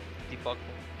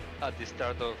at the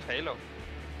start of Halo.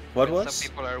 What When was? Some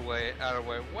people are why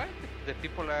the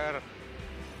people are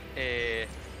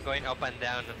going up and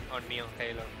down on me on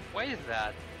Halo. Why is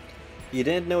that? You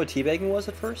didn't know what teabagging was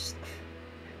at first?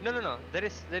 No.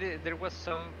 There was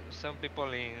some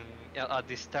people in at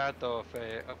the start of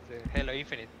the Halo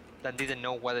Infinite that didn't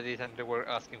know what it is, and they were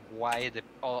asking why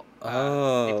Oh.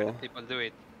 different people do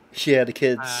it. Yeah, the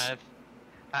kids.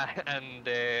 And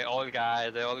the old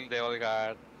guy, the old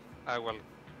guard. Well,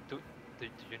 do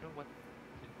you know what?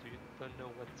 Do you don't know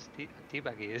what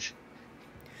teabag is?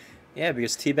 Yeah,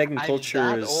 because teabagging I'm culture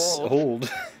that is old.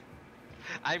 old.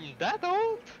 I'm that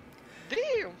old.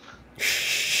 Damn.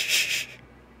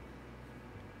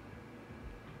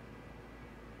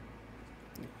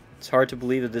 It's hard to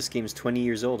believe that this game's 20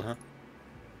 years old, huh?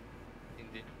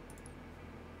 Indeed.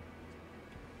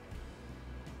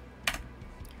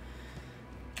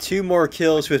 2 more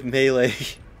kills with melee.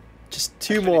 Just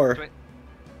 2 Actually, more.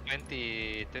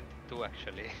 22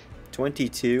 actually.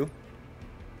 22.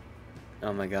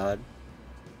 Oh my god.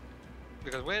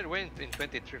 Because we're in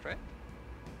 23, right?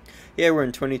 Yeah, we're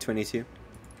in 2022.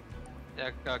 Yeah.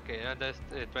 Okay. And that's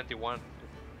 21.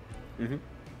 Mm-hmm.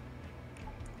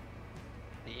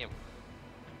 Damn.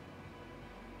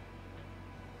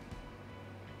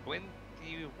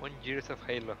 21 years of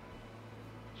Halo.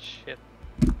 Shit.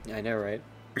 I know, right?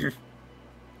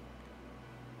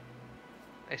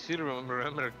 I still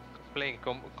remember playing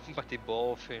Combat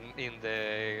Evolve in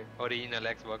the original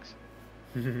Xbox.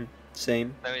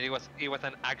 Same. I mean, it was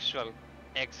an actual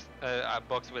X a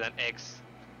box with an X.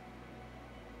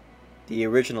 The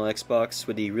original Xbox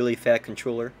with the really fat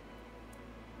controller.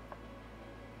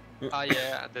 Ah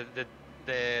yeah,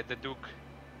 the Duke.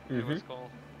 It was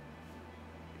called.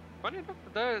 Funny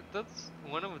enough, that's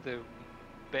one of the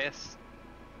best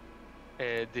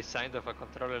designs of a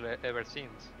controller ever seen.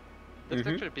 There's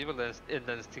actually people that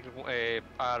still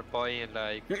are buying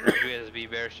like USB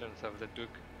versions of the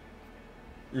Duke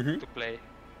to play.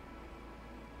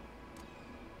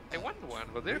 I want one,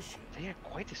 but they are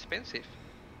quite expensive.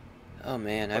 Oh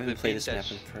man, I haven't played this map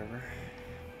in forever.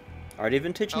 Are they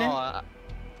vintage Oh, now?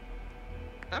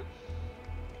 huh?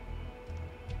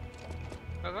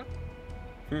 What?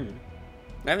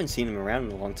 I haven't seen them around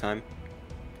in a long time.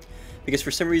 Because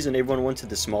for some reason everyone wanted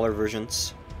the smaller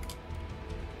versions.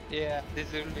 Yeah,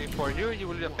 this will be for you. You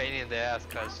will be a pain in the ass,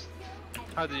 cause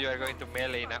how do you are going to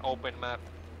melee in an open map?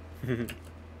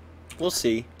 We'll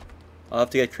see. I'll have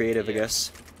to get creative, I Yeah.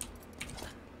 guess.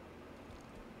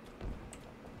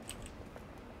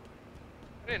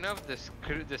 Funny enough, the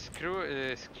skewer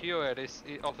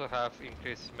it also have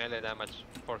increased melee damage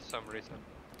for some reason.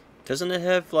 Doesn't it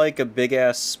have like a big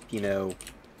ass, you know?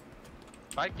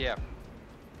 Like yeah.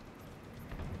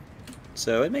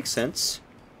 So it makes sense.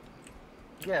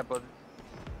 Yeah, but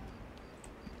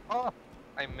oh,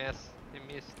 I missed.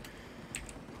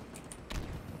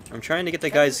 I'm trying to get the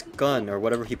guy's gun or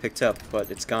whatever he picked up, but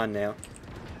it's gone now.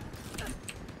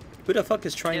 Who the fuck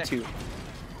is trying to?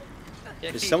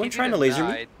 Yeah, Is someone trying to didn't laser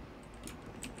me?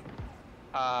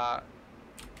 die.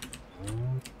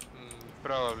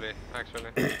 Probably,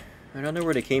 actually. I don't know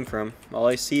where they came from. All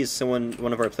I see is one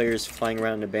of our players flying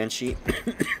around in a Banshee.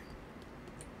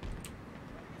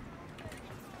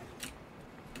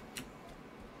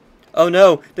 Oh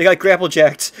no, they got grapple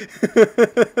jacked.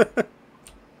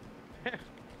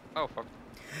 Oh fuck.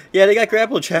 Yeah, they got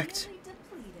grapple jacked.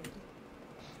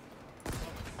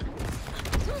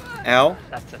 Ow.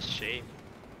 That's a shame.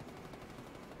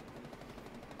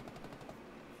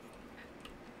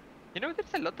 You know,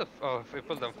 there's a lot of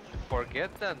people that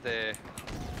forget that the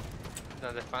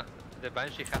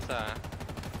Banshee has a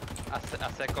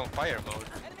second fire mode.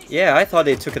 Yeah, I thought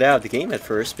they took it out of the game at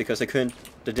first because I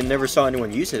never saw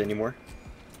anyone use it anymore.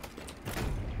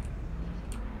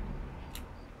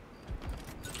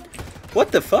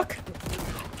 What the fuck?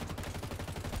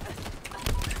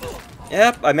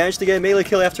 Yep, I managed to get a melee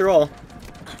kill after all.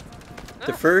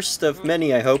 The first of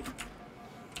many, I hope.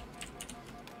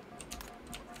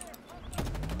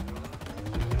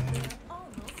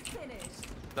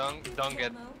 Don't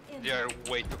get. You're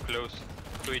way too close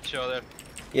to each other.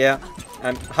 Yeah,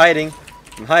 I'm hiding.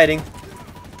 I'm hiding.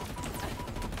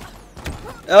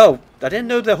 Oh, I didn't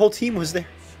know the whole team was there.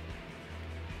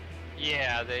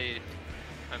 Yeah, I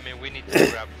mean, we need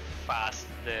to grab fast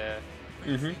the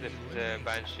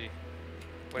Banshee.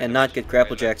 And not get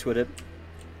grapple jacked with it.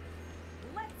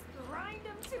 Let's grind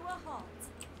them to a halt.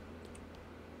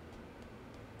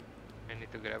 I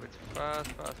need to grab it fast.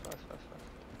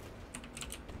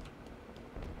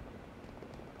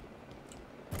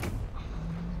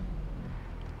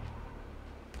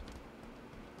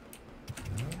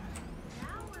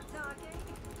 Now we're talking.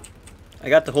 I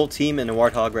got the whole team in a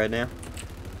Warthog right now.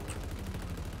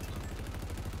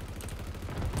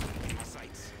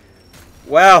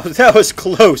 Wow, that was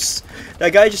close.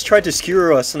 That guy just tried to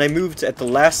skewer us and I moved at the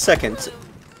last second.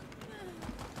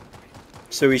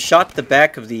 So he shot the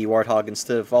back of the Warthog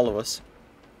instead of all of us.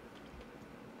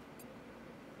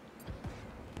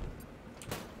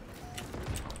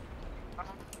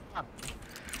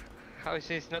 How is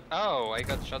this not? Oh, I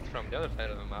got shot from the other side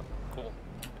of the map. Cool.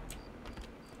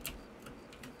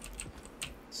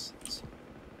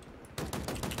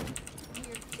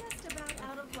 We're just about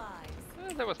out of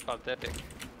lives. That was pathetic.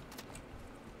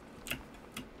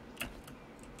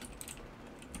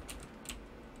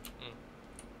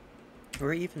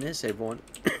 Where even is everyone?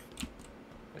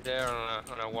 They're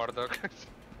on a war dog.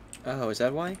 Oh, is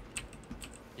that why?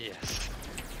 Yes.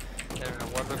 They're on a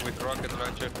war dog with rocket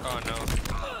launcher. Oh no.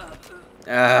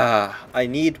 Ah, I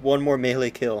need one more melee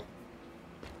kill.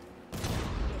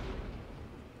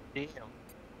 Damn.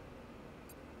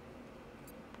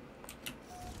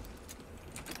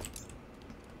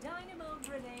 Dynamo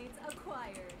grenades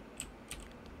acquired.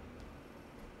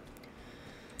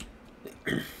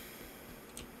 I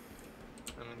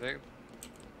mean,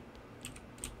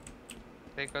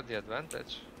 they got the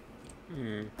advantage.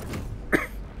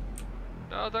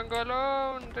 No, don't go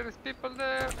alone. There is people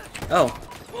there. Oh.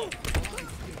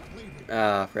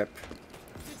 Ah, rip.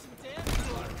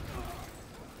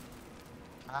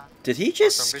 Did he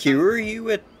just some reason- skewer you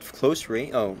at close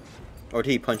range? Oh. Or did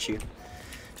he punch you?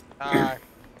 I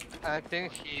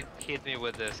think he hit me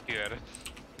with the skewer.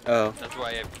 Oh. That's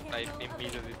why I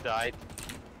immediately died.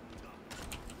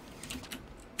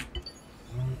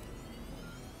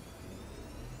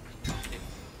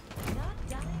 Not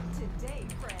dying today,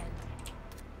 friend.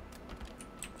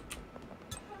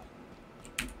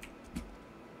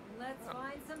 Let's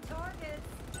find some targets.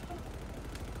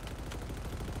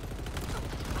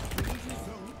 Danger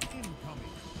zone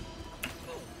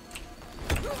incoming.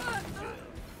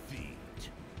 Feet.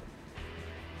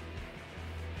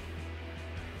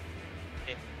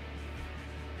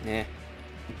 Nah.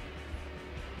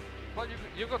 Well,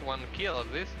 you got one kill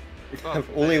at least.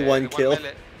 Only one kill.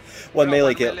 Melee, One no, melee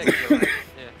one kill. melee kill.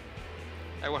 Yeah.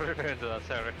 I was referring to that,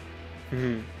 sorry.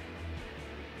 Mhm.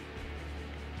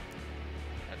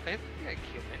 I don't think I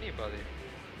killed anybody.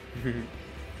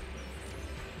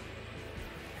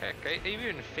 Heck, I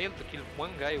even failed to kill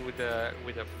one guy with a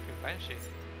fucking banshee.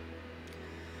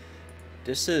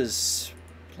 This is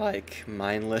like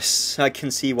mindless. I can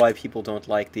see why people don't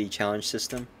like the challenge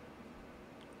system.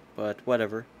 But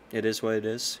whatever. It is what it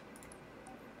is.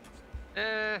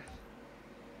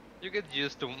 You get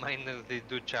used to mindlessly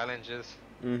do challenges,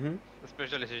 Mm-hmm.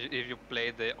 especially if you play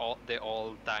the all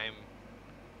time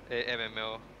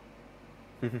MMO.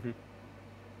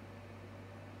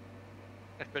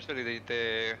 Especially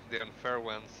the unfair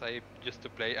ones. I used to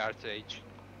play RTH.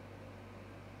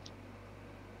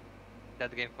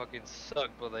 That game fucking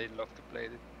sucked, but I love to play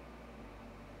it.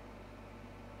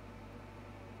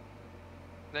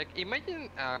 Like, imagine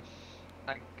a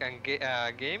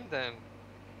game that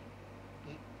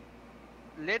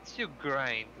lets you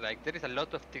grind. Like, there is a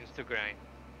lot of things to grind.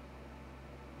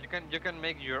 You can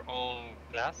make your own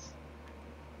class.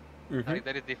 Mm-hmm. Like,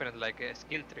 there is different like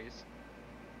skill trees.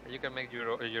 You can make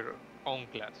your own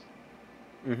class.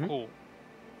 Mm-hmm. Cool.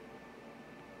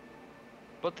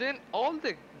 But then all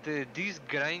these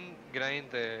grind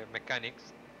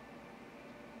mechanics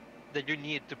that you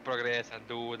need to progress and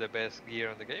do the best gear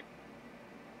on the game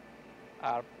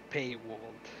are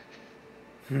paywalled.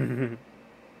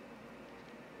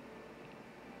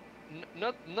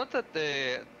 Not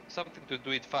that something to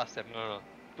do it faster. No.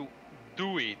 To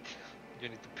do it, you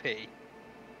need to pay.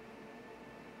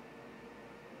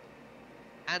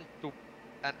 And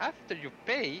after you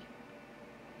pay,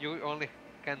 you only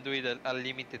can do it a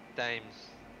limited times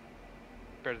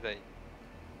per day.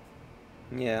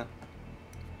 Yeah.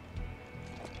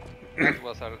 That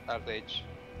was our age.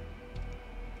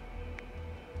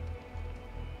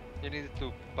 You needed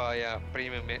to buy a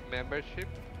premium membership,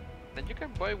 and you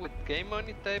can buy with game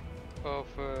money type of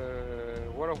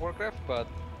World of Warcraft, but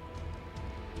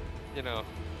you know,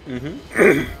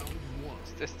 Mm-hmm.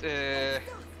 it's just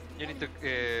you need to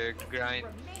grind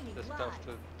the stuff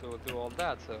to do all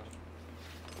that. So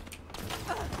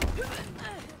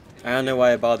I don't know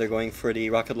why I bother going for the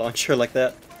rocket launcher like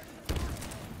that.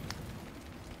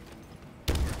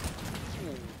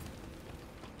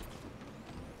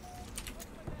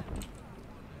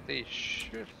 they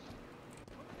should.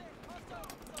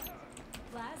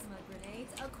 Plasma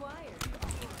grenades acquired.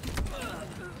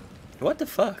 What the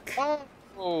fuck?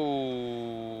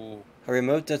 Oh, A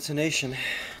remote detonation.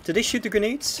 Did they shoot the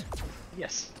grenades?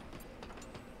 yes.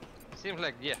 Seems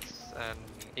like yes, and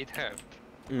it hurt.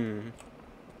 Hmm.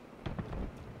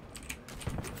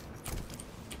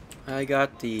 I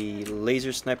got the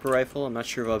laser sniper rifle. I'm not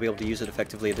sure if I'll be able to use it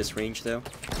effectively at this range, though.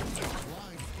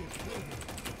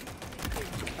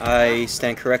 I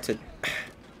stand corrected.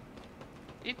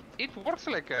 It works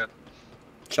like a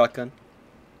Shotgun.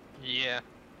 yeah.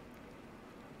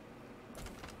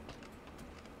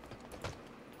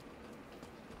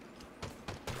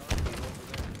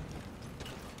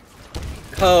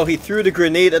 Oh, he threw the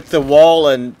grenade at the wall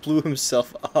and blew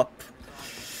himself up.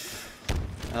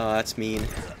 Oh, that's mean.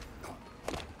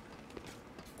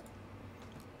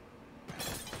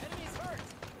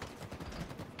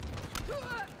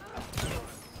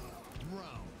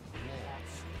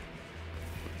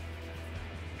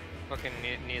 Fucking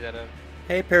need that.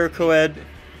 Hey, Paracoed.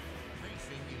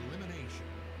 Facing elimination.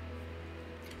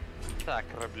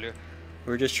 Sacre bleu.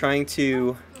 We're just trying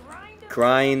to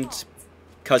grind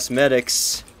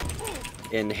cosmetics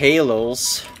in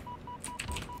Haylolz.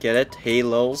 Get it?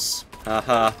 Haylolz.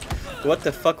 Haha. What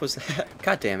the fuck was that?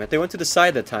 God damn it. They went to the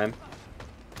side that time.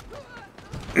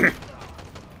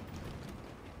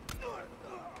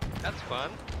 That's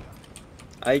fun.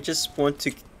 I just want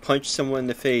to punch someone in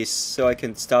the face so I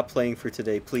can stop playing for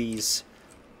today, please.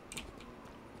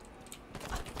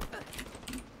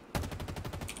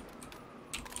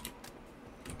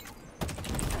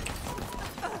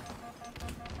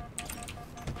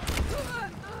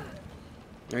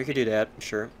 Or you could do that,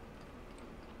 sure.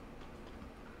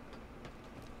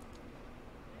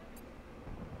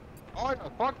 Oh,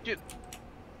 no, fuck you!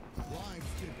 Lives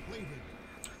depleted.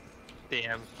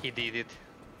 Damn, he did it.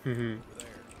 Mhm.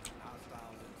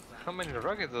 How many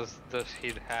rockets does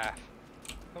he have?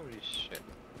 Holy shit.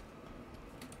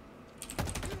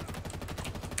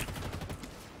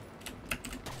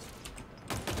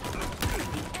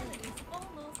 Enemies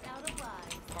almost out of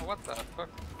lives. Oh, what the fuck?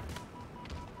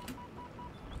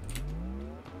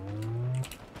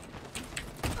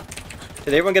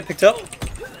 Did everyone get picked up?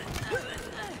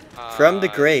 From the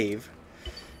grave.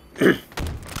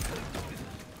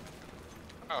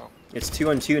 Oh, It's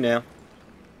 2-on-2 now.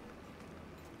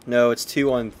 No, it's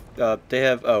 2 on. They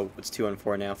have. Oh, it's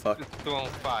 2-on-4 now. Fuck. it's 2 on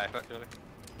 5 actually.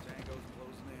 Tango's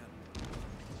closing in.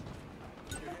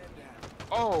 Keep your head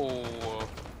down. Oh,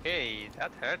 hey,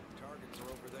 that hurt. Targets are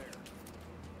over there.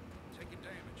 Taking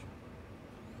damage.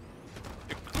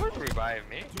 You could revive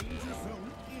me.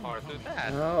 Or do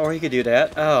that. Or you could do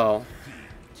that. Oh.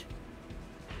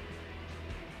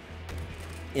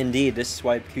 Indeed, this is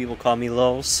why people call me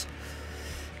Lulz.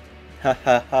 Ha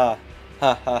ha ha.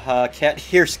 Ha ha ha. Cat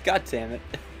hears. God damn it.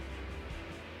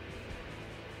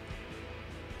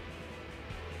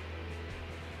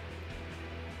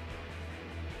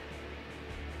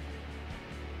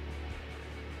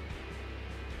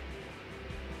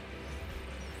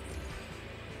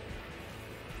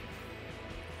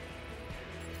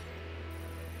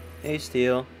 Hey,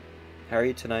 Steel. How are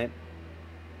you tonight?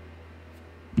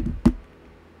 I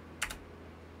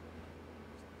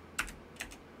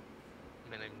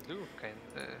mean, I do kind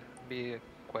of be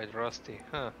quite rusty,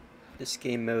 huh? This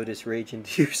game mode is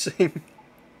rage-inducing.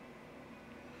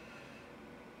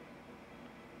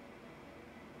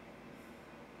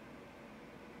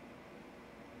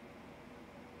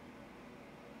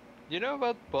 You know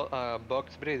about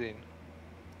box breeding?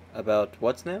 About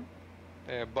what's now?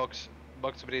 Box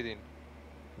breeding.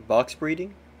 Box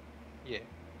breeding? Yeah,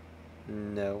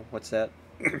 No. What's that?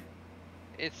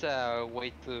 it's a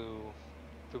way to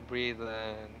breathe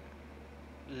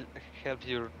and help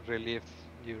you relieve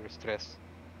your stress.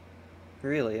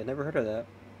 Really? I never heard of that.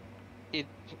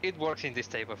 It works in this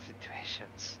type of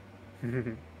situations.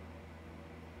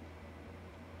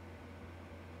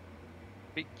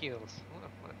 Big kills.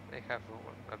 Well, I have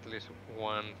at least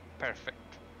one perfect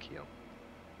kill.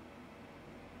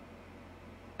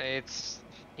 It's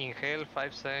inhale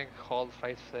 5 seconds, hold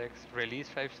 5 seconds, release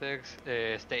 5 seconds,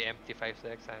 stay empty 5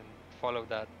 seconds, and follow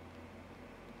that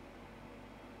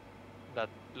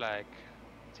like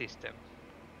system.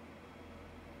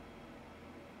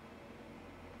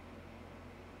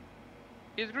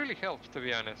 It really helps, to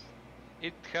be honest.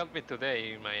 It helped me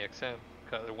today in my exam,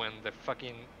 cause when the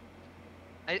fucking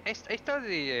I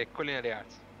study culinary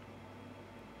arts.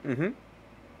 Mm-hmm.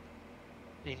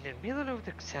 In the middle of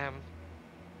the exam,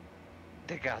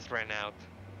 the gas ran out,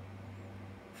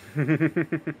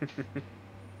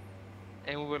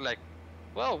 and we were like,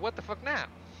 "Well, what the fuck now?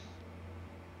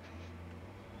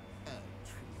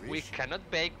 We cannot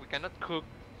bake, we cannot cook.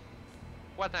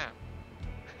 What now?"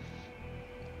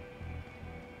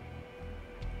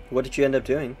 What did you end up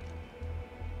doing?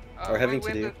 Or having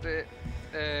we to do?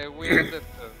 We ended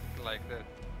like the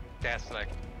test like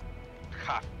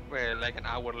like an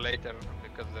hour later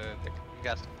because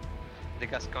the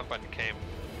gas company came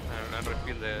and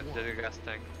refilled the gas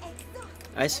tank.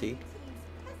 I see.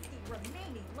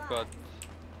 But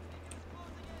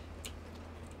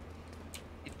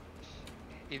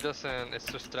it doesn't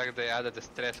subtract the added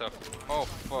stress of, oh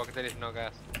fuck, there is no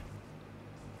gas.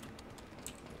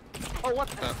 Oh, what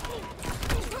the?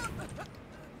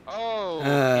 Oh,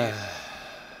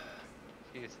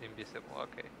 he's invisible.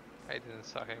 Okay, I didn't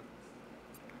saw him.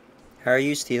 How are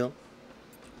you, Steel?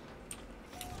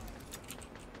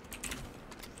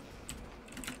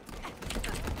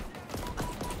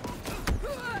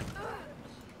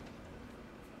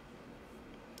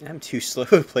 I'm too slow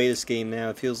to play this game now,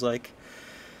 it feels like.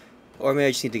 Or maybe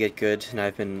I just need to get good, and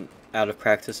I've been out of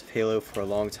practice of Halo for a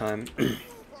long time.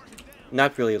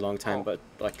 Not really a long time, but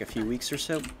like a few weeks or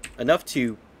so. Enough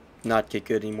to not get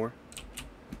good anymore.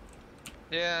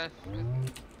 Yeah.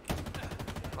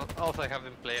 Also, I have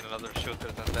been playing another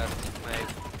shooter than that.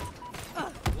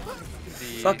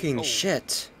 Fucking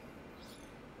shit.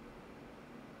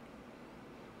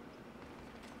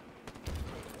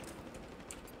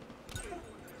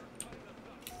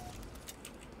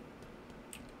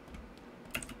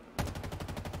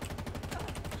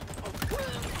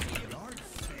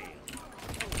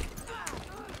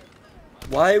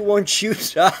 Why won't you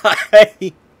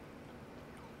die?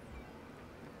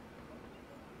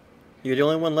 You're the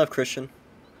only one left, Christian.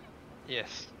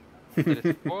 Yes. There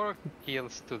is 4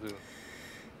 kills to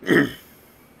do.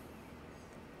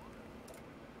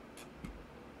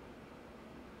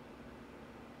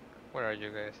 Where are you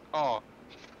guys? Oh.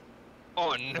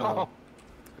 Oh no. Oh.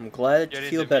 I'm glad you You're in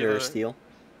feel the better, middle. Steel.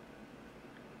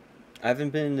 I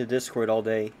haven't been in the Discord all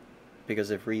day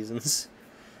because of reasons.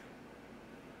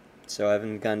 So I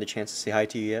haven't gotten the chance to say hi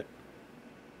to you yet.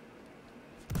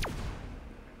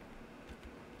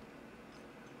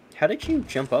 How did you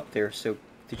jump up there? So,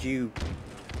 did you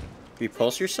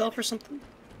repulse yourself or something?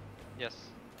 Yes.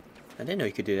 I didn't know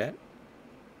you could do that.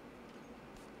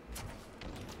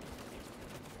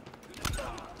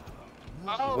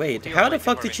 Oh, Wait, he was how the waiting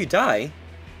fuck for did me. you die?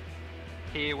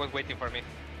 He was waiting for me.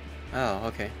 Oh,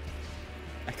 okay.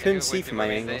 I couldn't was see waiting from for my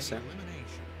me, angle, they- so...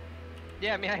 Elimination.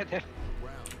 Yeah, me I did.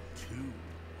 Round 2.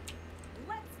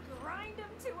 Let's grind them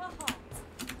to a halt.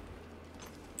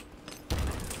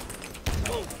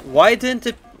 Why didn't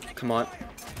it... Come on.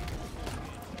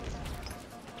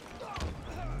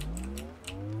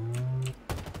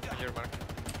 Your mark.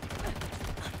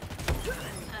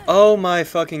 Oh my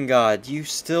fucking god, you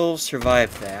still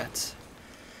survived that.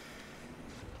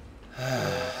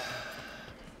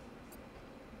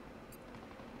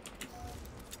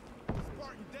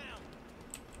 Spartan down.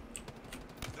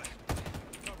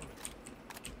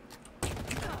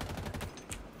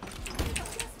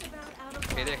 Just about out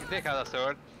of Okay, lives. they had a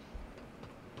sword.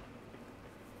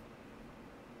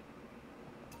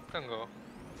 Don't go.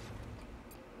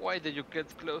 Why did you get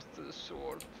close to the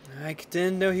sword? I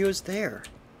didn't know he was there.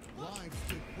 Lives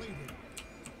depleted.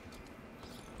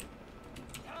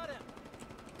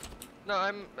 No,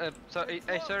 I'm sorry.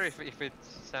 I sorry if it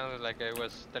sounded like I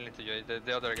was telling to you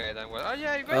the other guy that was. Oh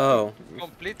yeah, you guys Oh.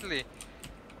 completely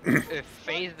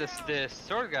faced the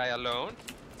sword guy alone.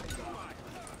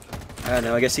 I don't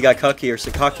know, I guess he got cocky or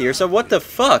so what the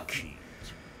fuck?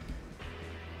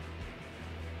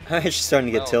 I'm just starting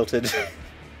to get Well. tilted.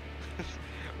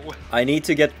 Well, I need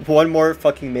to get one more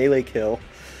fucking melee kill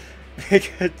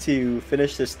to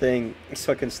finish this thing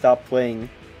so I can stop playing.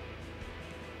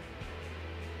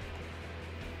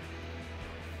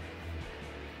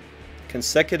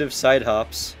 Consecutive side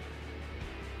hops.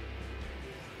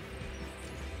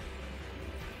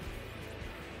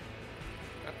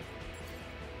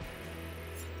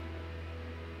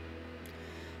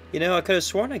 You know, I could have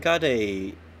sworn I got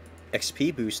a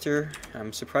XP booster.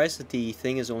 I'm surprised that the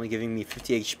thing is only giving me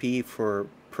 50 HP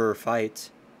per fight.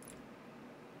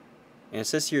 And it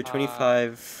says here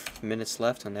 25 minutes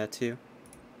left on that too.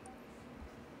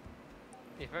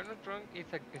 if I'm not wrong,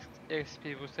 it's a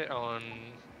XP booster on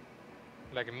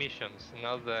like missions,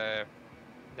 not the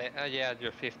yeah,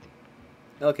 you're 50.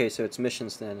 Okay, so it's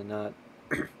missions then and not...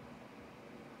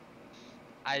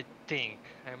 I think.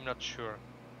 I'm not sure.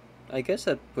 I guess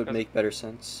that would Cause- make better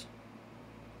sense.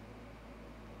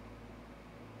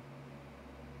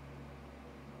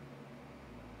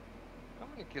 How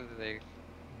many kills did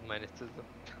I manage to do?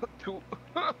 2.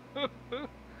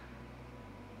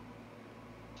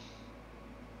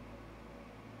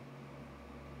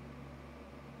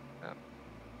 Oh.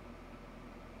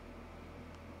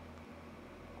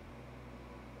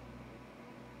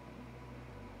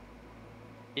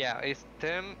 Yeah, it's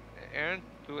 10 earned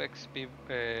 2 XP,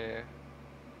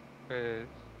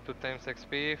 2 times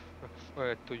XP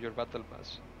to your battle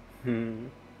pass. Hmm.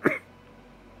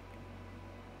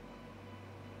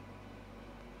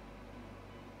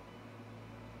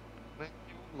 I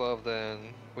love that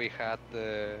we had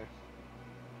the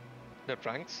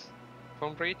ranks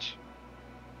from Reach.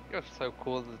 It was so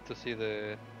cool to see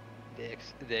the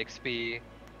XP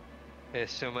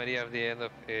summary at the end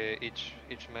of each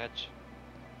match.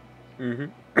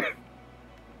 Mm-hmm.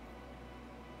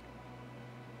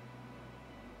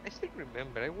 I still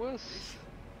remember I was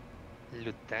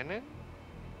lieutenant,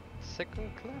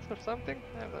 second class or something.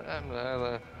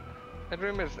 I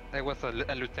remember I was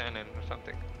a lieutenant or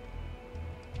something.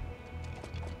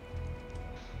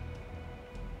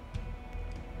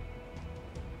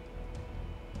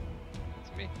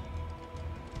 It's me.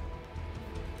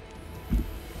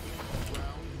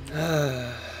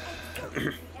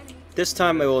 This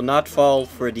time I will not fall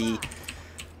for the...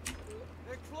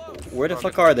 Where the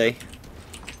fuck are they?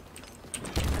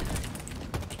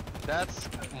 That's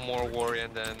more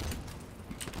worrying than.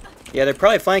 Yeah, they're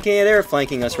probably flanking... Yeah, they're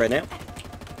flanking us right now.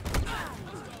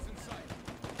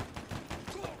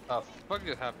 Oh, fuck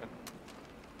just happened?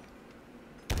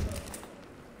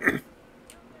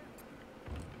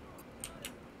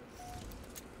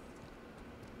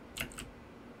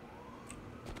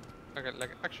 Okay,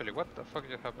 like, actually, what the fuck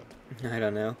just happened? I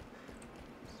don't know.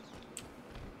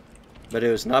 But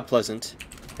it was not pleasant.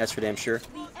 That's for damn sure. The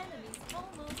enemy's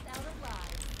almost out of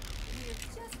lives.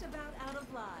 We're just about out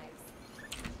of lives.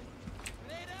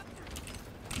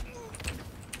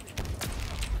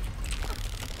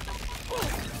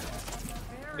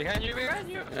 Behind you,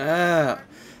 behind you! Ah.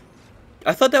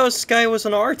 I thought that guy was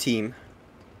on our team.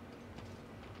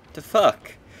 The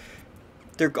fuck?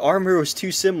 Their armor was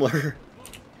too similar.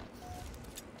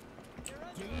 Danger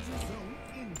zone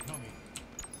incoming.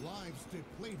 Lives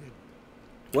depleted.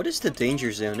 What is the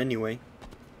danger zone anyway?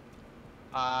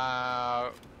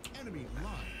 Enemy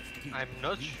lives I'm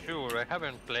not sure. I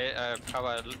haven't played have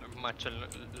a match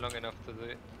long enough to do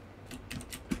it.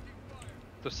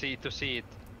 To see it.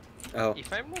 Oh,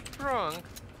 If I'm not wrong,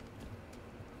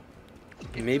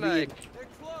 it's maybe. like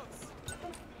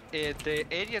the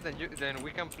area that then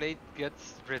we can play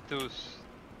gets reduced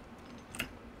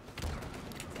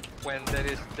when there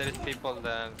is people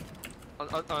that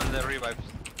on the revives.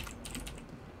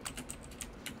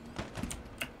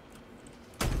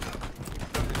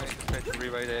 I'm going to try to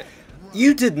revive it.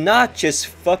 You did not just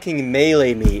fucking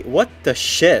melee me. What the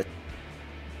shit?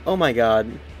 Oh my god.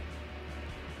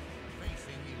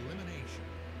 facing elimination.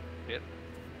 Shit.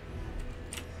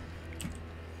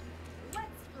 Let's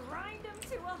grind them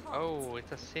to a halt. Oh,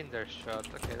 it's a cinder shot.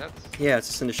 Okay, that's Yeah, it's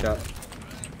a cinder shot.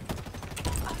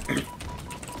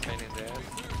 pain in the ass.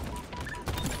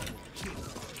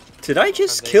 Did I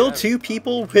just And they kill have- 2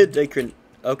 people with a grenade?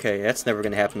 Okay, that's never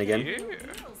gonna happen again. Yeah.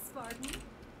 Little Spartan.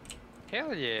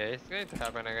 Hell yeah, it's going to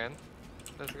happen again.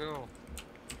 Let's go.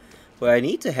 What I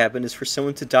need to happen is for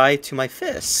someone to die to my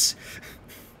fists.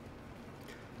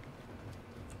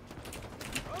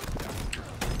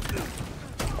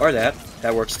 Or that.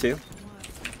 That works too.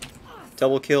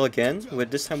 Double kill again,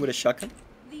 with this time with a shotgun.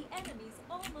 The enemy's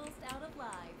almost out of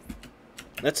lives.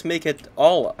 Let's make it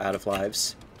all out of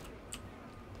lives.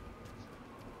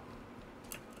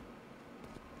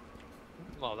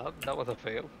 Well, that was a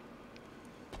fail.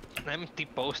 I'm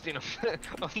T-posting on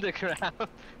on the ground.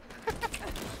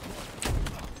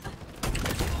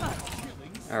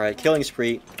 Alright, killing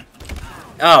spree.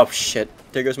 Oh shit.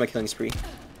 There goes my killing spree.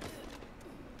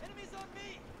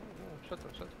 Shotgun.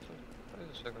 Where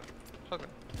is the shotgun?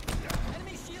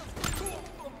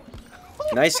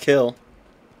 Nice kill.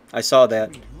 I saw that.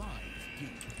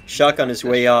 Shotgun is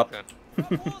way up.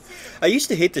 Shotgun. I used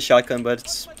to hate the shotgun, but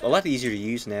it's a lot easier to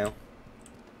use now.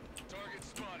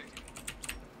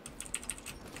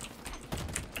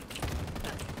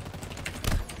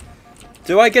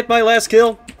 Do I get my last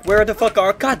kill? Where the fuck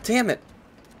are? God damn it!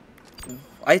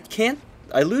 I can't.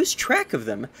 I lose track of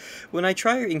them. When I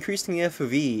try increasing the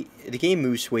FOV, the game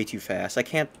moves way too fast. I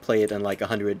can't play it on like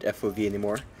 100 FOV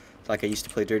anymore, like I used to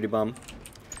play Dirty Bomb.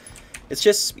 It's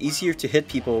just easier to hit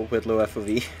people with low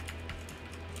FOV.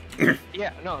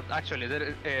 Yeah, no, actually, the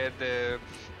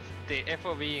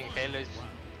FOV in Halo is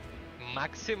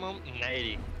maximum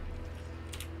 90.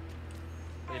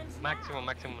 It's maximum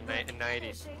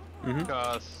 90. Mhm.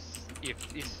 Because if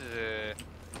it's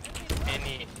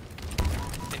any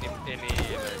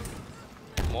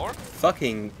more,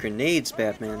 Fucking grenades,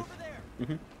 Batman.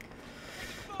 Mhm.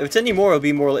 If it's any more,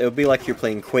 it'll be like you're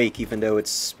playing Quake, even though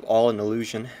it's all an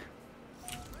illusion.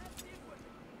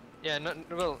 yeah, no,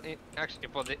 well, actually,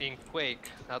 for the in Quake,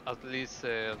 at least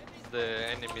the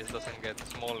enemies doesn't get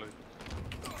smaller.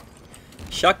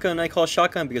 Shotgun, I call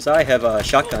shotgun because I have a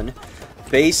shotgun.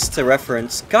 Base to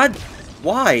reference. God,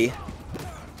 why?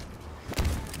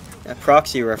 A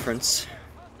proxy reference.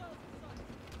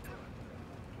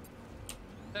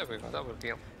 There we go, that would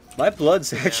be. My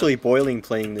blood's actually boiling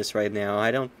playing this right now.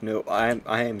 I don't know.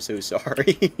 I am so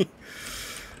sorry.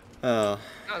 No,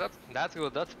 that's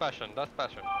good. That's passion. That's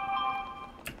passion.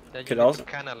 Then you Could need also- to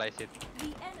canalize it. The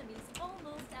enemy's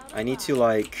almost out of I need to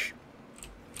lives. like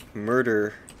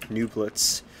murder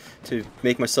nooblets to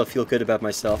make myself feel good about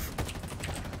myself.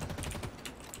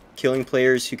 Killing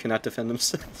players who cannot defend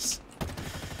themselves.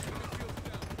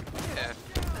 Yeah.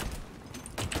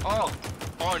 Oh!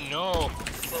 Oh no!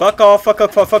 Fuck off, fuck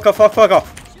off, fuck off, fuck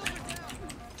off.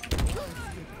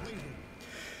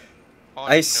 Oh,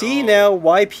 I see no. now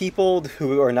why people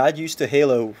who are not used to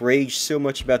Halo rage so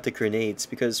much about the grenades,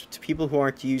 because to people who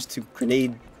aren't used to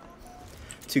grenade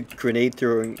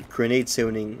throwing, grenade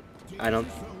zoning,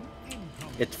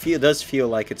 it does feel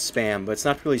like it's spam, but it's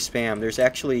not really spam. There's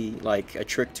actually like a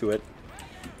trick to it.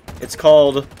 It's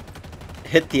called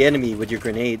hit the enemy with your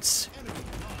grenades.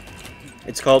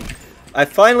 It's called I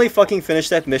finally fucking finished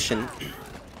that mission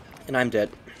and I'm dead.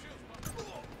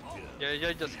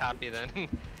 You're just happy then.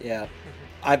 Yeah.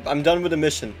 I'm done with the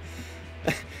mission.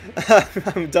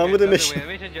 I'm done with the mission.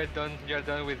 You're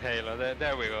done with Halo.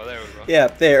 There we go. Yeah,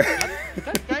 there.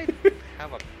 That guy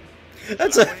have a.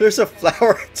 There's a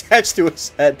flower attached to his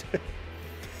head.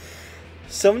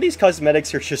 Some of these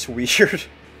cosmetics are just weird.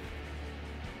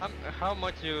 How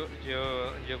much you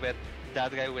bet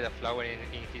that guy with a flower in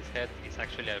his head is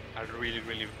actually a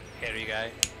really hairy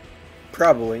guy?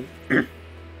 Probably.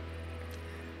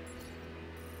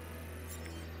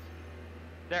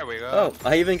 There we go. Oh,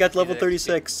 I even got level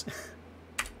 36.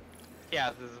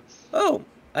 Yeah. This is Oh,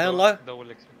 I unlocked, double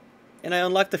and I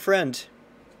unlocked a friend.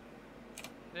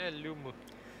 Yeah, Lumu.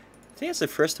 I think that's the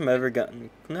first time I've ever gotten.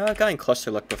 No, I've gotten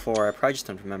cluster luck before. I probably just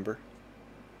don't remember.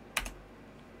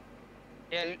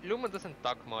 Yeah, Lumu doesn't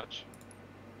talk much.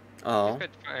 Oh.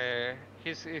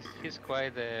 He's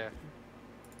quite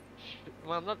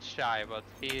well, not shy, but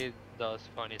he does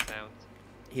funny sounds.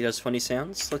 He does funny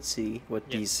sounds? Let's see what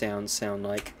Yeah. these sounds sound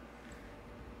like.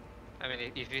 I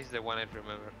mean, if he's the one I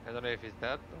remember, I don't know if it's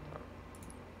that. Or...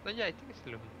 But yeah, I think it's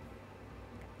Lumu.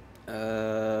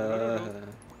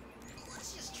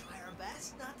 Let's just try our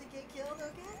best not to get killed,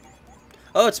 okay?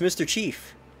 Oh, it's Mr.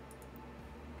 Chief.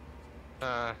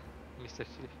 Mr. Chief.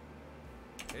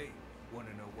 Hey,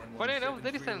 wanna know when Funny enough,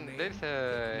 there's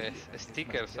a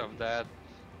stickers of that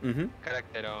Mm-hmm.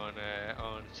 character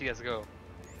on CS:GO.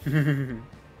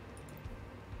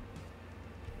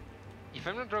 If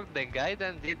I'm not wrong, the guy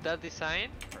that did that design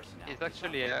is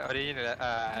actually an original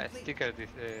sticker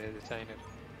designer.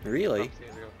 Really? From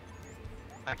CS:GO.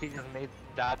 And he just made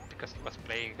that because he was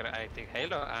playing, I think,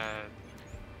 Halo, and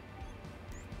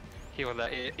he was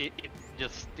like, it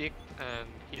just sticked, and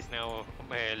he's now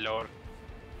Lord.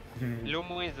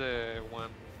 Lumu is the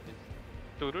one.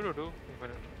 Turururu,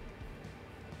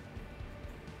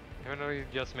 even though he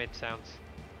just made sounds.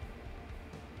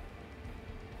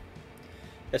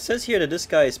 It says here that this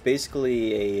guy is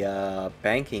basically a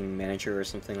banking manager or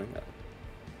something like that.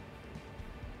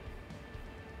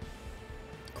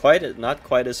 Not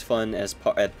quite as fun as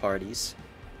at parties.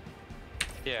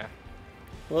 Yeah.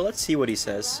 Well, let's see what he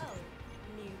says. Hello,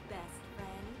 new best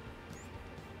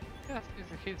friend.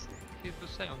 Yeah, he does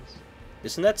sounds.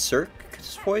 Isn't that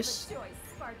Cirque's voice? Excellent choice,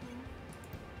 Spartan.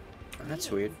 Oh, that's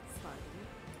weird.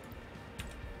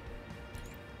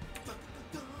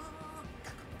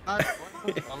 Spartan.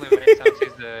 Only when it sounds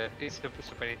is the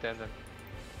Super Nintendo.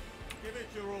 Give it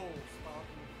your all,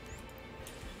 Spartan.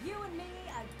 You and me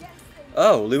against the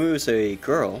Oh, Lumu is a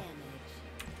girl. damage.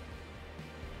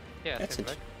 Yeah, That's same,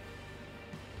 right?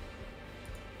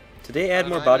 Did they add don't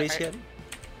more know, bodies I- yet?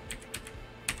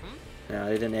 Hmm? No,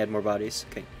 they didn't add more bodies.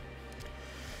 Okay.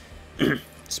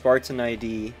 Spartan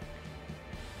ID.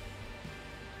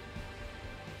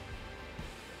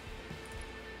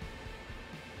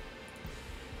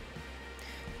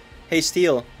 Hey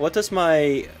Steel, what does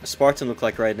my Spartan look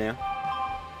like right now?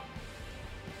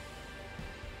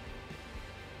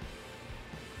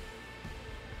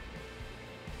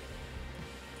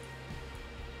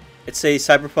 It's a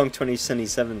Cyberpunk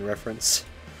 2077 reference.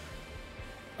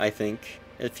 I think.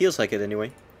 It feels like it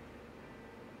anyway.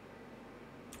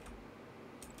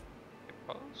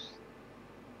 Suppose.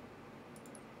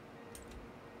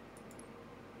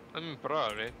 I mean,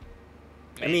 probably.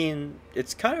 I mean,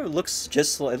 it's kind of looks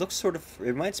just it looks sort of it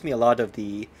reminds me a lot of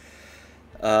the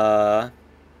art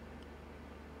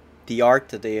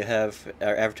that they have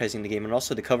advertising the game, and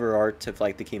also the cover art of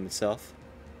like the game itself.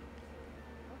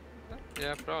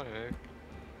 Yeah, probably.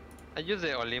 I use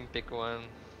the Olympic one.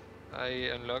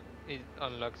 It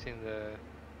unlocks in the.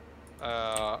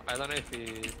 I don't know if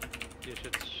you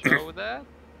should show that.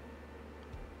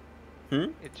 Hmm?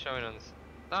 It's showing on.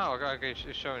 Oh, okay,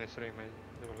 it's showing the stream.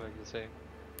 It looks like the same.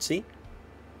 See?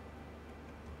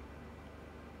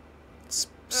 It's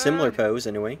similar pose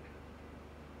anyway.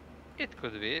 It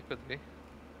could be. It could be.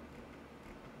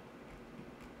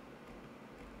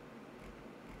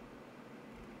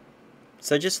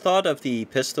 So I just thought of the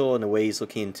pistol and the way he's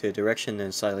looking into a direction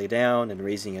and slightly down and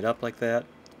raising it up like that.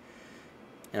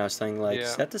 And I was thinking, like,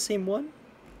 is Yeah. that the same one?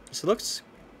 So it looks.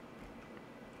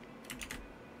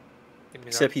 I mean,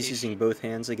 Except he's it's- using both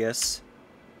hands, I guess.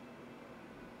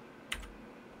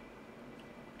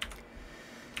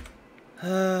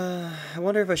 I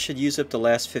wonder if I should use up the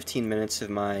last 15 minutes of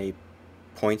my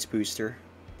points booster.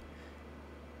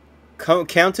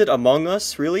 Counted Among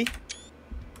Us? Really?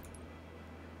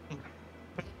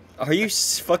 Are you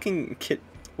fucking kid?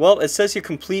 Well, it says you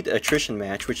complete attrition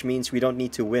match, which means we don't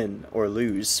need to win or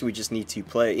lose. We just need to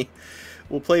play.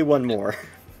 We'll play one more.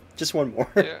 Just one more.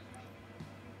 Yeah.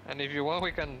 And if you want,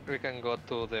 we can go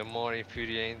to the more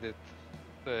infuriated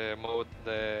mode,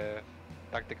 the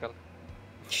tactical.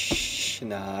 Shh,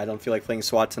 nah, I don't feel like playing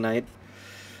SWAT tonight.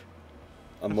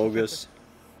 Amogus.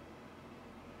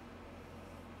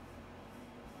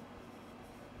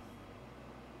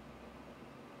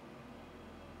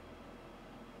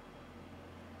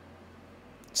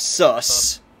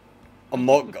 Sus.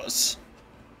 Amogus.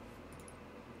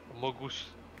 Mogus.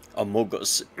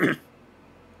 Amogus.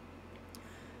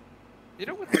 You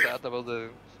know what's sad about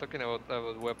talking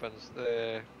about weapons?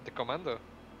 The commando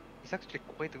is actually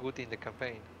quite good in the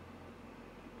campaign.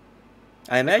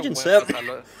 I imagine so.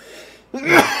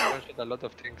 A lot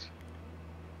of things.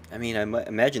 I mean, I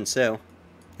imagine so.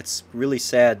 It's really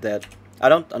sad that I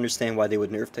don't understand why they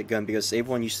would nerf that gun, because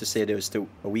everyone used to say it was still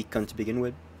a weak gun to begin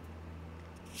with.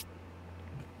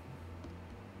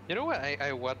 You know what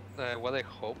what I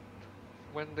hope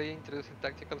when they introduce a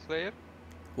tactical slayer?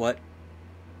 What?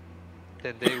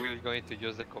 Then they will going to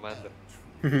use the commander.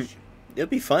 It'll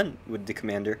be fun with the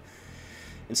commander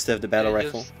instead of the battle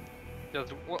rifle.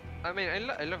 Well, I mean,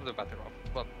 I love the battle rifle,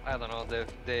 but I don't know,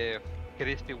 the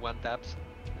crispy one taps,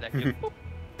 like you boop,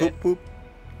 Boop boop.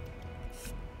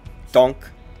 Donk.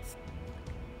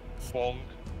 bonk.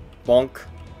 Bonk.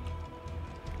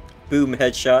 Boom,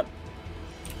 headshot.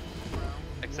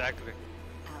 Exactly.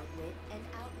 Outwit and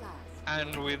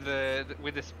outlast. And with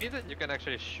the speed that you can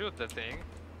actually shoot the thing,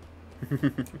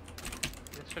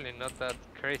 it's actually not that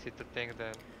crazy to think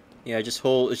that. Yeah, just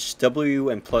hold it's W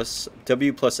plus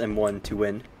M1 to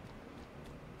win.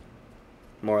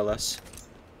 More or less.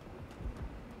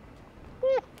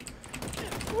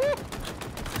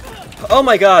 Oh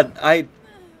my god, I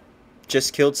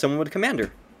just killed someone with a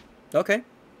commander. Okay.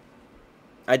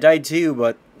 I died too,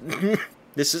 but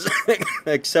this is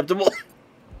acceptable.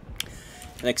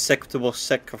 An acceptable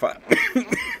sacrifice.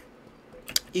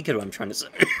 You get what I'm trying to say.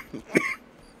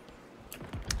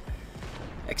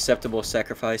 Acceptable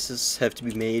sacrifices have to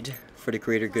be made for the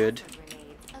greater good. Plasma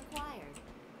grenades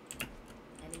acquired.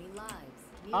 Enemy lives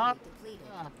Ah. nearly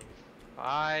depleted.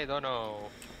 I don't know.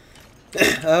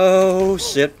 Oh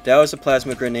shit, that was a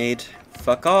plasma grenade.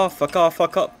 Fuck off, fuck off,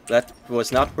 fuck off. That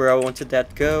was not where I wanted that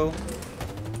to go.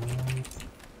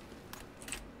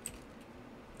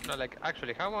 No, like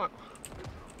actually, how much?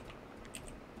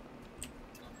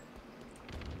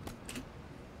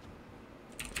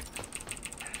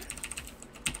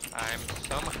 I'm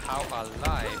somehow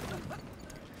alive.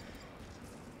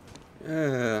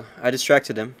 I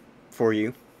distracted him for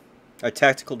you. A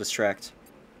tactical distract.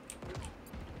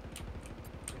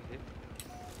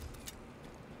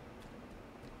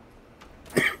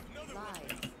 Lives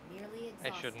nearly I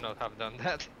exhausted. should not have done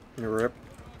that. Rip.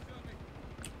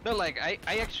 No, like I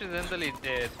accidentally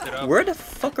dropped Where the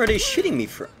fuck are they shooting me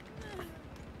from?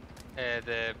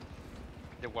 the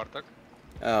warthog.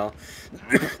 Oh.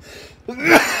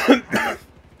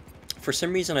 For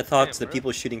some reason I thought the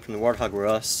people shooting from the Warthog were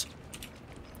us.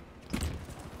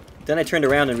 Then I turned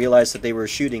around and realized that they were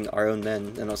shooting our own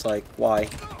men, and I was like, why?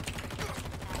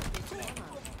 Active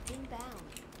ammo inbound.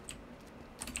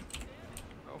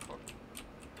 Oh fuck.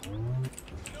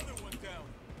 Another one down.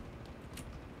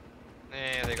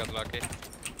 Eh, they got lucky.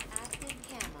 Active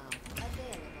camo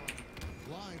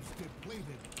available. Lives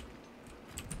depleted.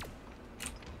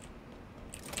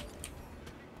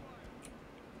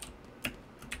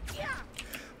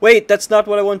 Wait, that's not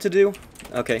what I want to do?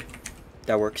 Okay,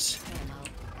 that works. Camo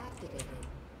activated.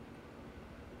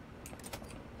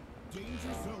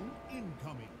 Danger zone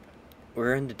incoming.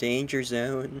 We're in the danger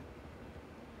zone.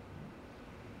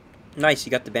 Nice,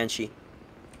 you got the Banshee.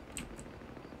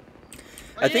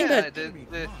 I think that Enemy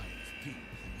the lives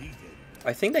depleted.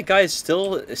 I think that guy is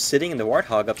still sitting in the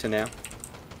Warthog up to now.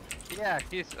 yeah,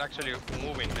 he's actually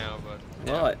moving now, but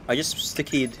Well, I just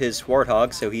stickied his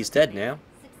Warthog, so he's dead now.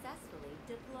 Successfully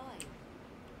deployed.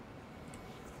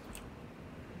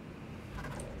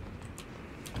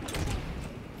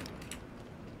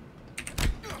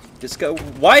 This guy,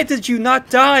 why did you not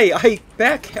die?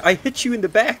 I hit you in the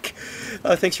back.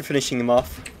 Thanks for finishing him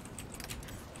off.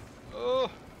 oh,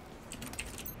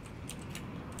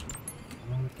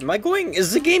 Am I going?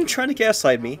 Is the game trying to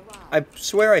gaslight me? I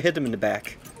swear I hit him in the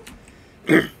back.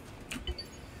 okay,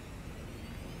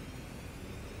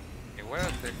 where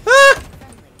are they? Ah!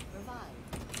 Friendly revived.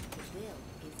 The will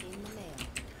is in the mail.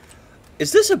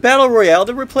 Is this a battle royale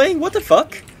that we're playing? What the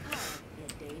fuck?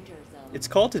 The danger zone. It's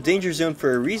called the Danger Zone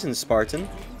for a reason, Spartan.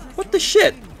 What the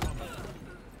shit?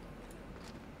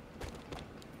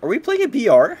 Are we playing a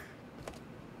BR?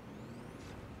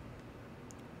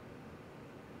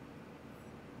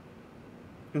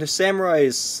 And the samurai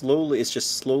is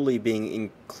just slowly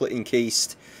being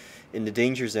encased in the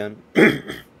danger zone.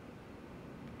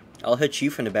 I'll hit you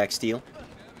from the back, Steel.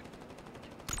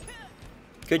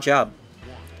 Good job.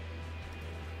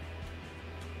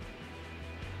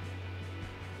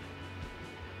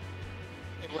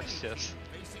 just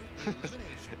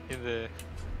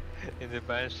in the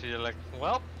Banshee. You're like,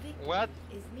 well, what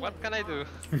can I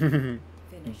do?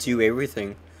 Do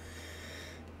everything.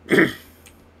 And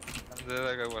the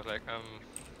other guy was like,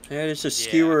 Yeah, there's a Yeah.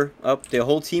 skewer up. The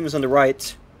whole team is on the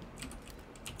right.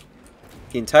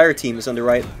 The entire team is on the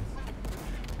right.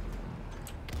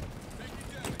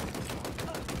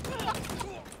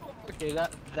 okay,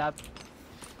 that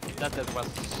was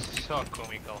so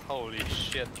comical. Holy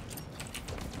shit!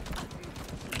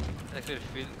 I could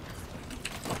feel.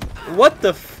 What the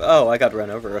f- Oh, I got run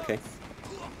over, okay.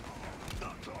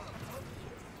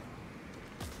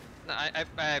 No,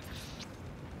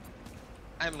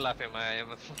 I'm laughing my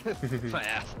my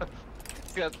ass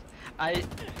because I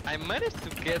managed to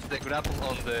get the grapple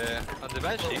on the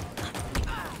Banshee.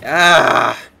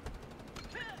 Ah!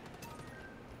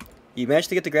 You managed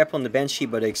to get the grapple on the Banshee,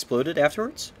 but it exploded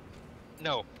afterwards?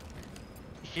 No,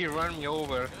 he ran me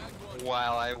over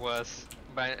while I was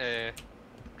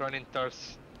running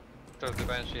towards the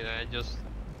Banshee, and I just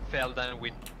fell down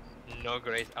with no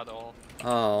grace at all.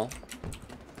 Oh.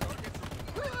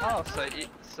 Oh,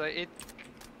 so it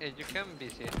you can be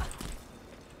seen.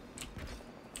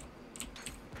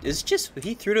 It's just,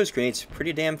 he threw those grenades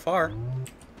pretty damn far.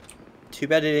 Too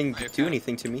bad it didn't You do can.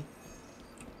 anything to me.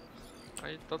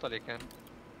 I totally can.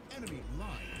 Enemy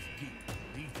lines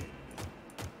deleted.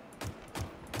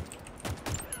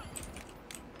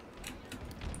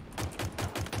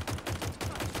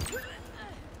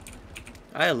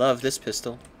 I love this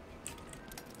pistol.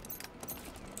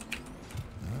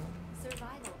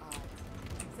 Survival odds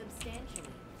substantially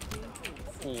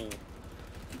increased. Ooh.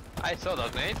 I saw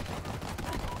that, mate.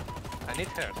 I need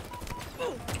her.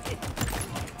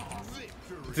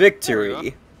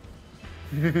 Victory!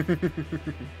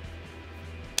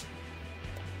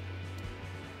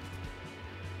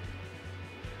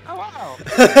 Oh wow!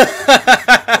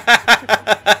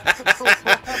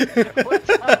 What's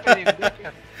happening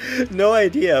there? No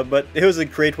idea, but it was a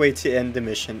great way to end the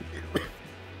mission. Be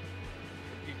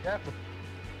careful.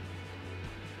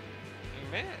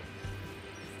 Man.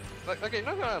 Like, okay,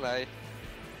 not gonna lie.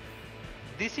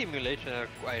 These simulations are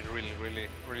quite really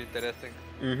interesting.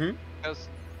 Mm-hmm. Because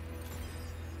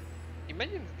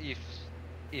imagine if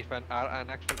an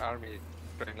actual army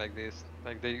trained like this,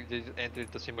 like they just enter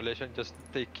into simulation, just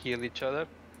they kill each other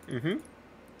Mm-hmm.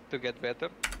 to get better.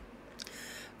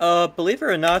 Believe it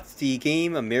or not, the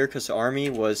game America's Army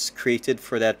was created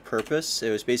for that purpose.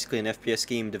 It was basically an FPS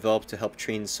game developed to help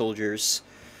train soldiers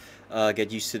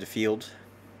get used to the field.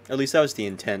 At least that was the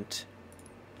intent.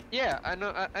 Yeah, I know.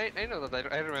 I know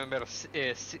that. I remember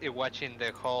watching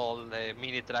the whole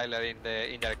mini trailer in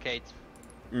the arcades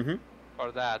Mm-hmm.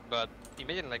 for that. But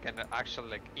imagine like an actual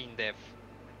like in-depth.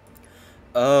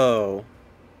 Oh.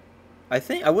 I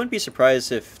wouldn't be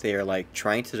surprised if they're like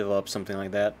trying to develop something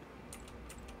like that.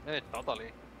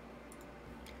 Totally.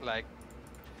 Like,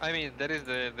 I mean, there is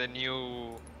the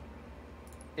new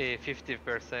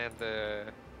 50%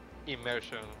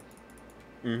 immersion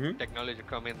Mm-hmm. technology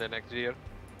coming the next year.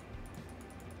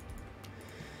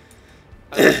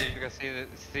 I don't know if you can see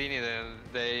it, and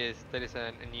there is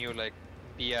a new like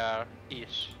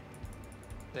VR-ish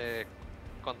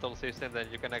control system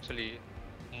that you can actually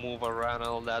move around and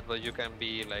all that, but you can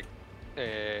be like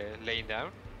laying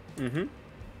down. Mm-hmm.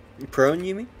 Prone,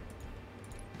 you mean?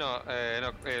 No,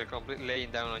 completely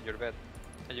laying down on your bed,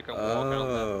 and you can walk around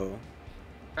that. Oh.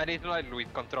 And it's not like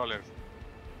with controllers.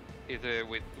 It's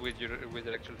with your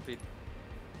actual feet.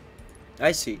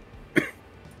 I see. I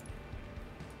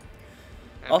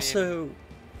Also,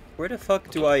 where the fuck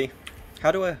do I...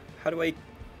 How do I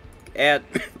add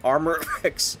armor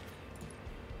effects?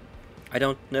 I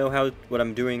don't know what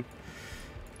I'm doing.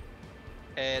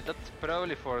 that's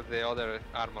probably for the other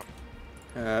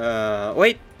armor.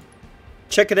 Wait!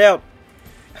 Check it out!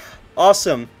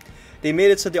 Awesome! They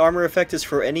made it so the armor effect is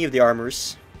for any of the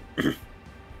armors. Oh,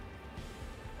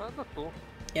 that's cool.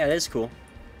 Yeah, that is cool.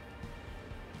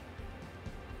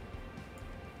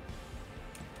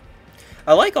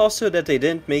 I like also that they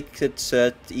didn't make it so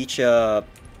that each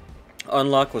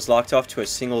unlock was locked off to a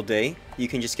single day. You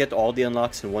can just get all the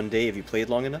unlocks in one day if you played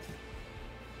long enough.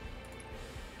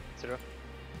 True.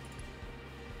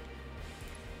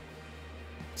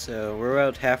 So we're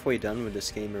about halfway done with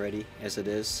this game already, as it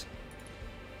is.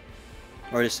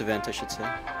 Or this event, I should say.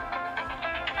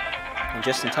 And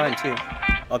just in time, too.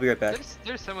 I'll be right back.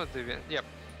 There's some of the event. Yep.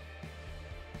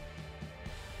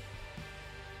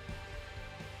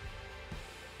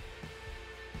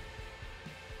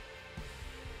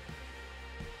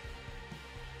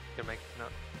 Your mic no.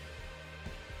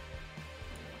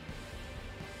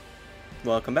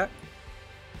 Welcome back.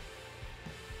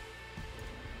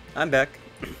 I'm back.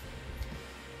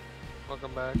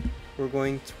 Welcome back.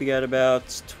 We got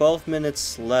about 12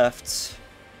 minutes left.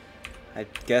 I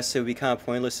guess it would be kind of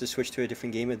pointless to switch to a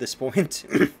different game at this point.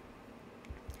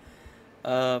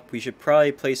 We should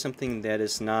probably play something that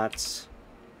is not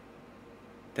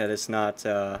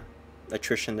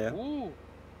attrition there. Ooh,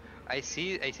 I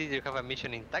see you have a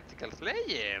mission in Tactical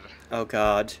Slayer. Oh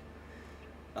god.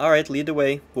 Alright, lead the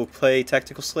way. We'll play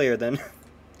Tactical Slayer then.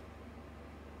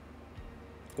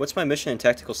 What's my mission in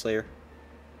Tactical Slayer?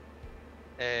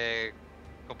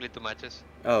 Complete 2 matches.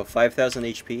 Oh, 5,000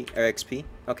 HP or XP?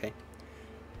 Okay.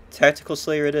 Tactical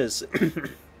Slayer it is.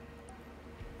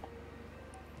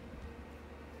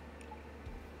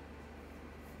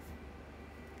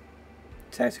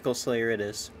 Tactical Slayer it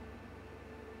is.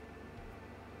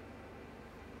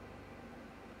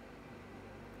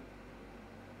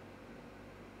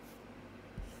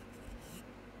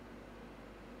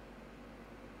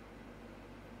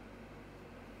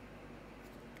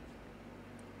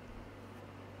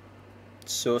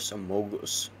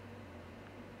 Sosamogus.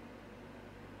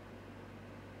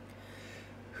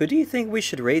 Who do you think we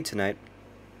should raid tonight?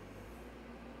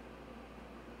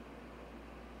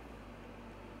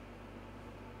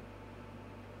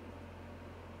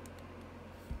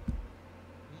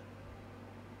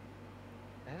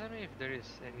 I don't know if there is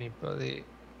any. Anybody?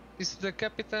 Is the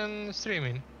Captain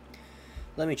streaming?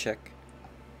 Let me check.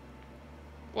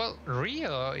 Well,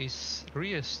 Rio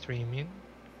streaming.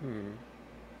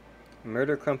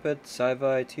 Murder Crumpet,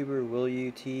 Sci-Fi, Tuber, Will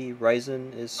You, T,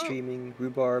 Ryzen is streaming,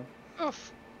 Rhubarb. Oh,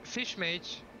 Fish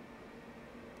Mage.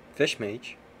 Fish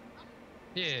Mage.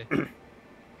 Yeah.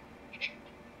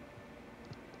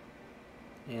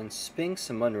 And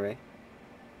Spinks and Munray.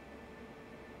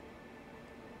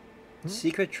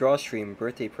 Secret draw stream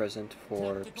birthday present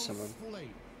for someone.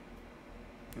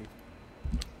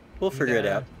 We'll figure it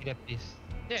out. Kira, please.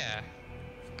 Yeah.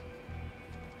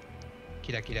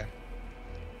 Kira.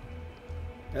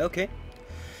 Okay.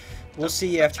 We'll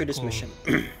see you after this Cool. mission.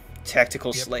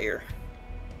 Tactical Yep. Slayer.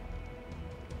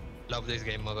 Love this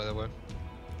game mode, by the way.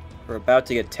 We're about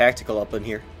to get tactical up in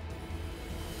here.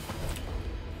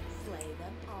 Slay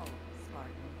them all,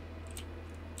 Spartan.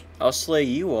 I'll slay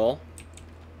you all.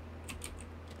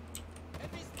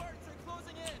 Enemy Spartans are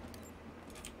closing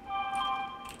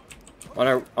in.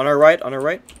 On our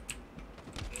right.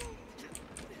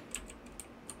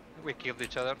 We killed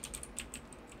each other.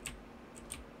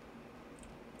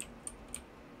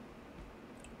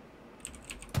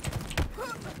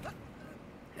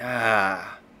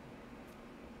 Ah.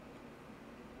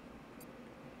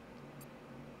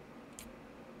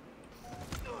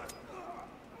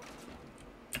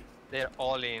 They're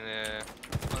all in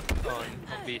on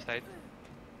B side.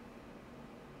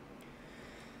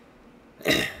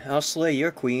 I'll slay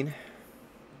your queen.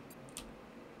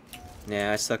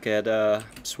 Nah, I suck at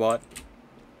SWAT.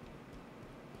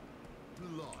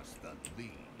 Lost the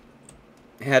lead.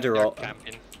 Had her They're all.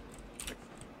 camping.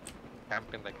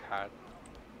 Camping like hard.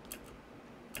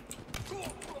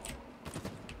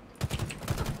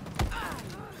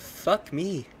 Fuck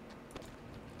me.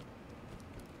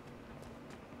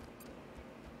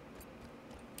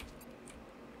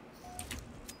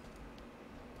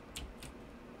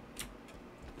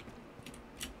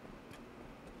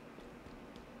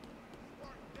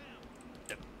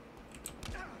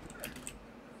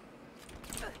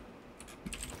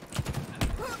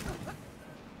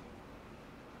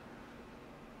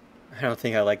 I don't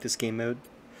think I like this game mode.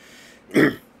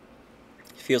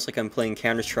 Feels like I'm playing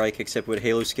Counter-Strike except with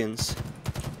Halo skins.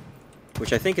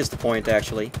 Which I think is the point,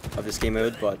 actually, of this game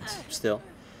mode, but still.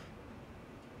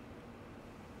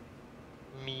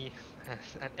 Me,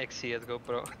 an ex-CSGO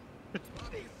pro.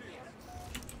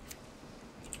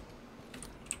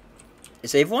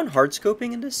 Is everyone hard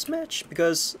scoping in this match?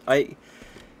 Because I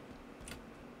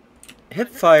hit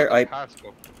fire. Hard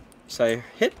scope. So I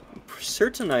hit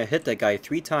I hit that guy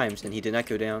 3 times and he did not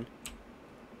go down.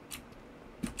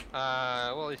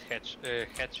 Well, it's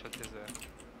headshot is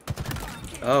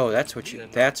Oh, that's what Then-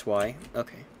 that's why.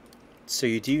 Okay. So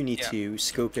you do need Yeah. to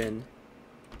scope in.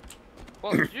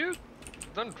 well, you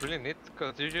don't really need,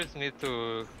 because you just need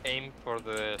to aim for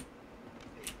the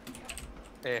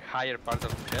higher part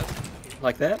of the chest.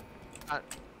 Like that?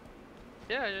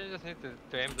 Yeah, you just need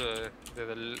to aim the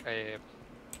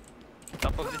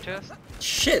top of the chest.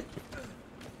 Shit!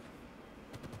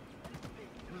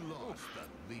 Lost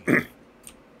the lead.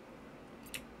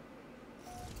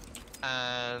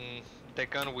 And the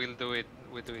gun will do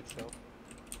itself.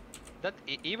 That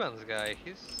Evans guy,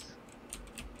 he's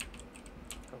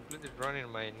completely running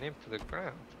my name to the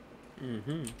ground.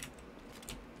 Mm-hmm.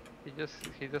 He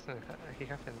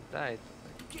hasn't died.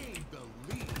 Like, Gain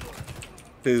the lead.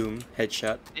 Boom.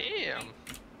 Headshot. Damn.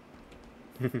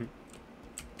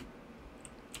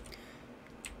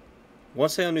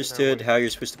 Once I understood how you're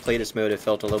supposed to play this mode, it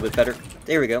felt a little bit better.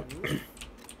 There we go. Deadly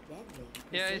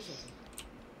Yeah, precision.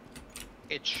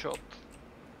 it's shot.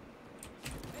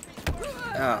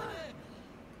 Ah.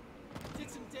 Did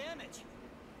some damage.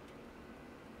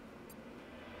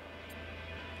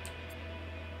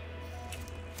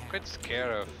 Quite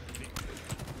scared of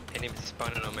enemies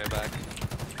spawning on my back.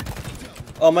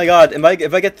 Oh my god,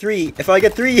 if I get 3, if I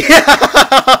get 3! There we go.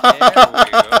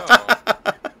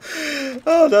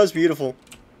 Oh, that was beautiful.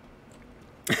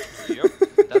 Yup,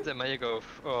 that's the magic of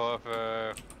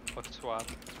SWAT.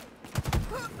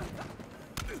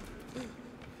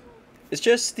 It's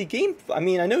just the game. I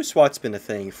mean, I know SWAT's been a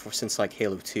thing since like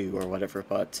Halo 2 or whatever,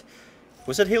 but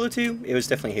was it Halo 2? It was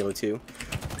definitely Halo 2.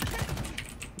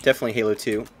 Definitely Halo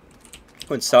 2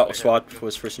 when SWAT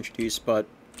was first introduced, but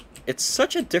it's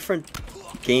such a different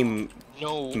game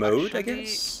No, mode, I actually,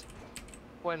 guess.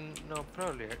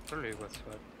 Probably it was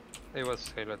SWAT. It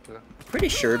was Halo 2. Pretty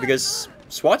sure because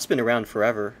SWAT's been around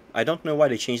forever. I don't know why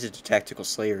they changed it to Tactical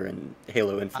Slayer in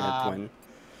Halo Infinite when.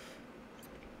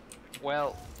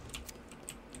 Well,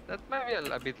 that might be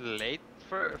a bit late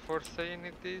for saying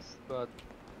it is, but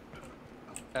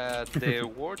the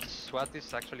word SWAT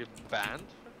is actually banned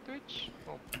from Twitch,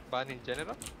 or banned in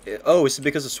general. Oh, is it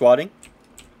because of swatting?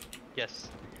 Yes.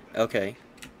 Okay,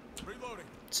 Reloading.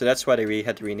 so that's why they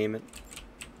had to rename it.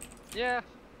 Yeah.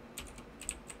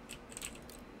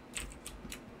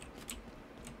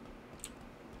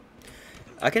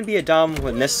 I can be a dom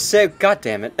when necessary. God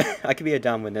damn it! I can be a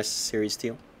dom when necessary.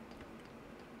 Steel.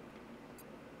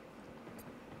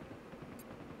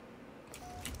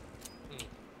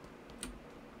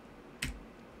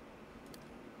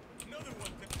 Another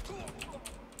one.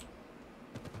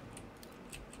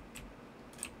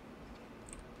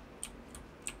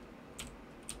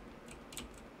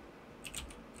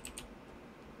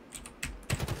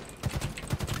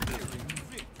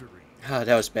 Victory. Ah,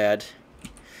 that was bad.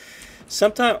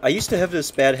 Sometimes I used to have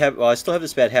this bad habit. Well, I still have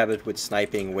this bad habit with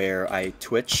sniping, where I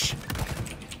twitch.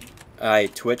 I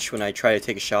twitch when I try to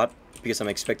take a shot because I'm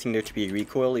expecting there to be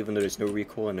recoil, even though there's no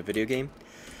recoil in the video game.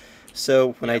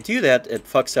 So when I do that, it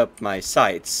fucks up my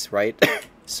sights, right?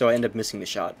 So I end up missing the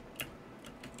shot.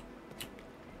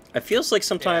 It feels like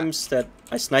sometimes that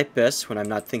I snipe best when I'm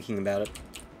not thinking about it.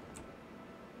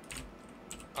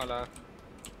 Hola.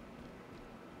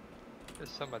 There's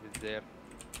somebody there.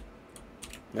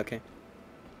 Okay.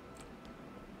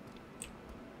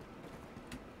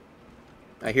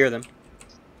 I hear them.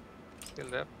 Still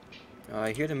there?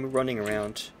 I hear them running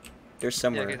around. They're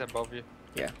somewhere. Yeah, he's above you.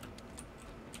 Yeah.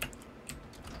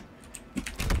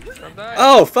 Don't die.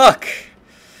 Oh, fuck!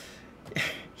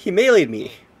 He meleeed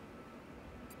me.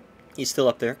 He's still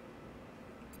up there.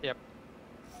 Yep.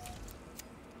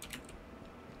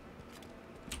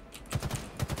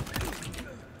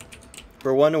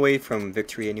 We're one away from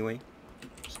victory anyway.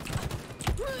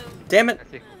 Damn it! I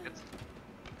think it's...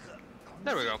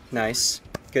 There we go. Nice.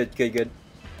 Good, good,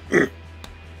 good.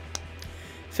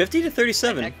 50 to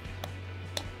 37.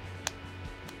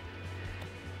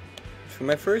 For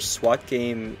my first SWAT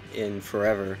game in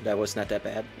forever, that was not that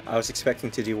bad. I was expecting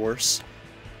to do worse.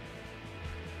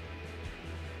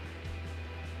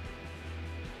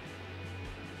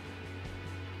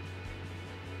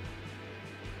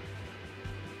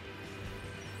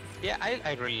 Yeah,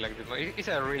 I really like this one. It's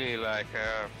a really like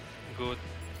good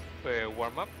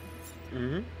warm-up,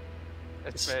 Mm-hmm.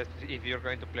 especially if you're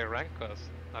going to play rank, cause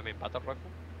I mean battle rifle.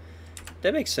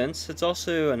 That makes sense. It's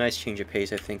also a nice change of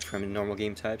pace, I think, from normal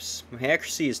game types. My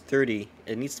accuracy is 30.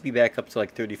 It needs to be back up to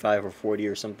like 35 or 40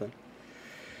 or something.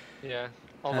 Yeah,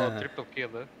 although triple kill.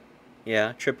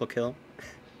 Yeah, triple kill.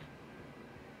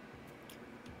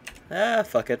 Ah,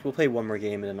 fuck it. We'll play one more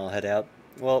game and then I'll head out.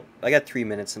 Well, I got 3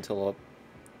 minutes until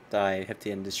I have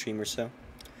to end the stream or so.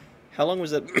 How long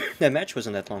was that? That match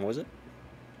wasn't that long, was it?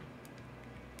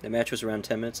 The match was around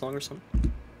 10 minutes long or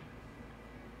something?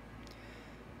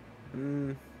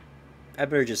 I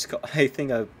better just go. I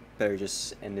think I better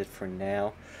just end it for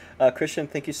now. Christian,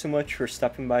 thank you so much for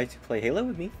stopping by to play Halo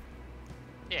with me.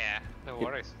 Yeah, no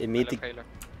worries. it made I love Halo.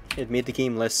 It made the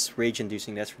game less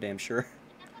rage-inducing, that's for damn sure.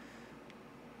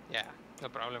 Yeah, no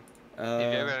problem. If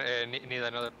you ever need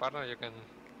another partner, you can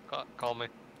call me.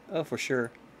 Oh, for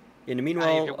sure. In the And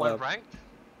meanwhile, if you want ranked,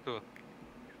 too.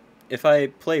 if I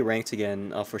play ranked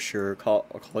again, I'll for sure I'll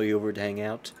call you over to hang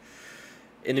out.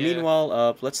 In the Yeah.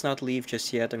 meanwhile, let's not leave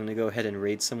just yet. I'm gonna go ahead and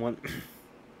raid someone.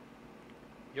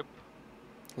 Yep.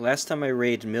 Last time I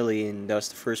raided Millie, and that was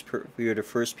the first we were the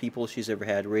first people she's ever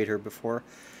had raid her before.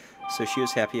 So she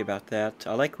was happy about that.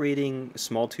 I like rating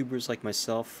small tubers like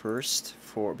myself first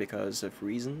because of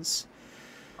reasons.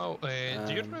 Oh,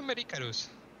 do you Um, remember Icarus?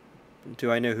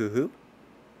 Do I know who?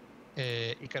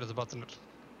 Icarus Butler.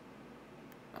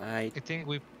 I I think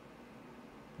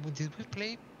did we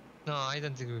play? No, I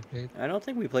don't think we played. I don't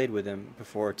think we played with him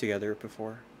together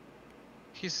before.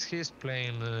 He's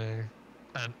playing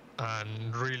an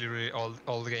really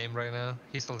old game right now.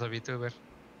 He's also a VTuber.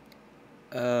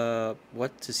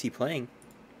 What is he playing?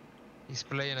 He's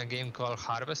playing a game called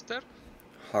Harvester.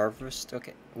 Harvest.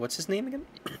 Okay. What's his name again?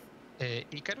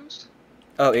 Icarus.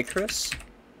 Oh, Icarus.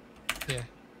 Yeah.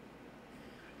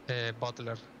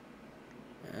 Butler.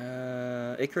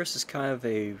 Icarus is kind of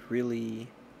a really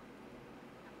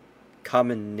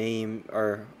common name,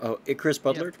 or Icarus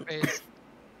Butler.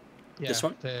 Yeah, This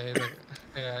one?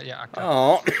 Yeah.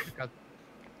 Oh, Cat,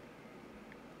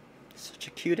 such a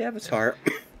cute avatar.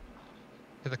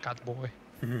 the cat boy.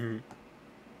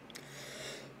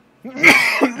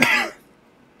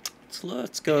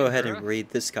 Let's go ahead and raid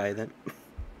this guy then.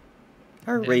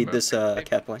 Or raid bro. this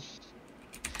cat boy.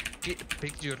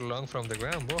 Pick your lung from the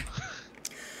ground, bro.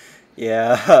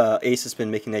 Yeah, Ace has been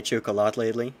making that joke a lot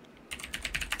lately.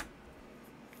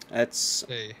 That's.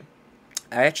 Hey.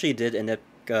 I actually did end up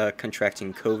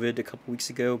contracting COVID a couple weeks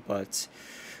ago, but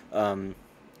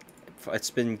it's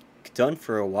been done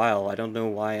for a while. I don't know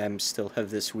why I'm still have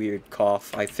this weird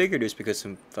cough. I figured it was because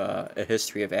of a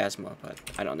history of asthma, but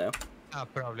I don't know.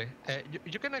 Probably.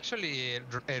 You can actually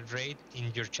rate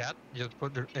in your chat. Just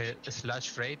put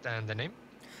 /rate and the name.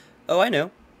 Oh, I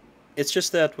know. It's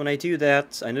just that when I do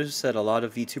that, I notice that a lot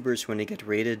of VTubers, when they get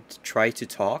rated, try to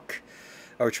talk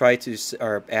or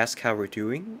or ask how we're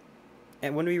doing,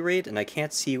 and when we rate, and I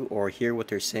can't see or hear what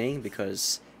they're saying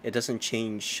because it doesn't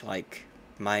change like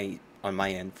on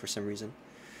my end for some reason.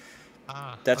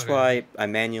 That's Okay. why I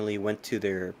manually went to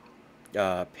their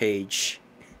page.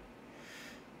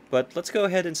 But let's go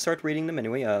ahead and start rating them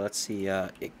anyway. Let's see.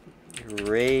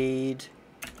 Raid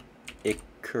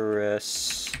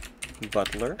Icarus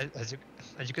Butler. As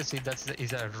you can see,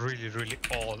 is a really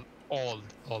old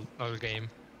game.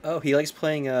 Oh, he likes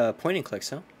playing point and clicks,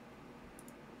 huh?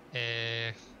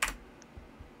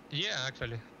 Yeah,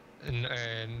 actually,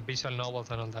 and visual novels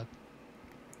and all that.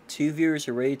 2 viewers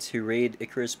are ready to raid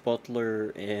Icarus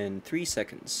Butler in 3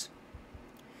 seconds.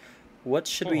 What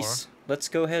should we? Let's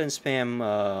go ahead and spam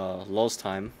Lulz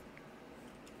time.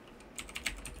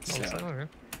 So, Okay.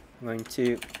 I'm going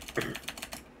to.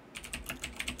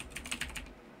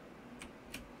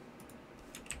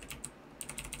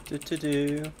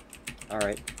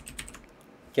 Alright.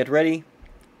 Get ready.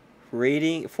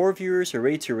 Raiding. 4 viewers are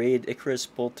ready to raid Icarus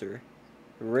Butler.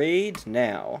 Raid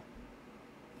now.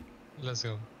 Let's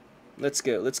go. Let's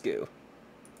go, let's go.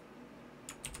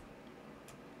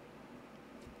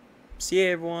 See you,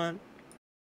 everyone.